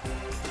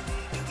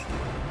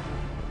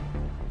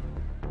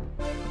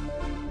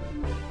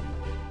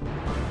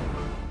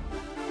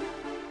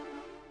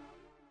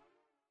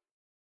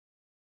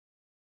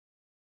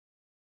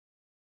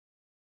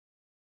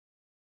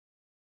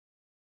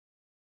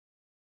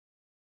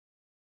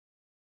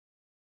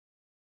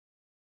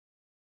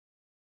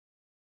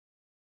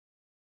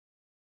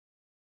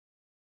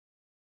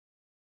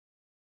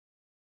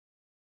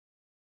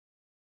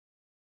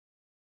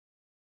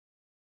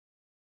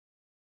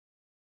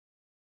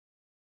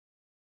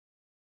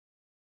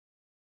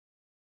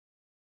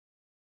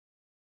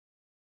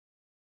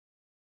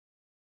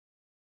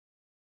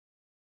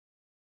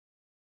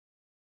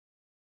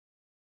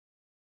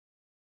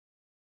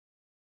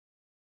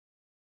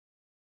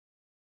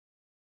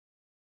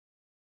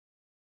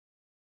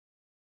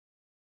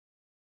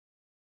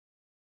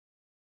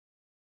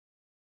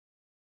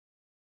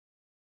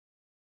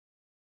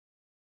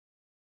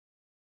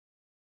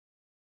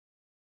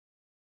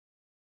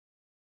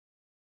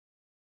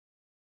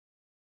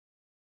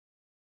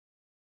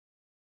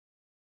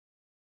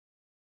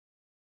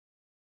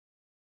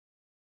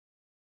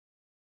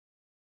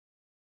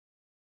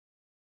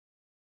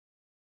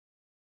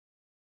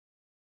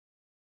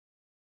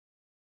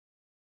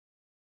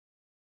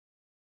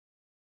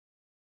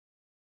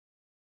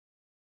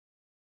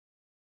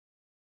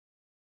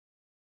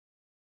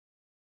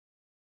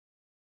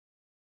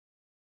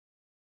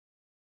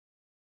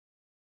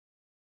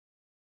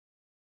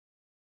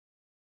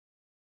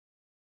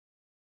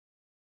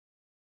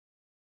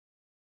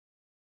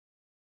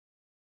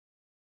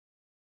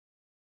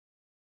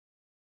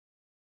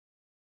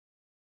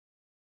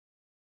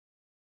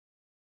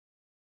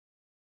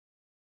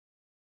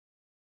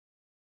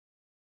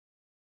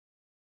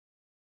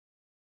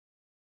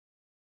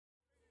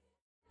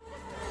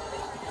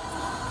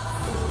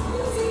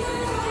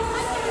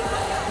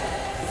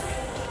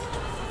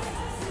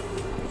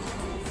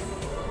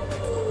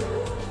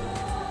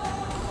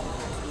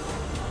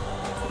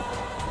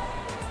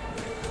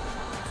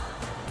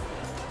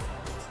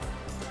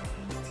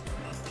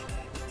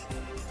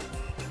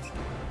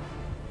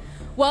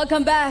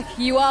 Welcome back.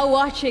 You are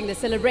watching the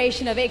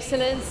celebration of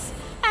excellence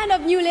and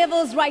of new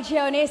levels right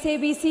here on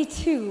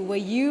SABC 2, where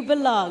you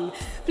belong.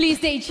 Please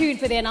stay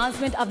tuned for the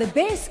announcement of the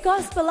best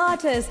gospel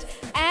artist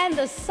and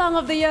the song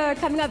of the year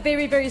coming up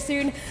very, very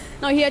soon.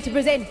 Now here to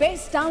present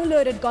best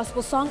downloaded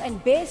gospel song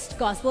and best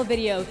gospel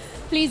video.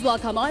 Please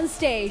welcome on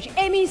stage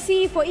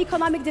MEC for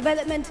Economic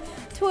Development,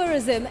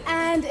 Tourism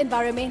and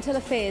Environmental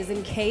Affairs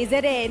in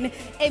KZN,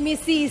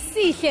 MEC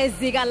Sihle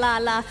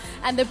Zigalala,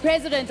 and the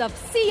President of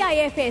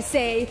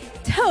CIFSA,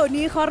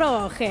 Tony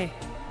Khoroge.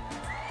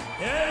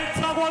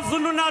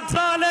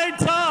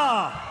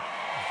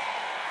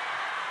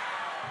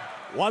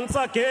 Once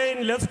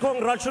again, let's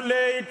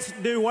congratulate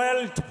the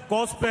World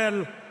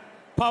Gospel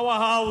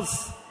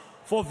Powerhouse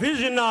for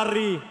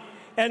visionary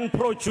and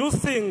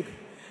producing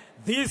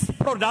this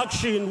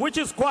production, which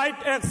is quite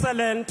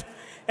excellent.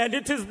 And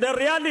it is the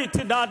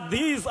reality that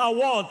these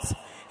awards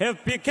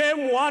have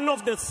become one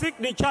of the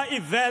signature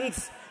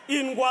events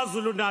in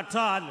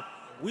KwaZulu-Natal.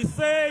 We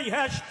say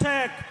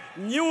hashtag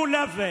new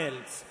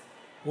levels.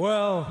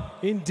 Well,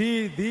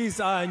 indeed, these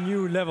are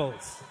new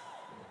levels.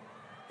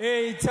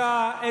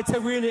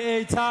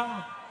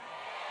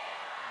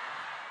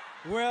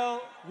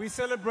 Well, we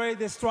celebrate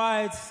the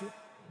strides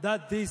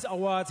that these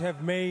awards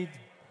have made,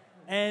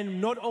 and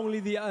not only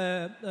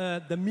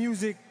the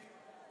music,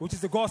 which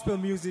is the gospel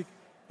music,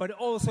 but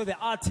also the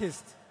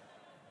artist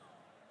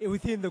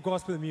within the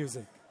gospel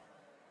music.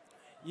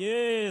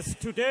 Yes,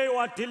 today we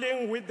are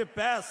dealing with the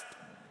best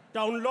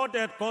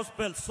downloaded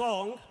gospel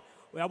song.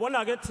 We are going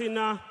to get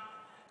in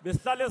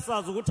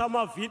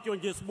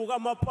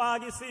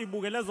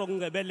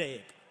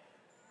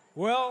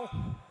well,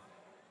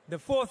 the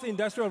fourth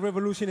industrial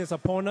revolution is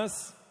upon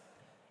us,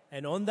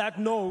 and on that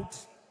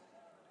note,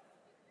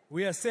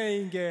 we are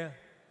saying,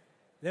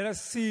 let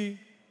us see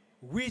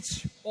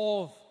which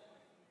of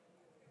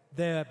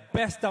the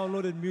best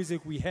downloaded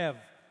music we have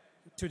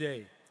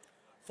today.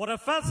 For the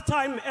first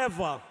time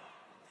ever,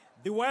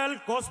 the World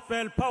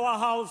Gospel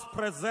Powerhouse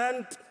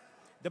present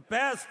the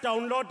best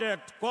downloaded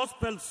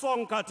gospel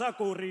song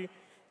category,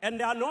 and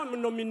there are no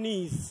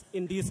nominees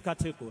in this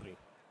category.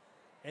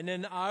 And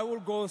then I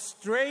will go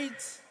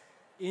straight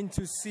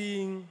into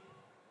seeing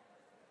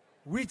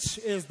which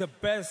is the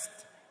best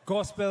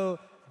gospel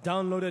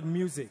downloaded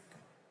music.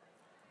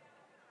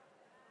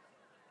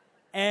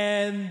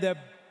 And the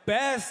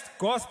best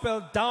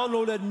gospel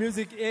downloaded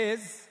music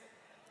is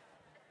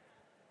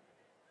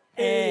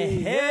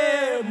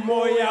Ehe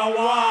Moya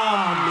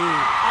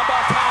Wami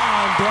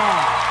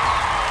Abathandwa.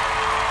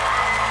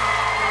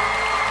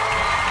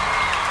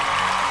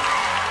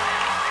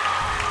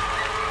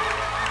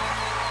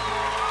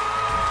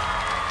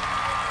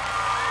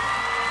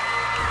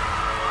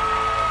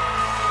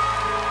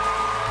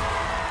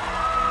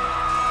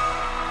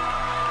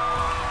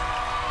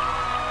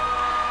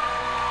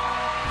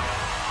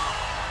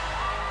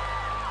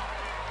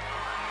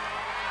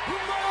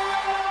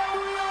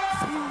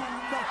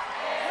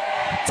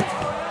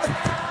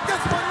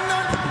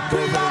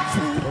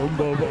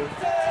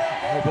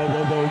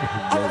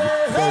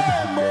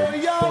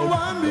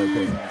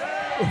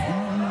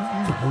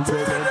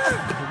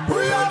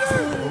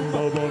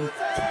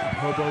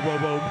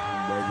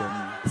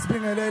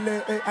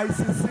 Sibingelele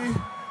ICC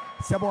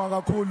siyabonga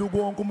kakhulu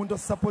konke umuntu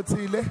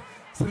osupportile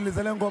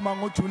silizele ngoma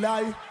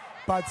ngoJuly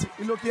but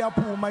ilokhu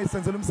yaphuma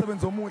isenzela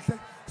umsebenzi omuhle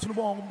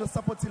sinubonga umuntu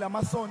osupportile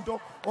amasonto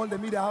all the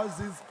media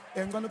houses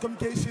Ngcwane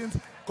Communications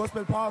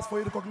Gospel Powers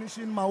for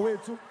recognition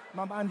mawethu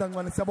mama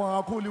Andangcwane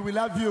siyabonga kakhulu we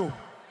love you.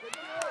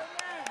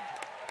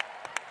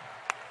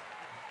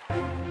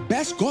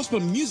 Best Gospel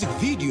Music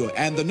Video,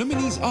 and the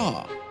nominees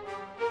are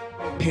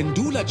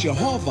Pendula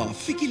Jehovah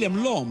Fikile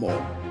Mlomo,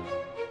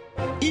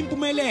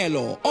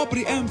 Impumelelo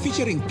Aubrey M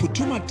featuring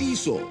Putuma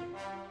Tiso,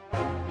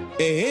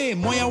 Ehe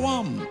Moya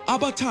Wam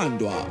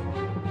Abathandwa,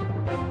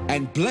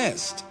 and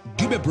Blessed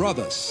Dube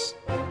Brothers.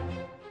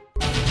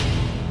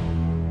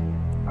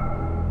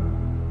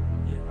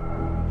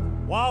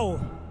 Wow,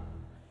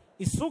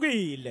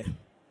 isugile.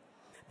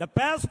 The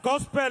best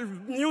gospel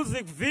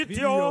music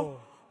video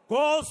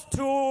goes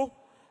to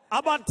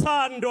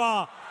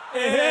Abathandwa,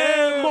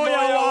 Ehe Moya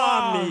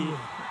Wami.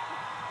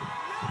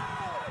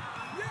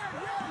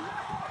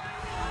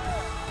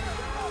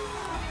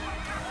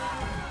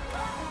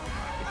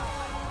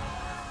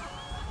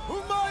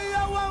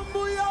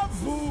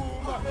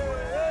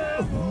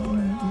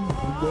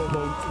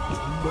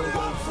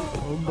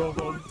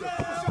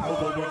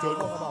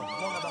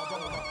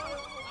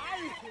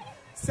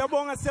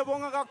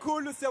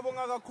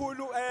 Siyabonga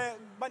kakhulu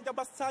bantu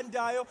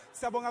abasithandayo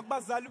siyabonga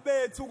kubazali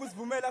bethu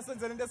ukusivumela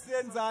senze lento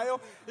esiyenzayo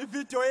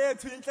ivideo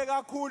yethu inhle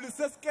kakhulu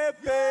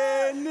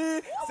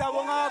sesikebheni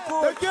siyabonga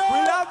kakhulu we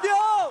love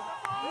you.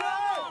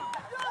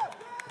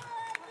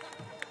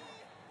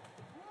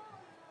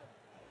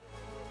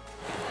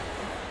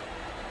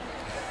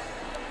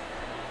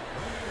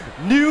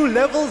 New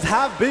levels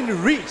have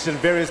been reached in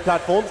various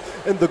platforms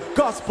in the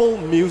gospel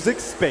music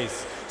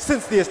space.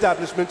 since the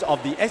establishment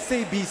of the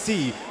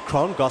SABC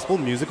Crown Gospel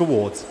Music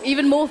Awards.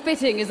 Even more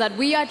fitting is that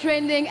we are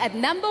trending at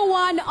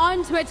 #1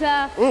 on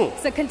Twitter.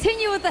 So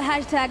continue with the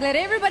hashtag. Let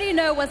everybody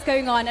know what's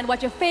going on and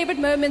what your favorite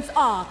moments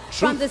are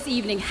from this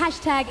evening.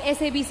 Hashtag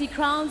SABC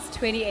Crowns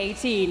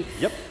 2018.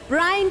 Yep.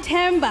 Brian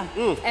Temba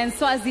and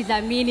Swazi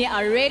Dlamini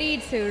are ready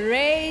to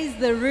raise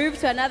the roof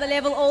to another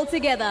level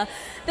altogether.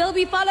 They'll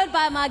be followed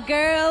by my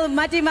girl,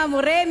 Matima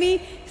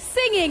Muremi,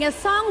 singing a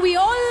song we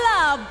all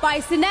love by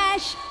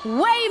Sinash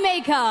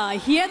Waymaker.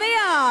 Here they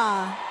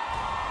are.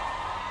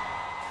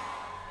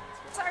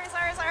 Sorry.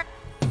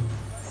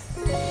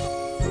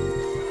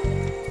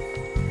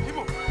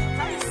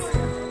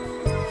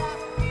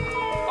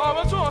 Oh,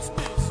 what's yours,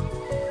 please?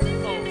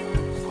 Oh,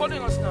 he's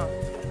calling us now.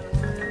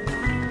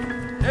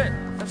 Hey,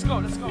 let's go,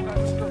 guys,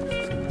 let's go.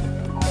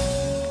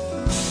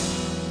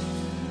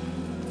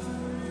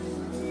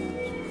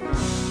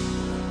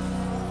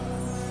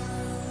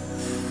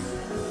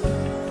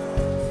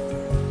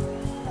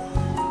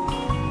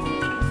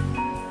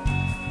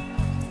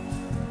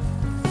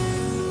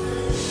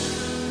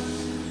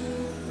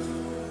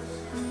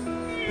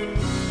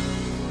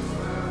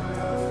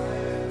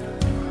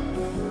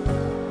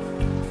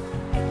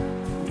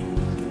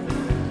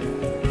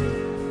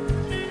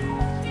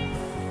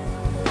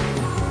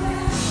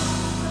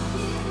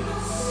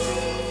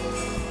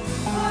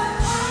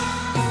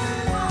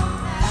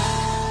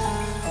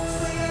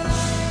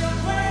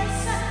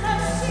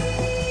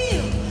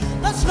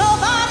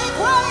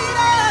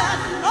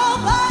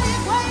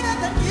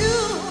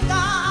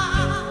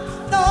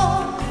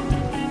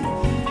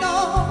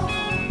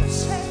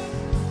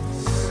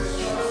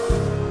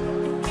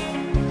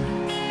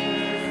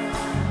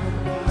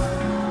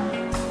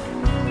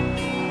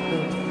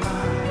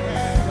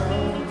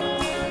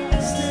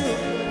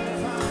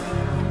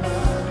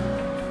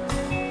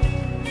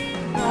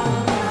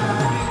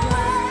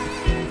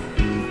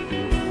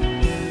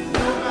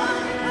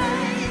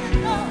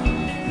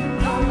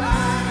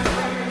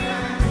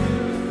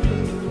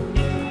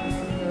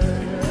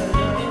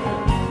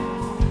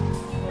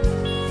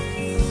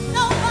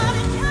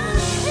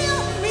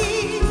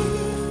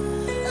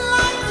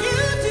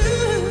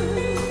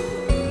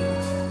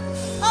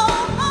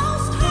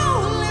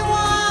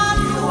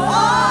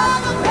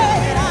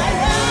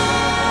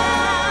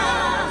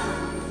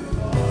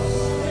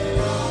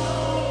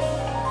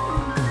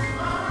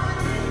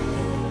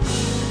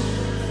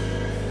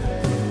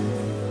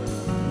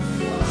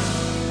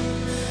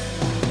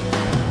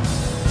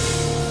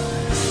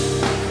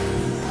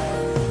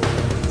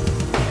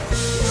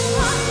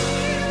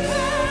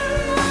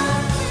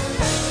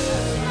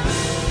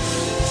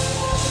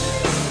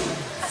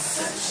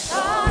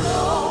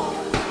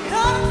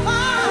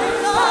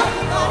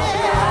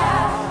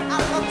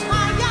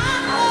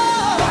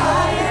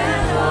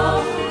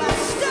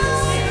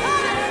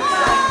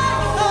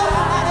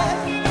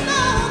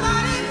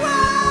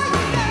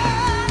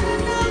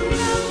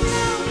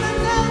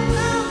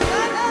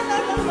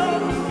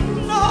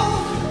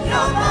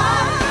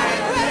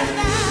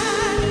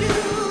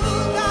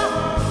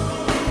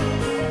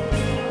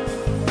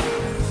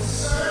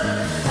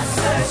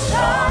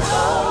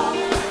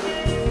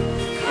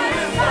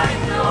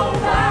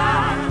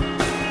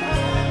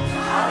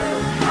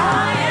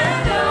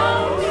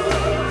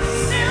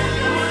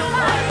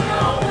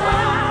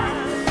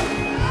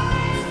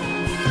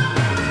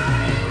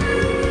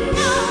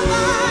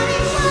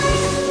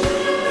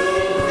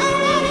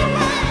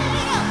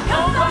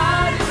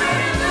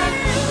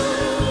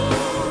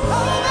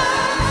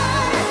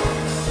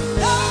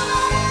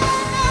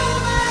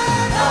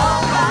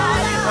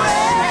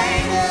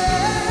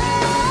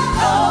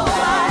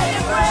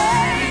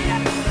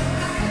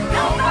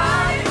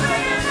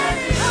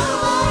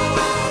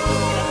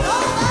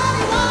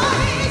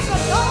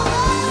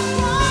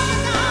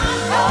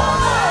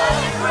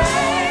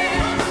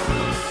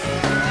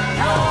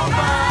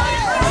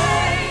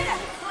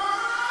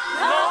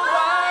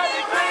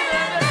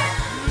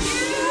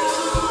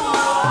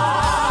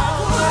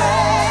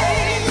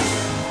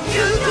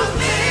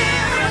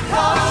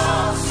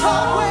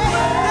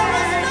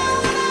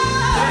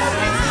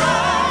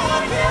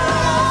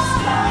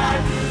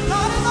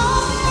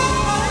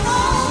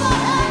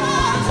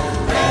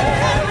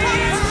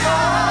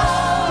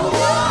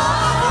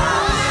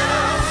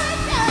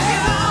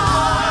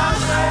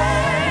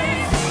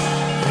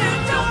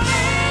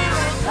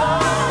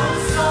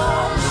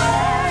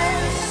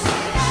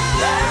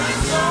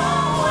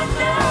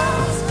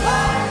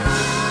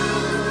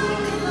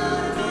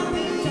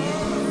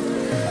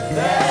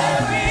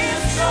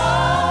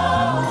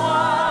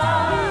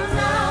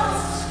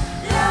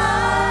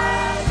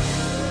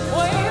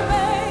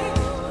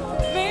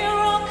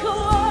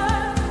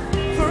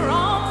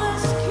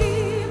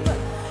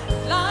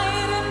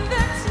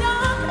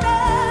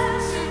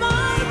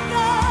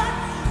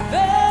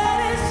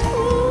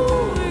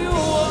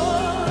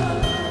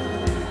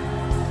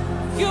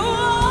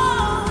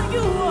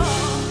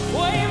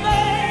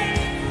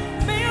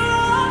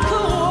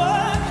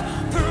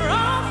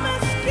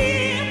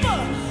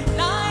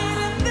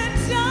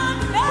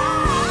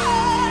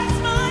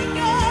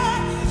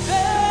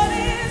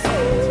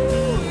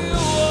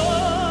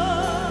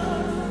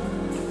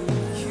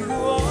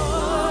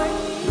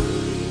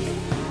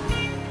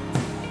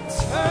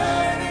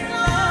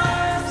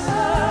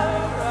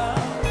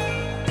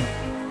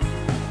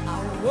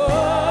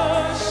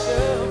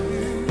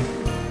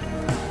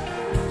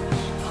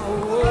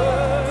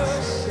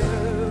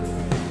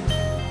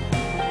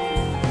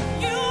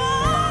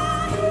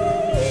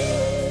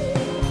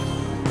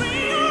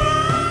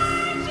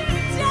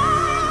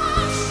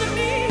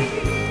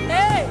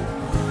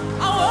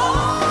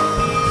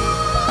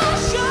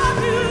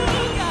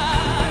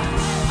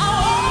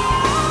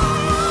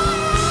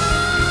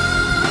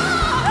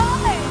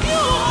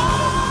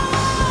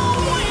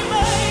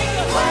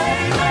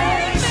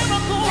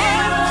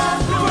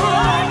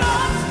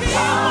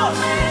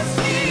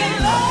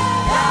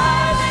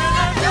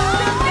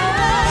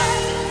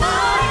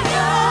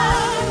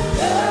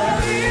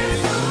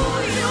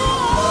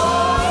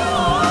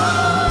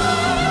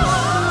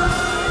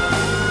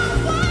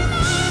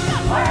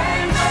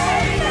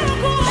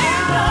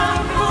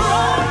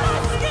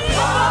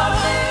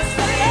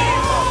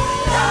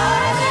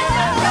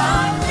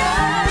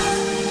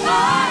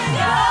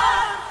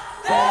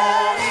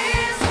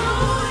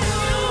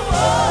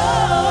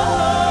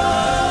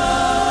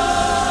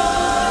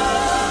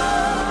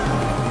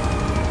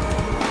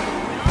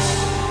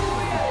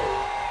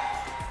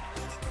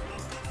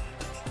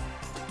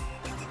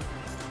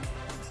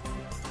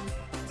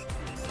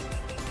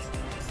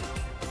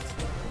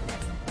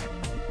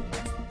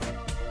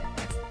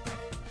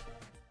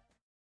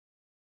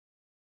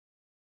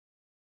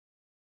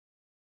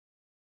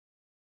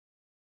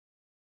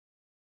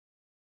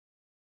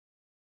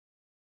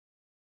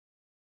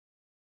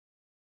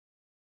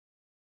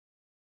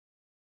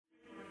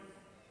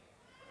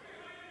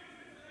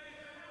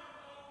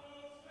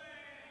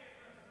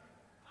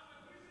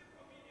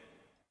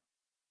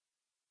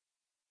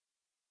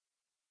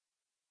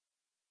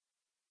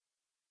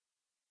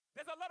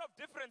 there's a lot of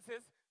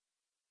differences.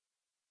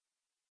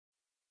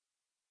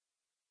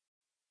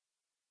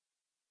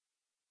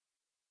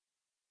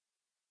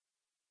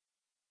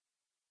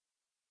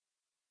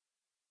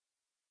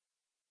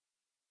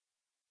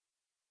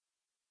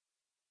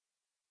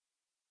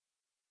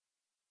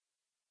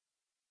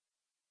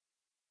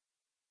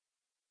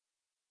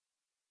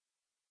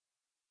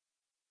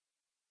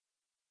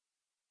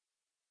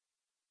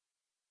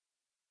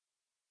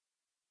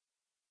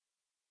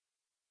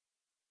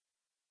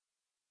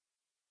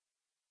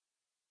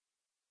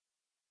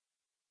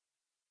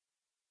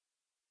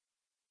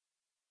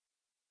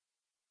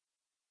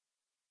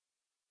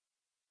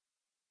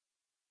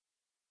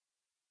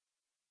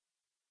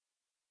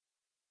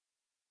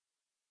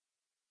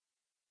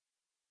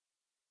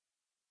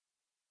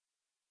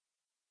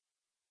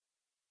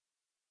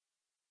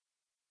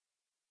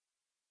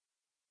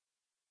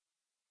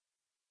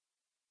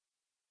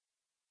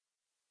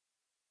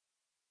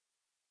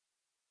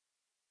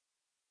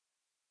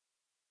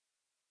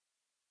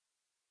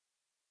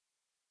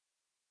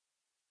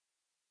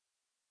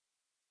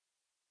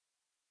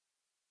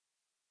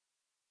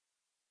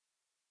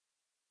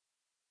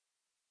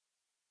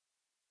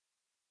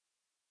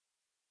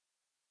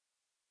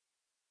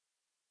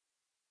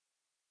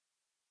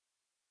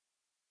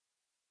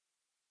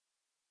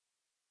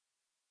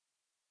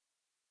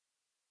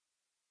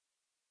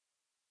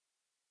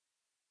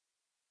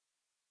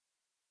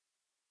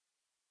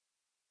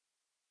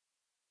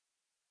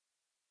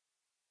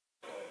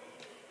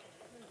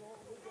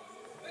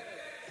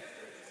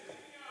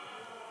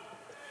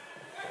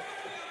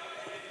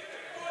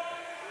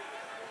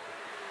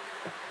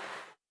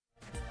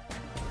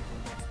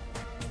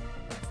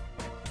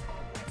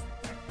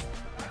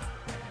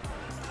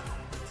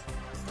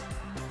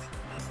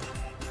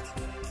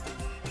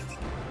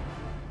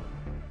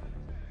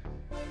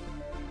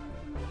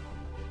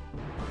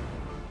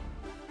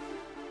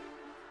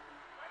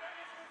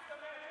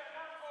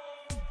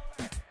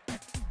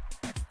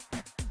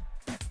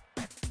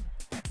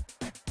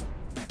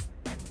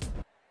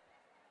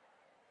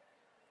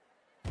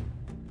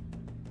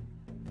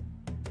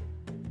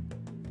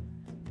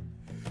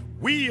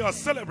 We are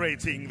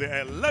celebrating the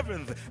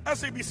 11th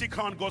SABC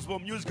Crown Gospel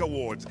Music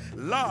Awards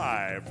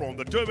live from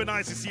the Durban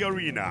ICC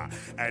Arena.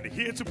 And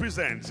here to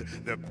present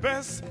the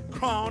Best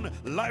Crown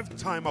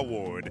Lifetime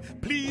Award,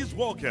 please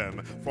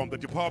welcome from the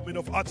Department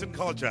of Arts and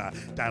Culture,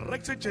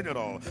 Director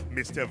General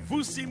Mr.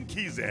 Vusi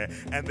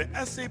Mkhize, and the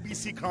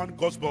SABC Crown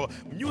Gospel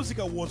Music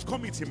Awards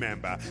Committee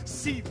member,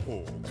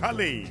 Sipho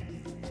Kale.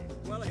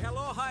 Well,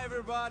 hello, hi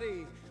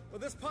everybody. Well,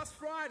 this past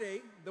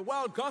Friday, the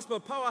World Gospel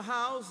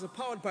Powerhouse,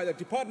 powered by the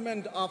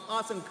Department of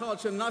Arts and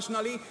Culture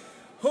nationally,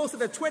 hosted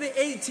the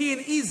 2018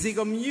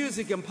 Iziko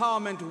Music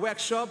Empowerment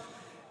Workshop,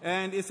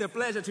 and it's a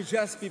pleasure to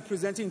just be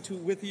presenting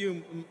with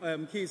you,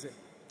 Mkhize.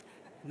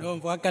 Hello,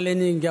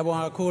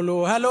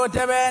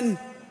 Durban.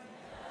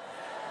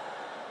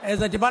 As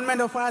the Department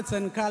of Arts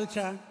and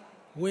Culture,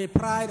 we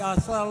pride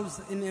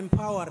ourselves in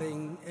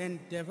empowering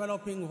and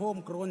developing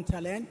homegrown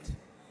talent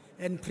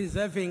and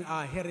preserving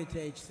our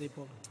heritage,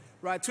 people.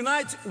 Right,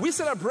 tonight we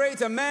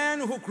celebrate a man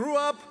who grew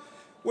up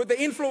with the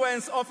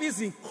influence of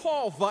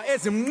izinkova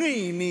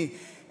ezimnini,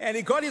 and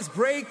he got his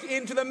break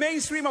into the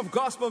mainstream of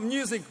gospel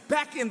music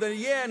back in the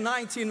year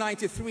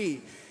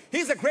 1993.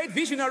 He's a great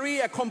visionary,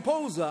 a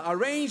composer,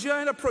 arranger,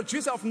 and a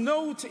producer of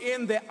note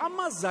in the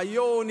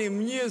Amazayoni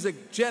music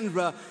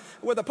genre,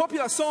 with the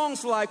popular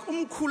songs like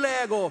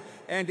Umkhuleko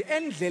and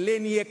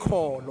Endleleni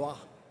Yekholwa.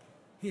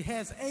 He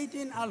has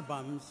 18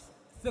 albums,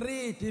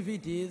 3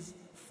 DVDs,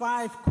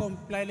 5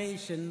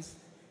 compilations.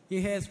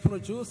 He has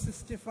produced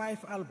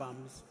 65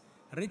 albums,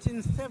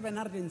 written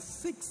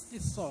 760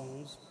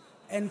 songs,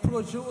 and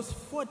produced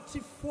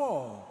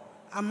 44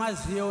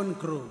 Amazon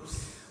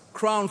groups.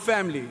 Crown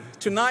family,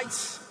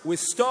 tonight we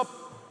stop,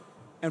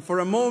 and for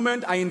a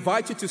moment I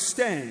invite you to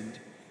stand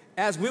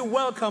as we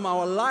welcome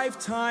our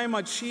Lifetime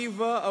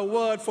Achiever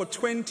Award for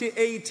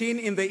 2018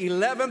 in the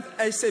 11th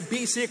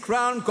SABC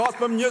Crown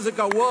Gospel Music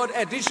Award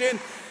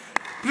edition.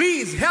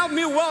 Please help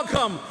me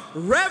welcome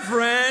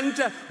Reverend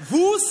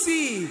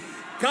Vusi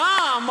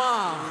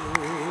Gama.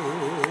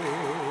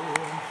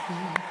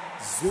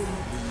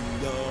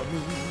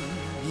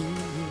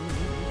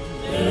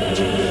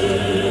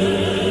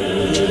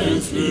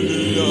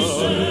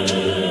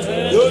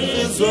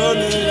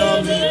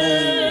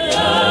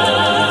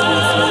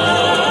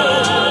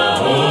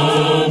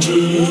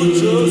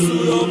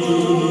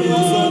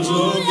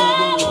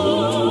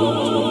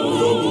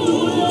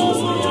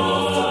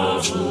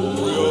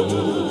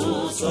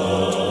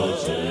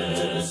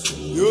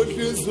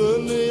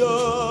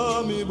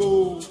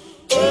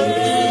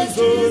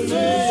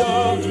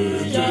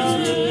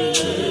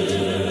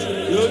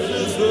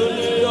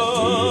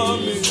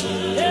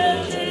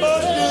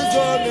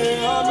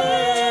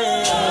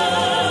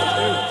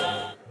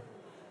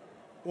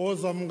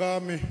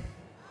 Ozamgami.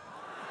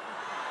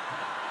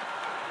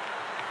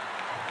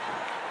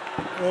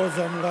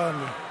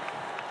 Ozamgami.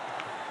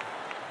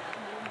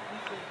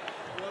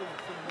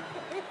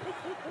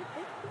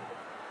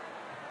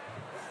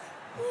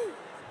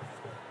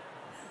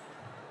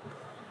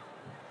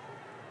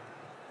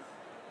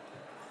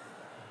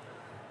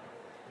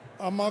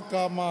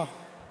 amagama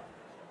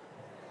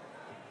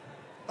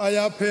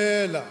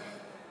ayaphela.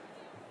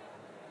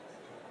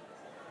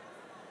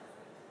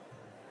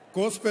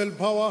 Gospel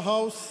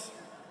Powerhouse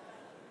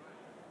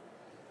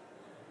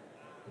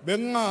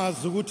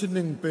bengazi ukuthi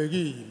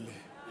ningibhekile.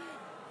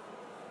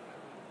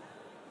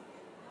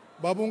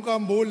 Baba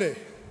uNkambule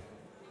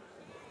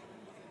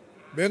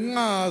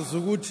bengazi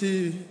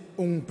ukuthi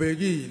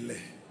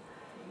ungibhekile.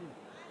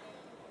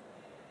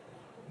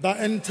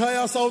 The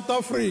entire South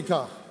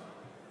Africa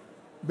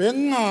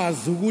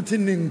bengazi ukuthi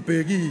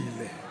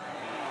ningibhekile.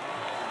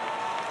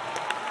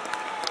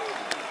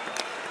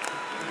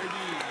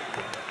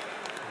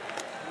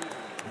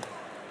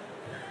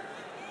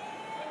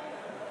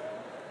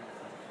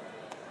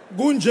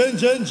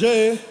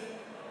 Kunjenjenje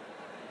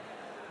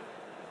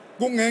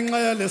kungenxa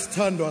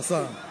yalesithandwa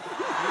sami.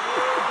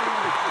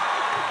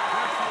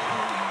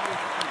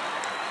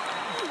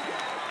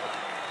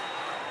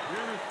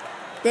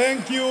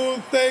 Thank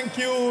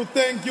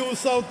you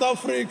South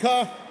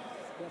Africa.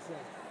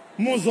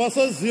 Muzwa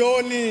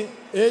seZioni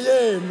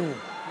eyenu.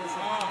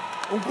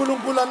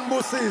 uNkulunkulu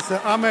anibusise.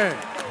 Amen.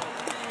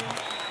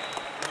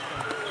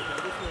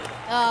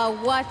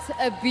 What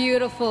a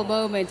beautiful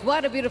moment.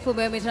 What a beautiful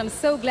moment. And I'm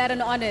so glad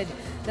and honored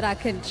that I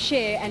can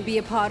share and be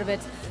a part of it.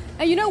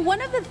 And you know,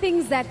 one of the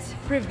things that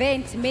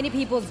prevent many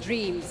people's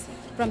dreams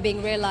from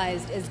being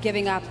realized is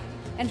giving up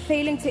and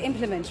failing to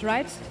implement,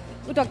 right?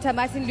 Dr.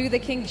 Martin Luther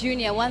King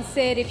Jr. once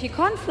said, if you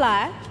can't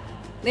fly,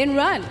 then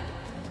run.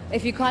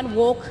 If you can't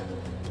walk,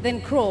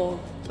 then crawl.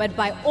 But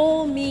by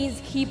all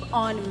means, keep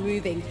on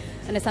moving.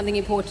 And it's something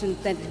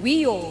important that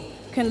we all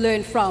can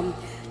learn from.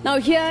 Now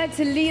here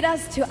to lead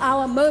us to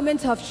our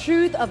moment of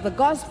truth of the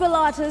Gospel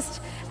Artist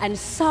and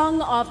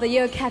Song of the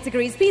Year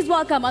categories, please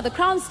welcome on the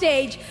Crown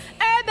stage,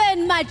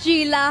 Urban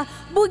Majila,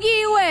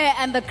 Bugiwe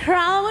and the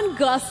Crown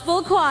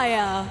Gospel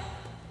Choir.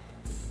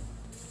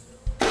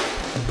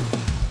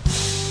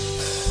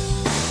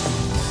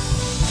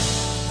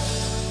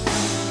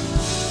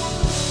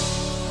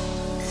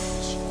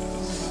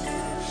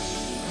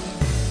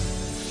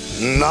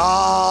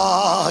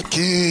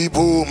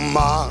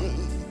 Nakibumang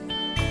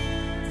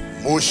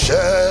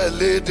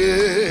Mushele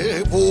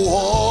de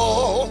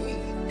buon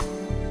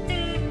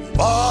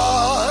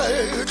by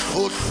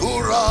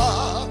Tutura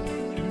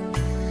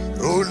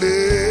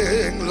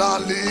rolling la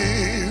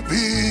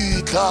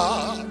libita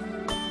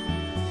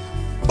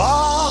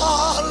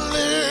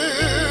Bali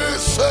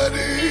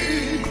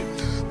Seri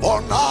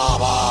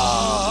Bonaba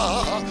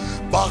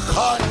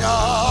Bakanya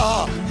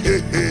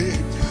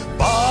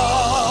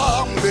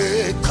Bambe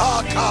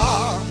Kaka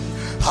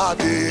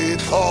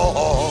Hadito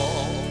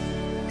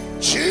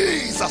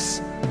Jesus.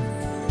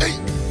 Hey.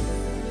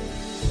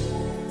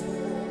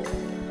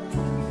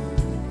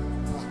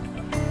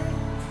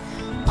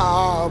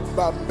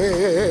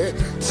 Abame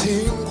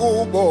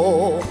tingubo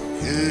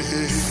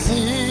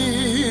si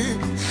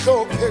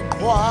shoke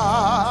kwa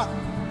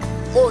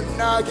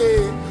onage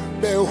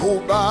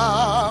behuba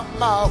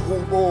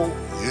mahubo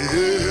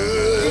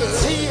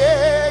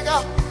tiega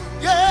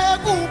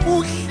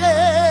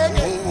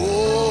yegubushege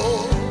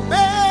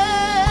be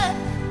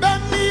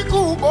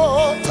mikubo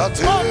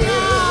tate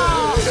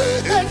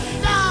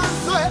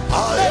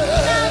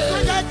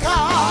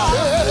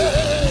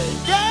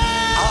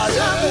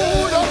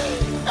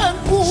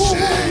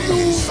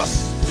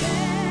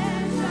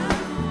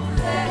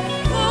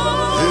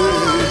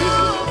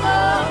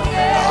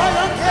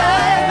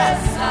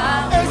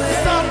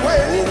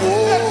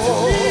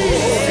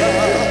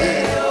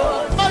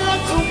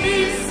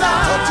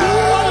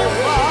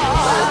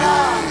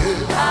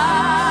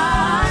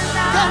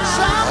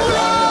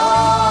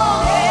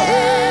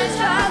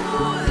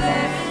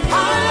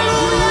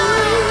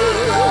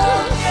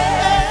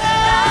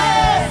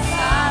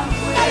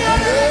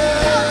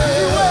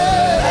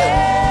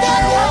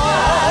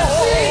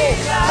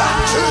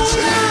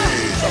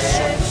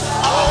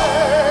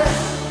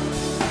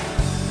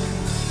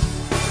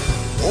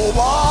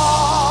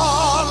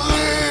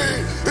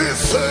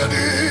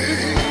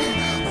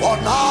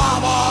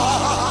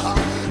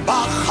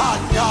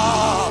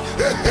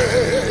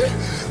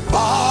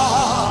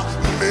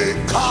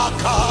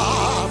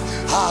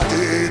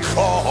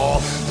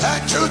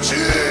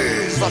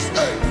Jesus,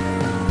 hey.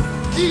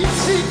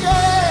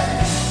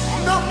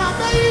 No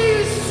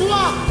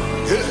mabeiswa,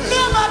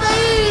 no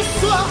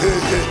mabeiswa,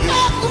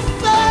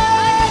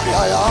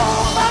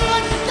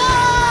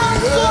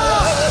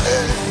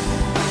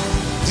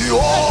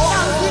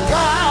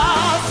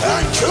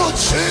 thank you,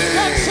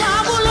 Jesus.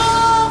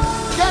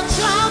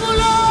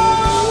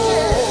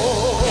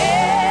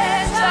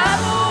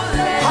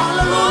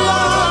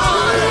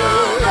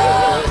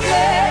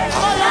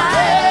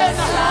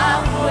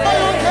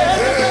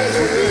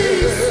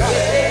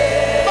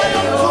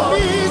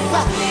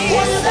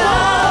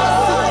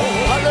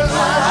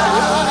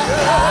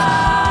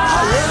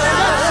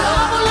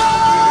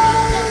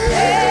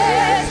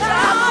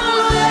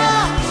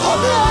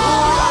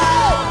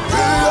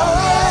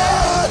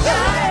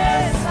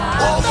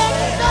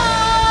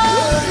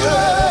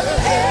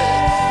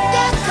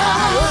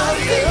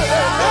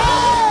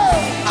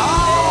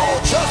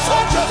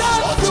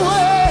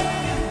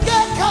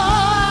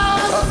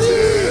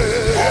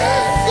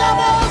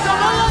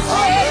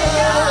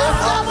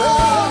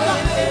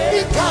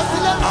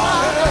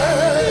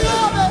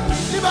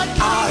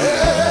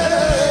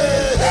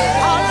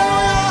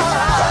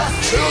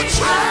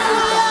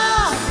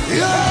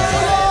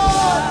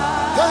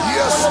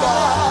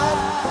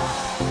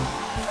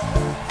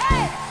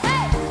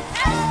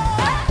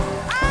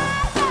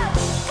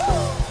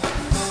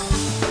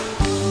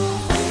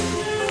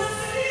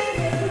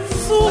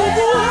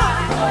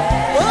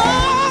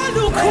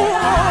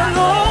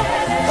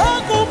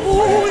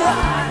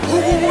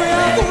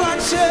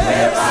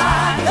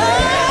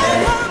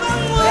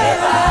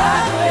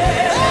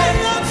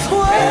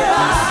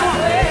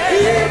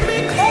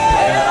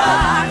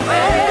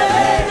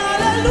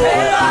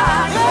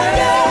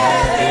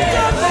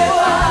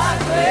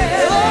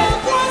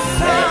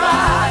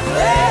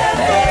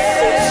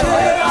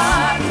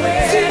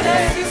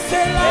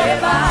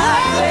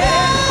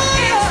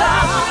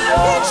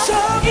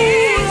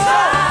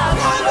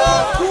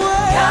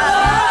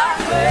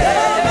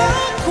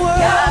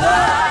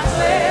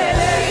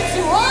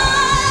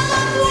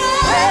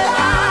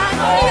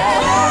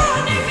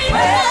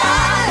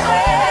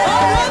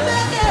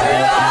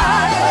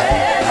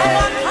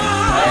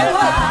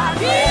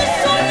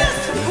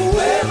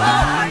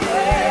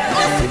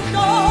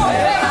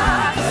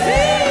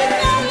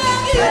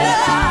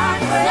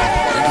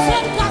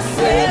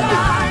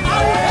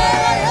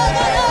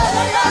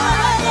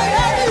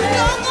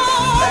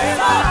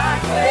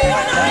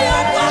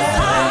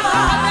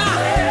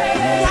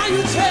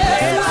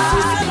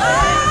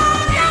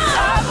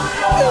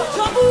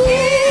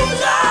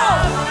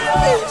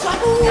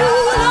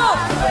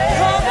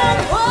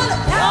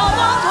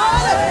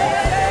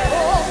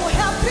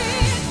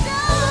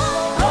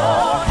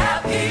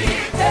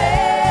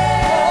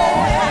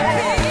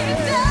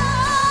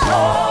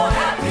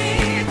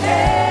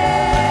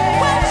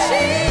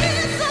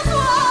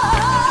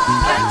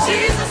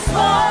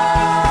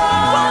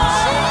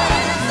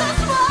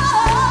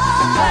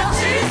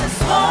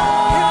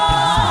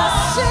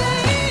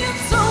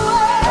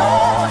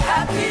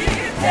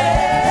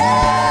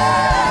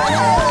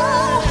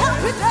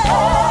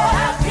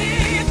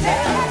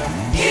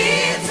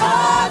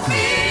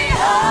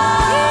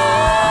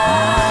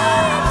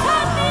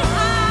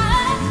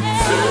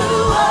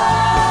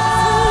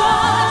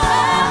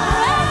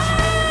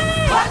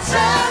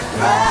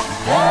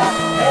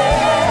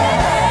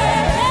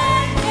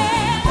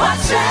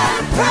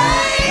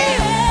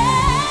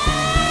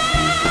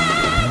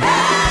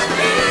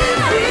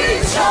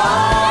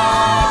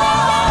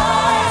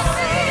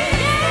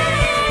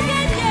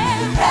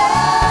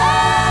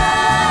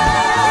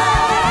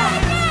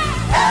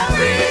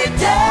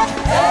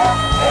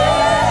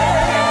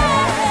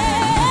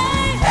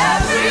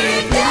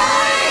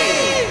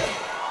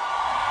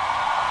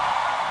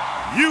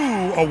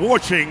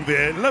 Watching the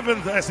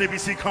 11th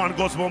SABC Khan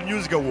Gospel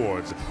Music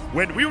Awards.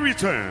 When we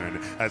return,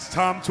 it's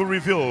time to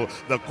reveal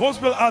the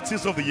Gospel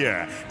Artist of the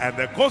Year and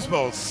the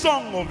Gospel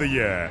Song of the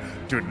Year.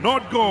 Do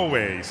not go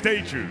away.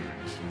 Stay tuned.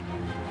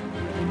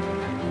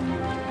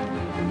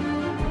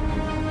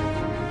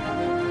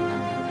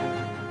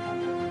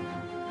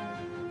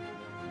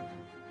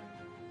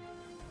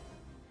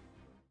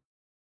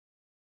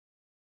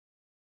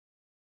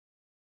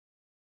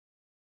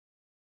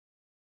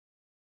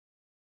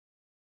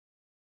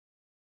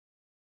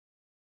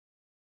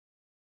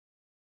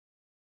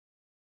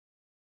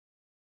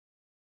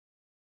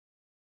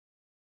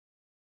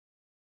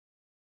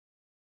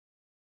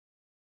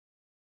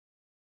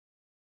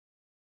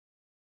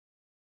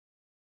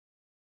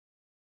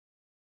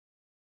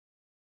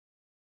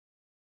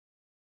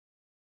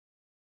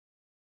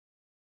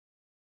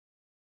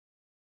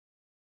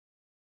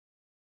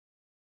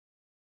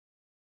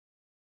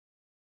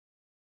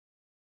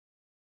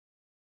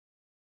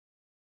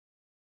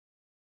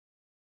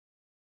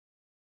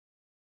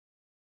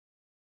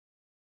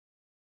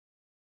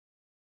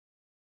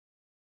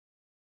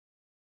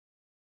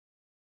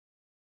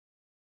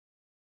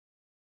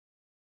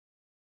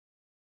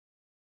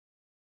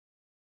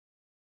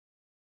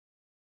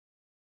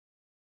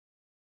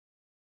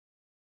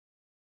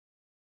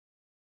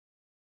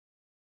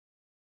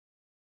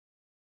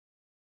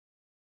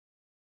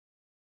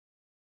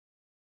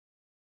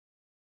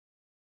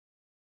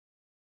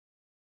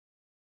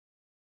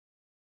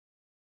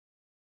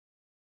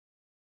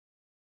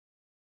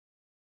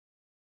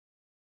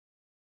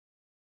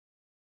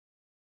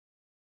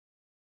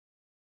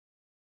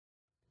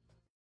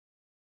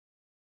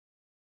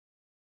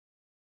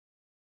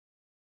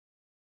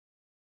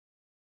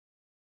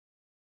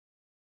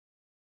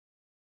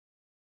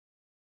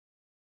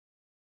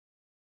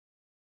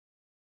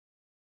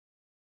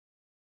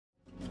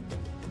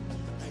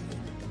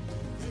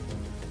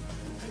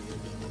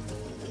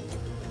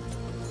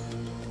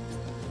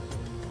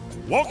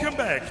 Welcome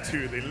back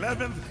to the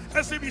 11th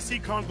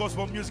SABC Khan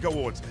Gospel Music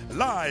Awards,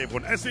 live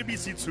on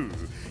SABC 2.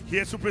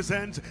 Here to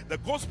present the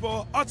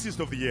Gospel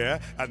Artist of the Year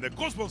and the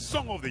Gospel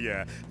Song of the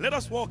Year, let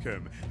us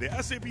welcome the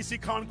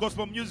SABC Khan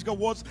Gospel Music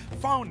Awards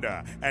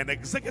founder and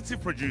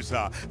executive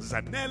producer,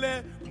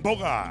 Zanele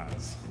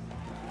Mbogas.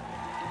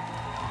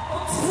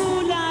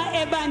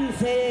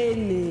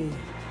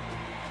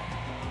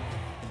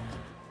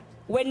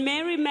 When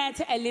Mary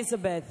met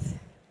Elizabeth,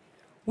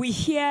 we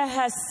hear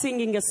her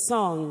singing a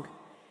song.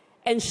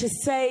 And she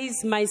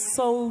says, my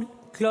soul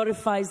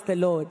glorifies the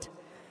Lord.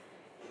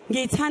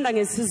 Ngiyithanda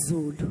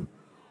ngesizulu.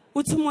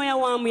 Uthi umoya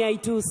wami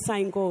uyayitusa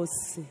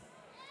inkosi.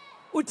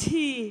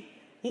 Uthi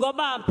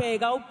ngoba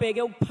bheka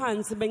ubheke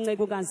uphansi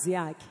bencekukazi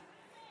yakhe.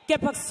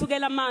 Kepha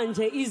kusukela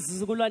manje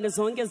izizukulwane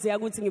zonke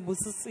ziyakuthi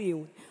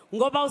ngibusisiwe.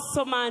 Ngoba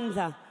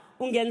usomandla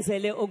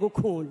ungenzele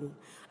okukhulu.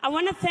 I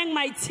want to thank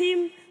my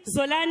team,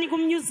 Zolani ku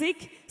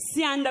music,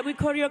 Sianda with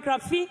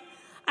choreography.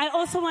 I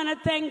also want to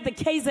thank the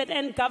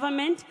KZN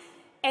government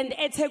and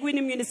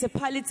eThekwini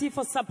municipality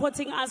for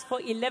supporting us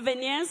for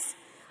 11 years.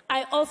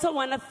 I also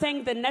want to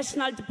thank the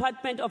National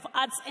Department of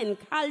Arts and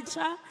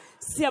Culture.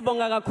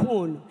 Siyabonga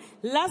kakhulu.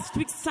 Last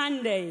week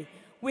Sunday,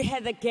 we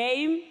had a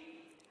game.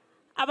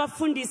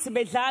 Abafundisi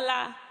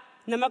bedlala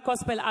nama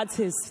gospel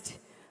artist.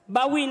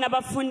 Bawina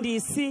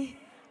abafundisi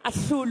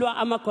ahlulwa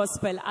ama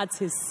gospel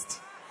artist.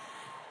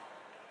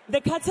 The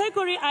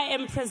category I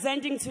am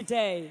presenting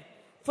today,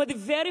 for the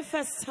very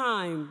first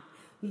time,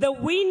 the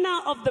winner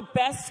of the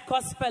best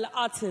gospel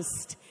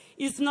artist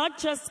is not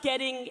just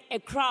getting a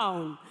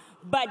crown,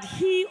 but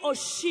he or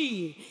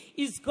she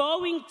is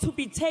going to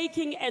be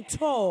taking a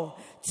tour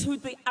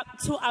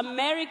to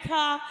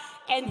America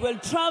and will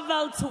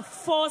travel to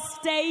 4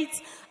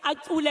 states,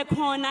 Akule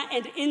Corner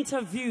and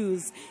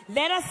interviews.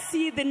 Let us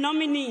see the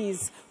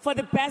nominees for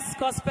the best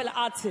gospel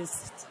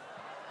artist.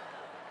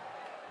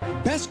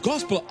 Best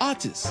Gospel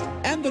Artist,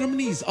 and the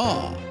nominees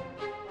are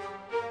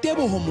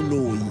Thabiso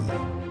Mokgethi,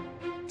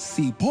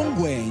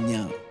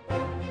 Sipongwenya,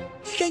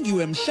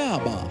 Mhlongo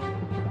Mhlaba,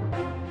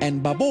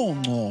 and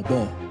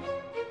Babongobo.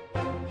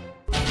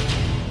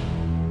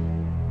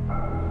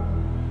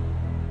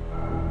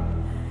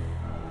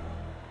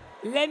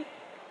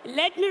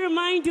 Let me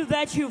remind you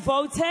that you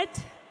voted.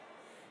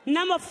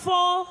 Number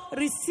 4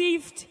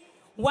 received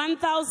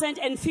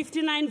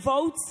 1,059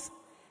 votes.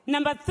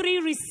 Number 3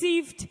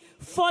 received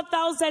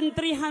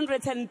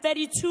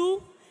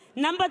 4,332.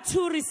 Number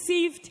 2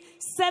 received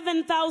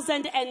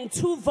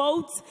 7,002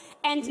 votes.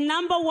 And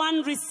number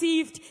 1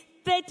 received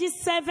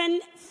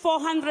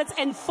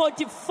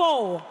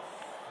 37,444.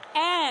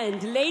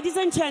 And ladies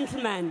and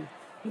gentlemen,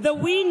 the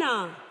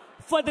winner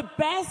for the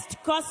best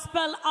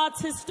gospel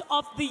artist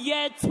of the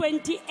year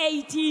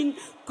 2018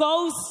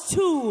 goes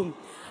to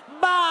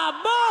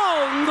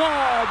Babongobo.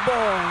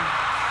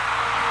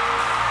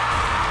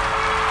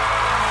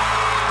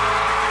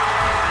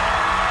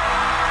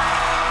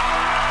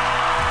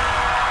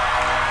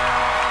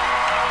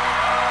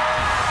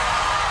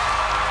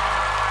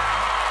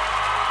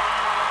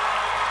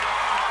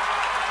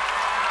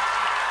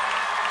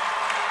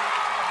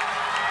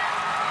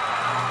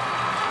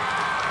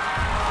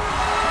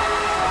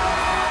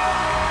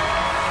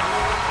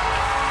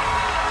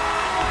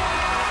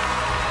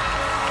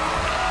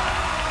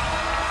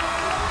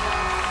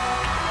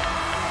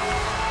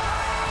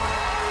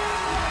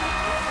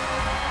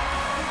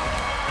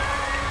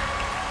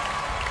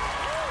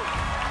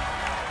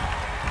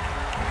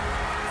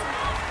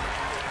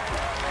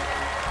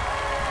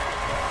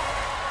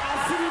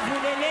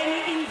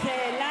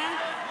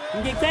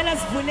 Ngicela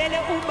sivulele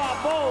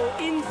ubabo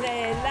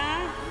indlela.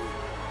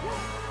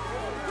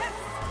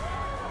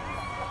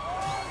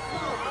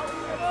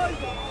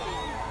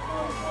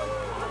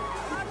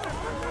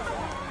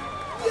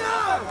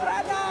 Yeah,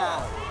 brother.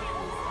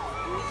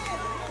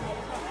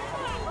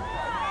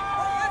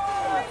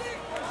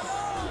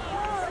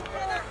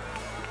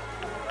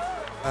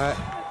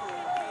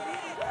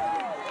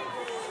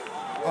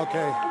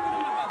 Okay.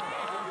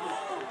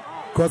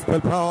 Gospel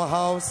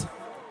Powerhouse.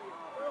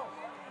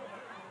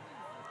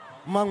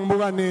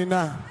 Mangibuka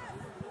nina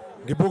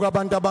ngibuka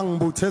abantu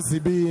abangibuthe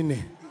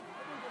ezibini.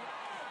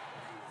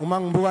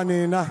 Uma ngibuka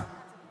nina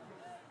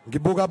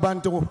ngibuka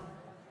abantu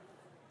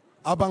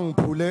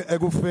abangiphule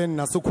ekufeni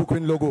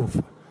nasukhukhwini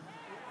lokufa.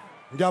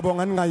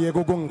 Ngiyabonga ningayeke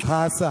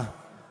ukungixhasa.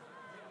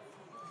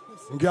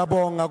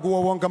 Ngiyabonga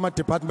kuwo wonke ama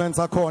departments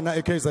akhona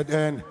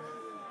eKZN.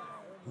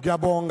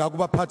 Ngiyabonga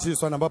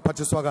kubaphathiswa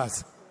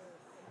nabaphathiswakazi.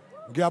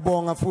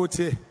 Ngiyabonga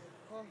futhi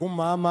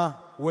umama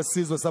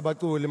wesizwe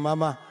sabaculi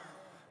mama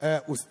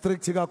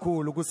ustrict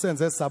kakhulu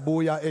kusenze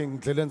sabuya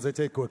endleleni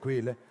zethu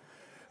egwegwile.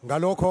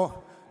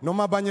 Ngalokho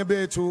noma abanye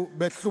bethu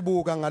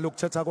behlubuka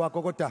ngalokuthetha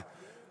kwakho kodwa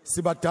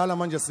sibadala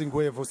manje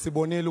singwevu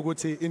sibonile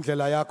ukuthi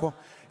indlela yakho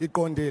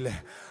iqondile.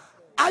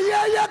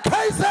 Ayeye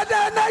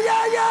KZN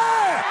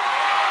ayeye.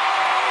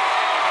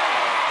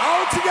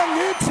 Awuthi ke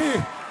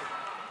ngithi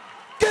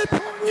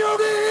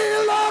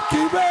Kipnyukila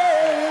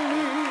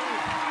kibeni.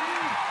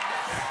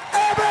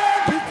 Ebe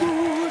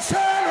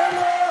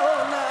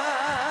kikushelona.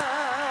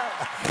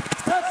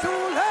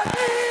 Sasula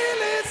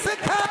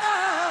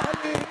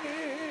ilisikali.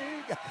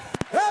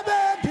 Ebe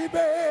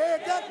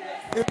kibeka.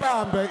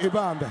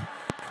 Ibambe.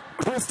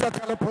 Krista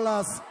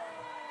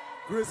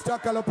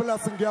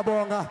Kalopulas.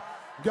 Ngiyabonga.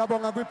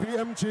 Ngiyabonga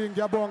kwi-PMG,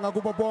 ngiyabonga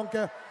kubo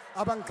bonke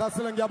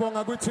abangixhasile,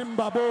 ngiyabonga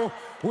kwi-Timbabo.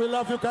 We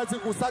love you guys.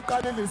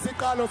 Usaqalile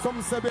isiqalo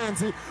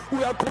somsebenzi,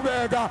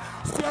 uyaqhubeka.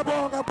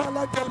 Siyabonga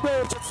abalandeli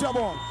bethu,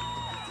 siyabonga.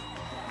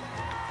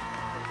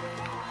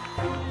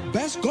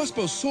 Best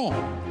Gospel Song,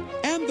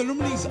 and the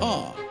nominees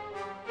are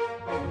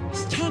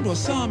Sithandwa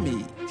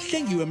Sami,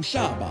 Mhlongo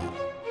Mhlaba,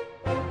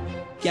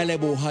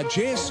 Kyaleboha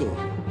Jesu,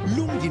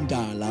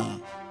 Lungindala,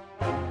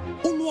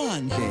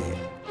 Ulwandle,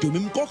 Dumi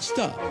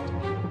Mkoksta,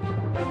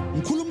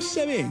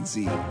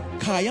 Mkhulumsebenzi,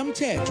 Khaya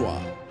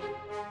Mthethwa,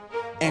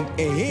 and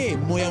Ehe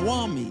Moya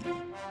Wami,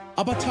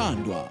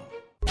 Abathandwa.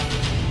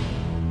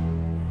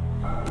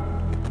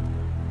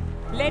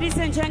 Ladies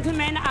and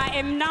gentlemen, I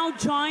am now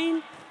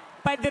joined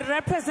by the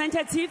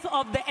representative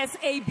of the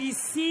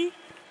SABC,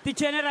 the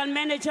General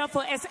Manager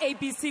for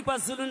SABC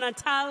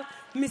KwaZulu-Natal,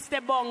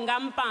 Mr. Bonga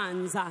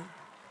Mpanza.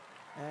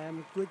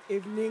 Good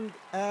evening.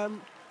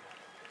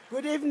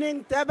 Good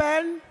evening,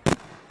 Durban.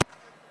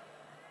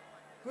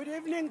 Good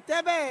evening,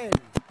 Durban.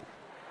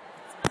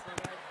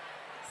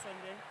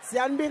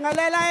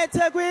 Siyanibingelela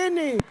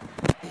eThekwini.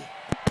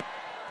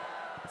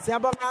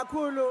 Siyabonga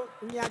kakhulu,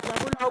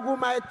 ngiyajabula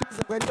ukuma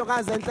eduze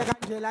kwentokazi enhle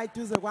kanje la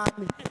eduze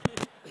kwami.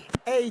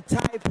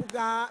 Type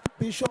ka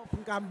Bishop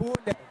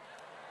Nkambule.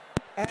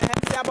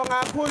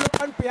 Siyabonga kakhulu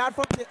on behalf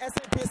of the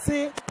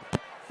SABC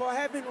for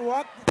having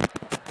worked.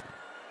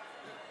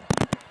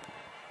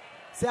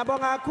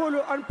 Siyabonga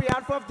kakhulu on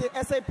behalf of the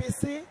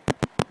SABC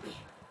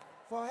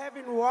for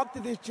having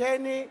walked this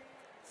journey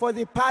for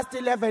the past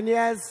 11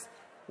 years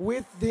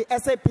with the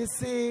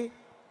SABC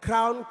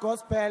Crown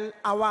Gospel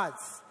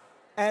Awards.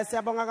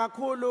 Siyabonga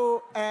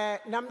kakhulu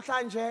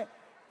namhlanje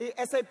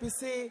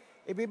iSABC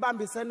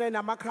ibibambisene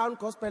nama Crown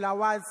Gospel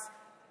Awards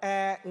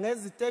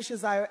ngeziteshi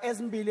zayo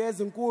ezimbili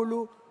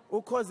ezinkulu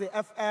uKhozi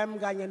FM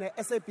kanye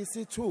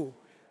neSABC 2.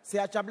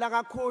 Siyajabula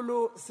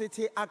kakhulu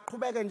sithi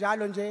aqhubeke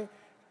njalo nje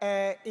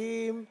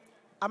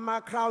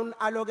ama Crown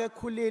aloke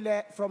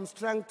khulile from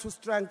strength to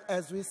strength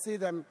as we see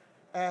them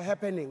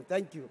happening.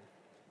 Thank you.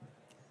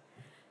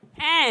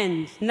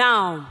 And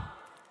now,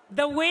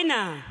 the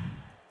winner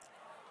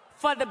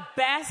for the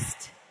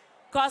Best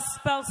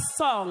Gospel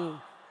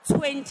Song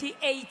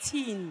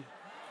 2018.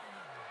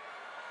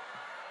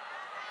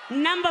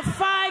 Number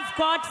 5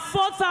 got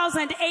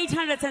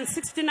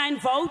 4,869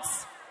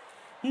 votes.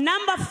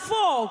 Number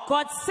 4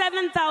 got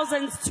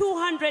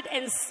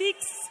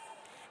 7,206.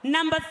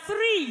 Number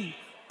 3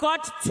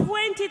 got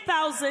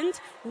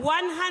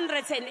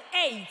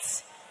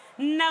 20,108.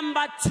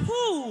 Number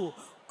 2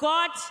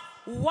 got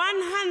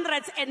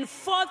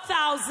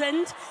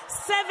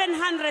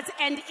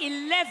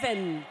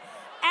 104,711.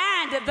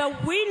 And the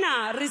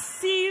winner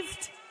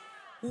received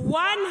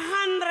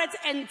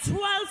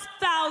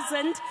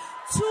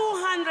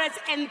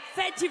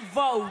 112,230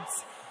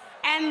 votes.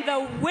 And the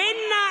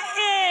winner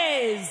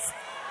is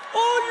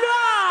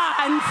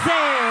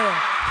Ulwanze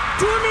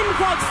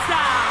Dingaan.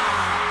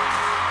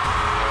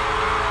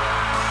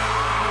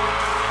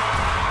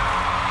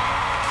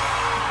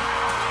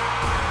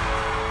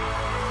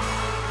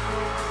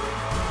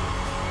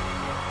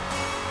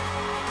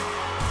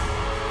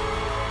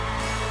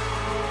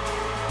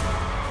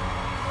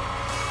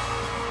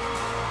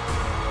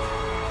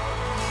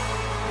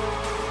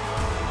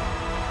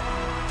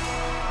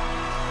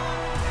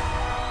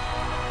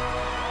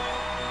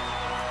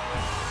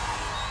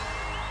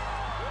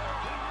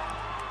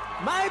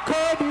 My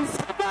code is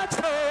too much,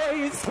 oh,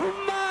 it's too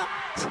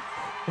much.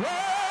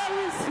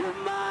 Oh, it's too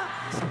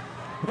much.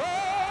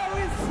 Oh,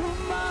 it's too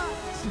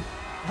much.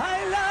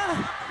 I love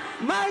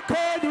my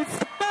code is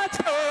too much,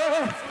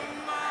 oh.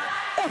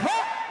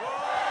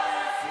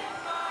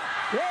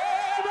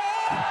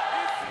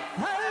 I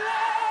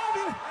love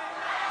you.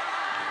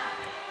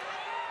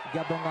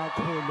 Ngiyabonga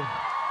kakhulu.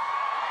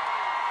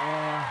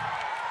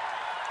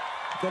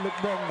 Ngicela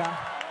ukubonga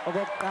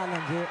okokuqala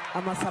nje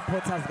ama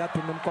supporters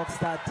kaDumim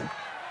Kokstad.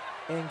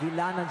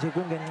 Ngilana nje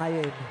kungenxa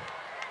yenu.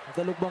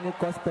 Ngicela ukubonga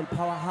iGospel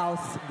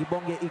Powerhouse,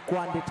 ngibonge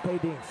iQuandit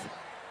Tradings.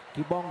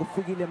 Ngibonga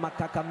ufikile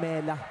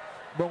Makakamela,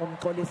 ngibonga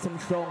umxolisi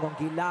Mhlongo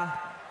ngila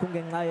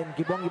kungenxa yenu.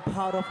 Ngibonga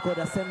iPower of God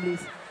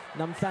Assemblies.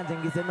 Namhlanje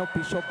ngize no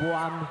Bishop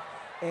wami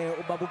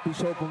ubaba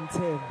uBishop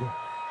Mthembu.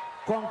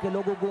 Konke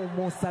lokho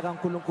kuumusa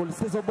kaNkulunkulu.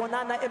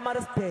 Sizobonana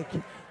eMaritzburg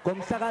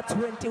ngomhla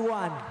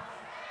ka-21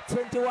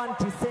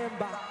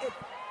 December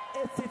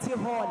eCity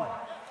Hall.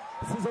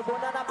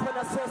 Sizobonana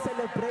khona so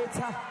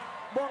celebrate.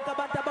 Bonke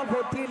abantu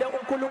abavotile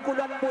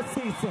uNkulunkulu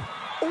anibusise.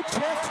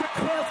 uJesu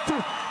Kristu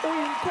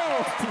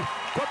uyinkosi.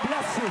 God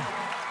bless you.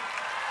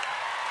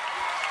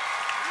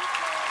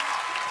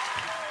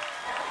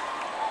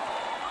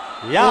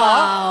 Yeah.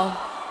 Wow.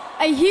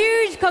 A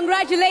huge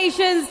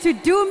congratulations to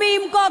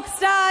Dingaan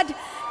Khumalo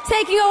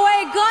taking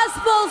away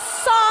Gospel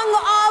Song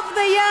of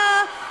the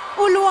Year.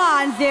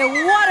 Ulwanze,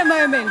 what a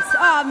moment.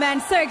 Oh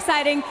man, so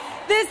exciting.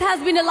 This has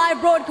been a live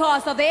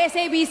broadcast of the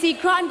SABC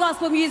Crown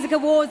Gospel Music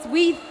Awards.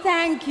 We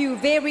thank you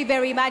very,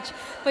 very much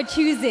for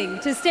choosing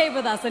to stay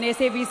with us on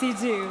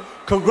SABC2.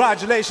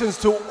 Congratulations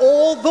to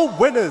all the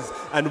winners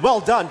and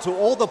well done to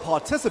all the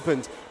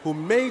participants who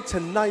made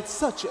tonight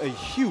such a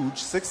huge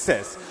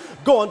success.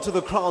 Go on to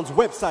the Crown's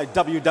website,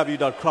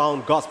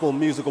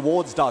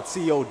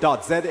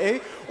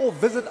 www.crowngospelmusicawards.co.za, or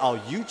visit our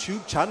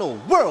YouTube channel,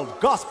 World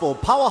Gospel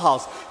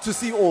Powerhouse, to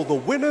see all the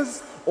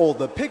winners, all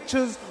the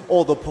pictures,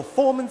 all the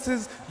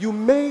performances. You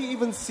may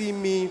even see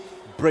me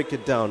break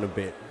it down a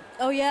bit.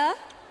 Oh yeah?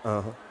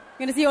 Uh-huh. You're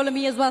going to see all of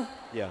me as well?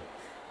 Yeah.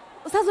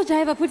 Okay,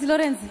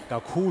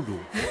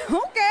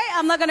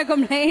 I'm not going to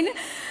complain.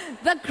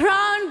 The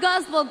Crown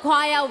Gospel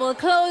Choir will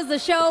close the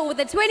show with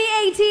the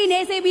 2018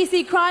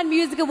 SABC Crown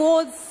Music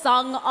Awards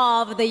Song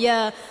of the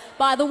Year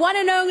by the one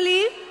and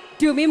only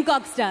Dingaan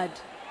Khumalo.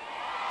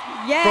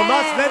 Yeah. From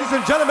us, ladies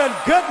and gentlemen,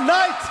 good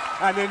night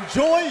and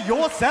enjoy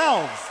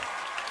yourselves.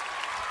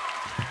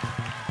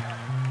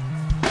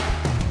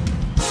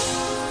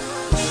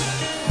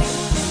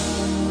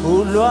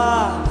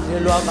 Ulwandle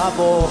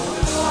lwamabona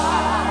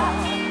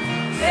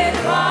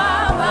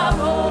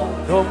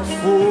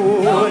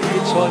nomfuni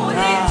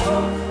Jordani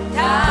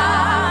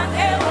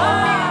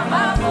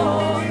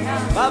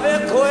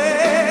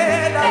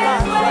babekhwela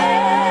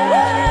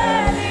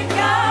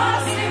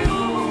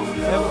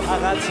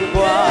emphakathi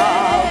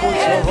kwabo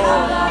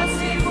Jehova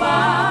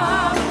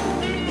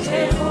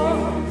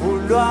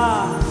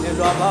ulwandle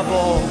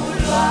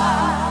lwamabona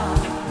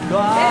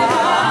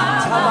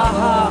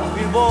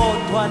lwathamahambi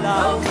bodwa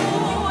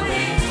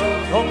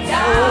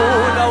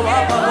nomfula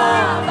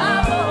wamabona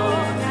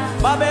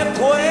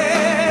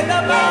babekhwela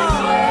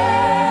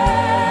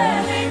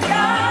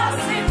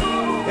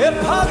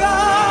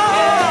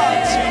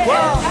ephakathi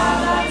kwabo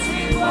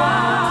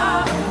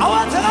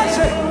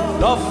awathakashe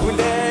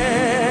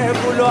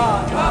lwavuleka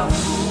ulwandle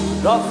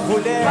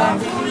lwavuleka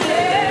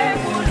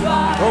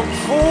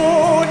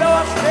nomfula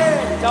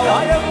wahlela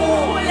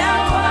wayekula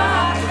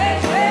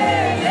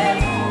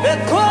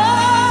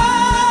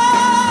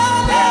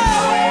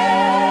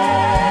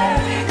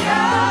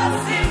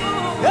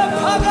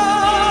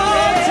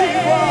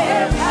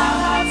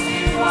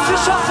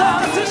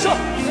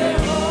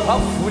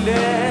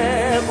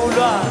wavuleka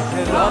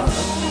ulwandle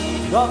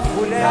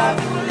lwavuleka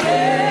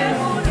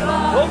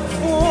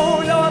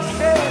nomfula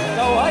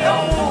wahlela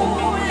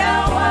wayekula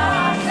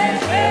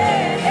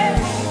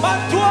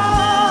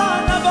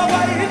bantwana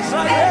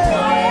bakwa-Israyeli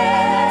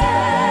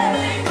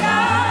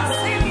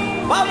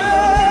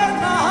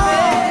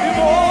babengahambi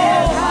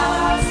bodwa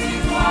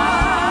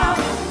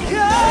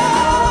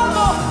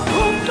yebo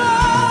uma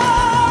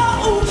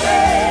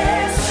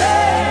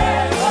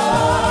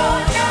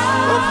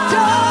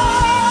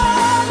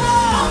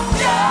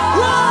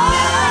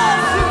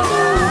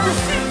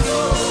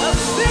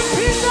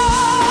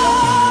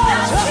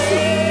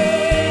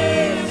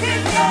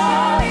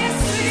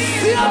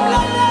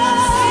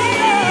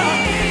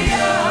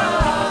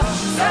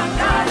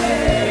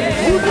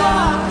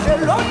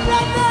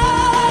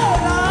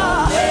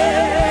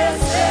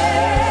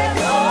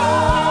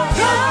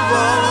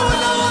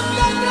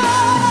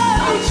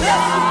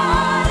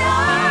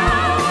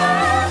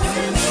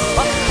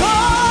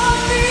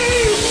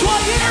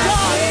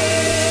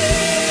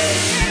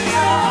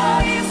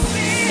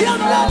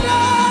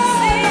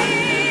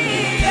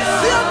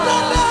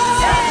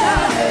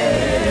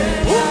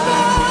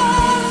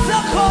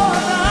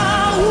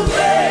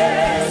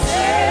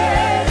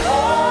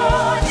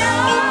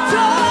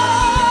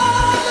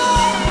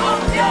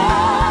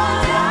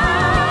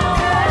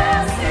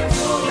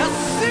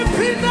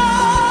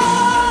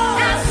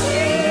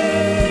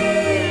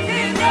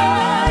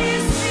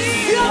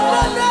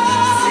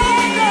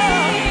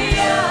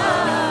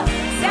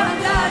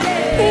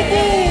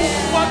Gugu.